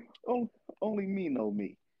 Like, only me know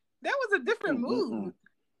me. That was a different mood.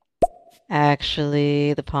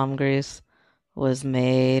 Actually, the palm grease was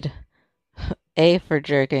made A, for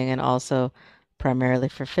jerking and also primarily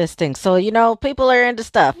for fisting. So, you know, people are into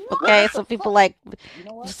stuff, okay? Some people like,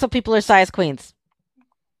 some people are size queens.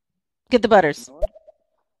 Get the butters. You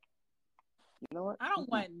know what? I don't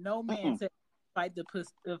want no man to fight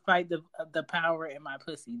the power in my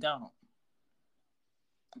pussy. Don't.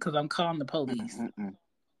 Because I'm calling the police.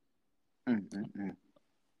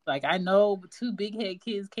 Like, I know 2 big head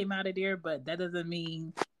kids came out of there, but that doesn't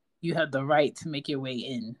mean you have the right to make your way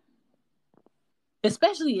in.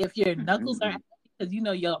 Especially if your knuckles are, because you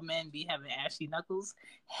know y'all men be having ashy knuckles.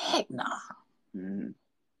 Heck no.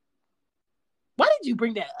 Why did you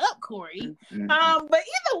bring that up, Corey? But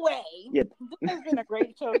either way, this has been a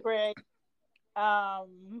great show, Greg. I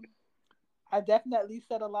definitely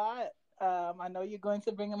said a lot. I know you're going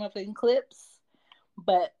to bring them up in clips,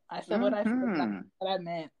 but I said what I said, not what I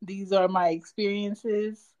meant. These are my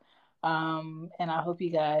experiences, and I hope you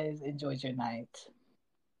guys enjoyed your night.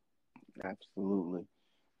 Absolutely.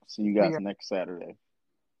 See you guys next Saturday.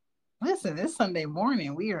 Listen, it's Sunday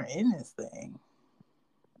morning. We are in this thing.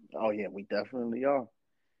 Oh yeah, we definitely are.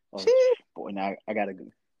 Oh, boy, now I gotta go.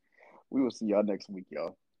 We will see y'all next week,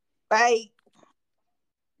 y'all. Bye.